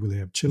married? Will he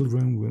have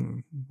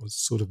children? What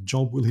sort of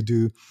job will he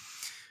do?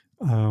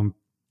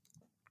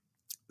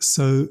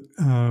 So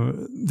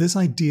this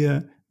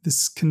idea,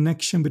 this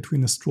connection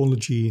between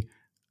astrology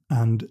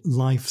and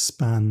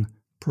lifespan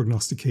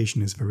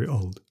prognostication is very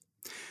old.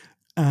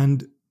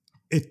 And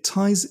it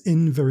ties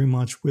in very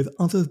much with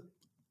other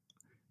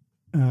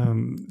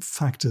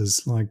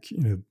factors like,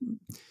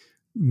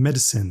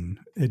 medicine.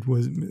 It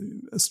was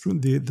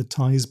the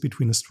ties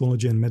between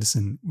astrology and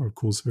medicine were, of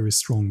course, very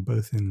strong,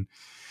 both in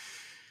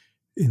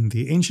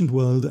the ancient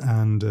world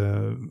and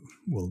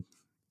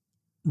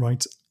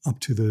right up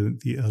to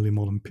the early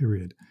modern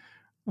period.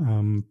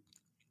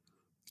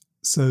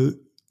 So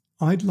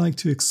I'd like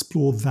to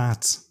explore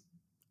that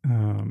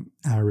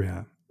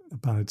area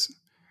about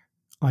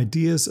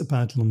ideas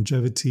about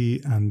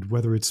longevity and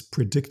whether it's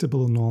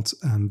predictable or not,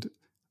 and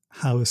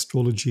how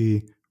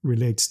astrology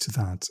relates to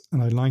that.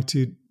 And I'd like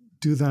to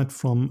do that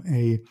from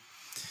an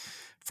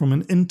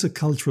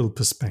intercultural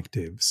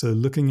perspective. So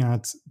looking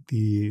at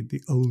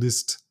the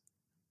oldest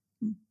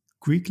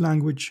Greek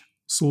language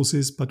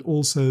sources, but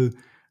also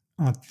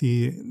at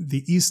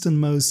the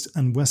easternmost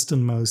and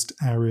westernmost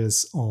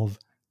areas of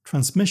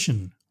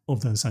transmission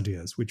of those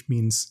ideas, which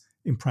means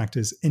in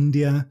practice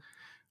India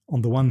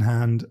on the one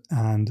hand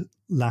and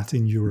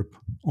Latin Europe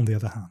on the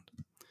other hand.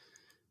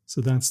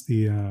 So that's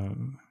the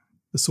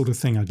sort of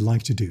thing I'd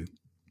like to do.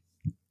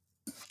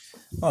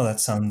 Oh, that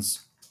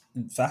sounds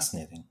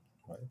fascinating.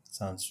 Right? It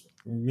sounds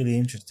really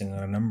interesting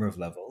on a number of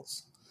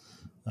levels.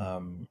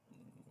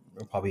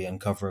 We'll probably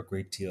uncover a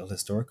great deal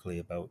historically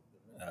about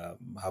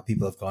how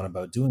people have gone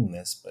about doing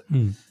this, but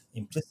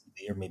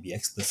implicitly or maybe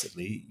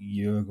explicitly,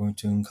 you're going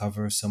to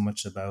uncover so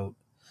much about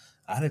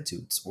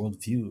attitudes,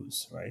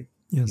 worldviews, right?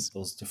 Yes.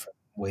 People's different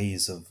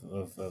ways of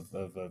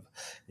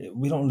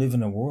we don't live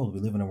in a world,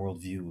 we live in a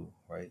worldview,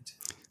 right?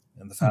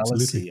 And the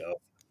fallacy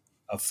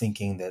of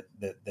thinking that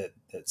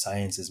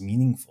science is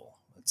meaningful.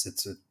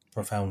 It's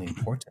profoundly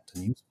important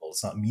and useful.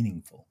 It's not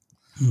meaningful,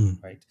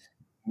 right?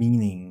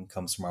 Meaning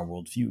comes from our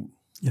worldview.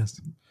 Yes.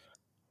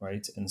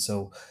 Right. And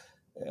so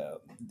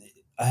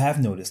I have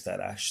noticed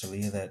that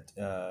actually that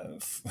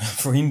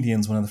for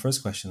Indians, one of the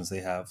first questions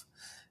they have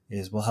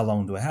is, well, how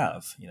long do I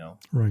have?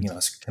 Right. Can I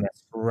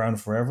screw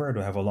around forever? Or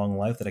do I have a long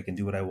life that I can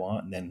do what I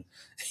want and then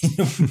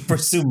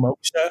pursue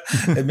moksha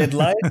at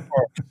midlife?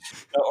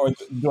 Or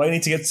do I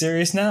need to get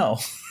serious now?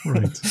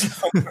 Right.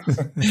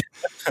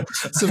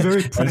 It's a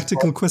very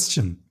practical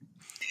question.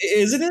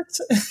 Isn't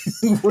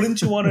it?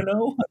 Wouldn't you want to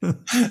know?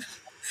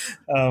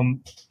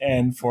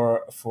 And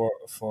for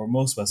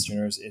most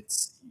Westerners,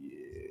 it's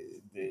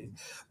the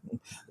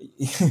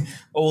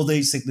old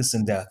age, sickness,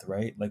 and death,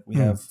 right? Like we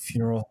have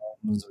funeral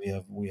homes,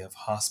 we have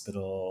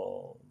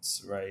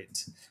hospitals,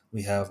 right?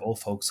 We have old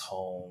folks'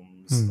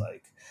 homes.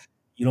 Like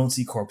you don't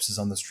see corpses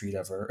on the street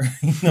ever,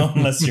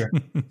 unless you're.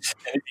 And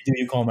if you do,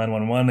 you call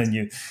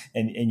 911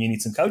 and you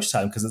need some couch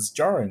time because it's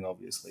jarring,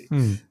 obviously.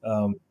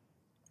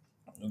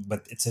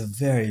 But it's a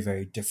very,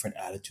 very different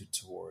attitude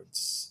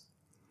towards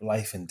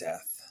life and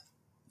death.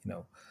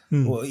 well,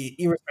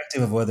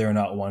 irrespective of whether or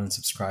not one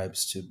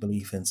subscribes to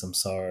belief in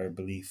samsara, or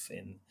belief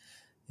in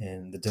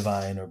the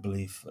divine, or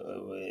belief,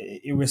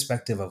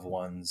 irrespective of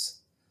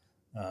one's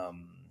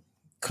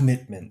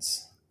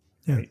commitments,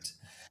 right?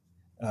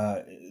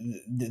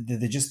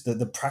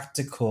 The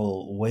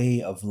practical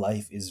way of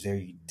life is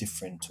very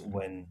different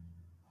when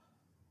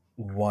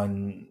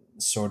one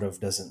sort of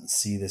doesn't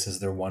see this as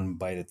their one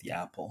bite at the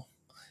apple,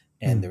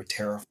 and they're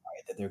terrified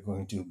that they're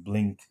going to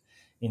blink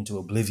into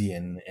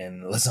oblivion,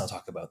 and let's not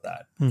talk about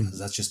that because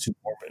that's just too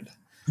morbid,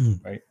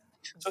 right?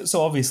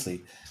 So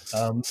obviously,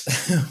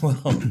 well,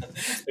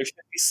 there should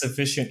be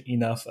sufficient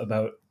enough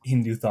about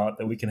Hindu thought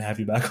that we can have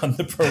you back on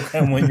the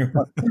program when you're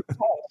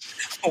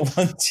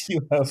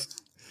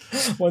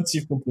once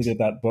you've completed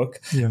that book.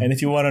 And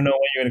if you want to know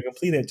when you're going to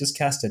complete it, just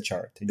cast a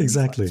chart.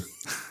 Exactly.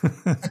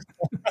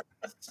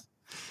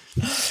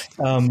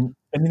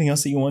 Anything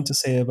else that you want to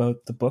say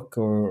about the book,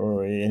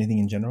 or anything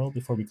in general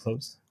before we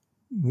close?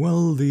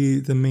 Well,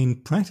 the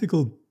main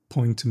practical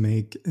point to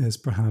make is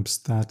perhaps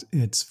that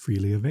it's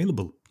freely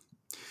available.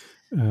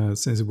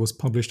 Since it was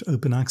published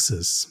open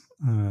access,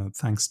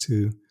 thanks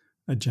to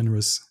a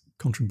generous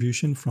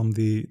contribution from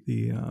the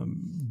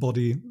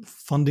body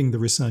funding the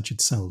research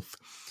itself.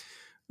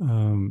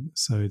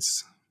 So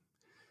it's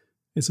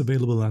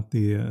available at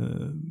the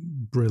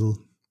Brill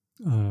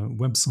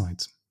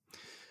website.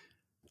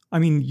 I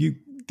mean,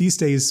 these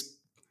days,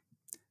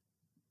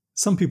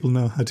 some people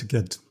know how to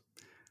get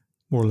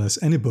more or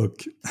less any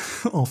book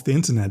off the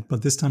internet,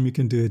 but this time you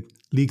can do it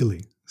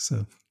legally.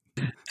 So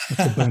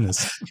that's a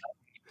bonus.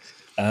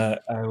 I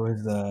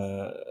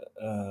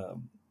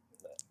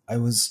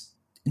was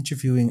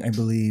interviewing, I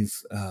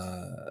believe,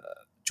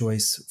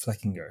 Joyce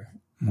Fleckinger,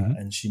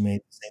 and she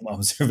made the same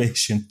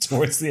observation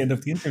towards the end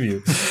of the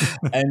interview.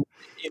 And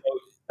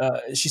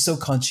she's so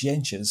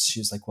conscientious.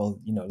 She's like, well,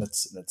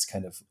 let's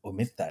kind of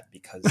omit that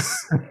because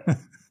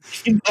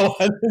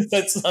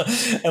that's not.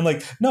 I'm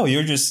like, no,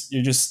 you're just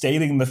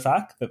stating the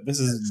fact that this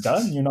is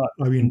done. You're not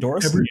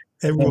endorsing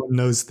it. Everyone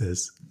knows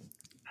this.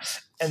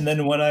 And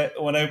then when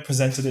I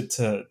presented it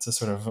to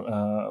sort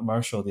of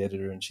Marshall, the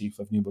editor-in-chief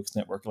of New Books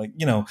Network, like,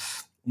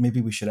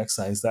 maybe we should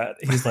excise that.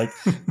 He's like,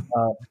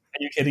 are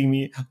you kidding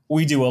me?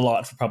 We do a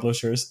lot for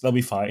publishers. They'll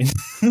be fine.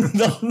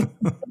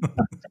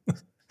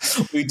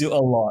 We do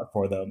a lot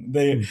for them.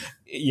 We're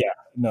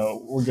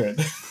good.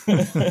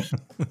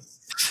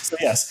 So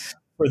yes,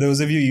 for those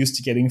of you used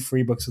to getting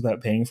free books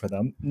without paying for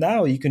them,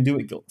 now you can do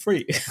it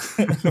guilt-free.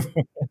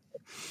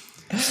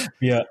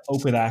 Via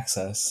open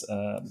access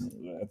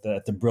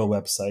at the Brill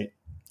website.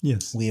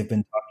 Yes. We have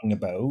been talking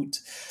about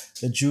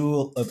The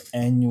Jewel of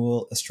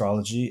Annual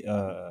Astrology,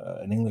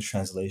 an English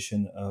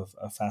translation of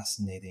a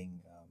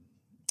fascinating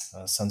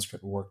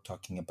Sanskrit work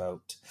talking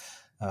about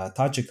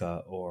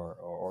Tajika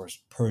or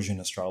Persian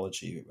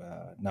astrology,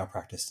 now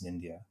practiced in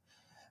India.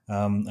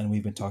 And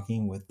we've been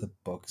talking with the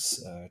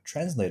book's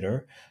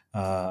translator,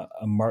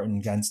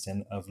 Martin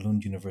Gansden of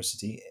Lund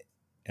University.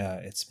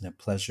 It's been a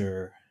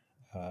pleasure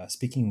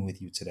speaking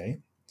with you today.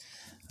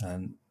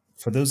 And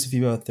for those of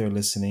you out there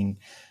listening,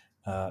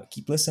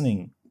 keep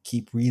listening,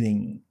 keep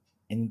reading,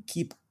 and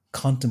keep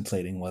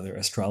contemplating whether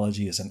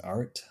astrology is an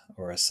art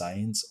or a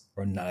science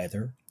or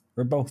neither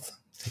or both.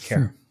 Take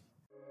care.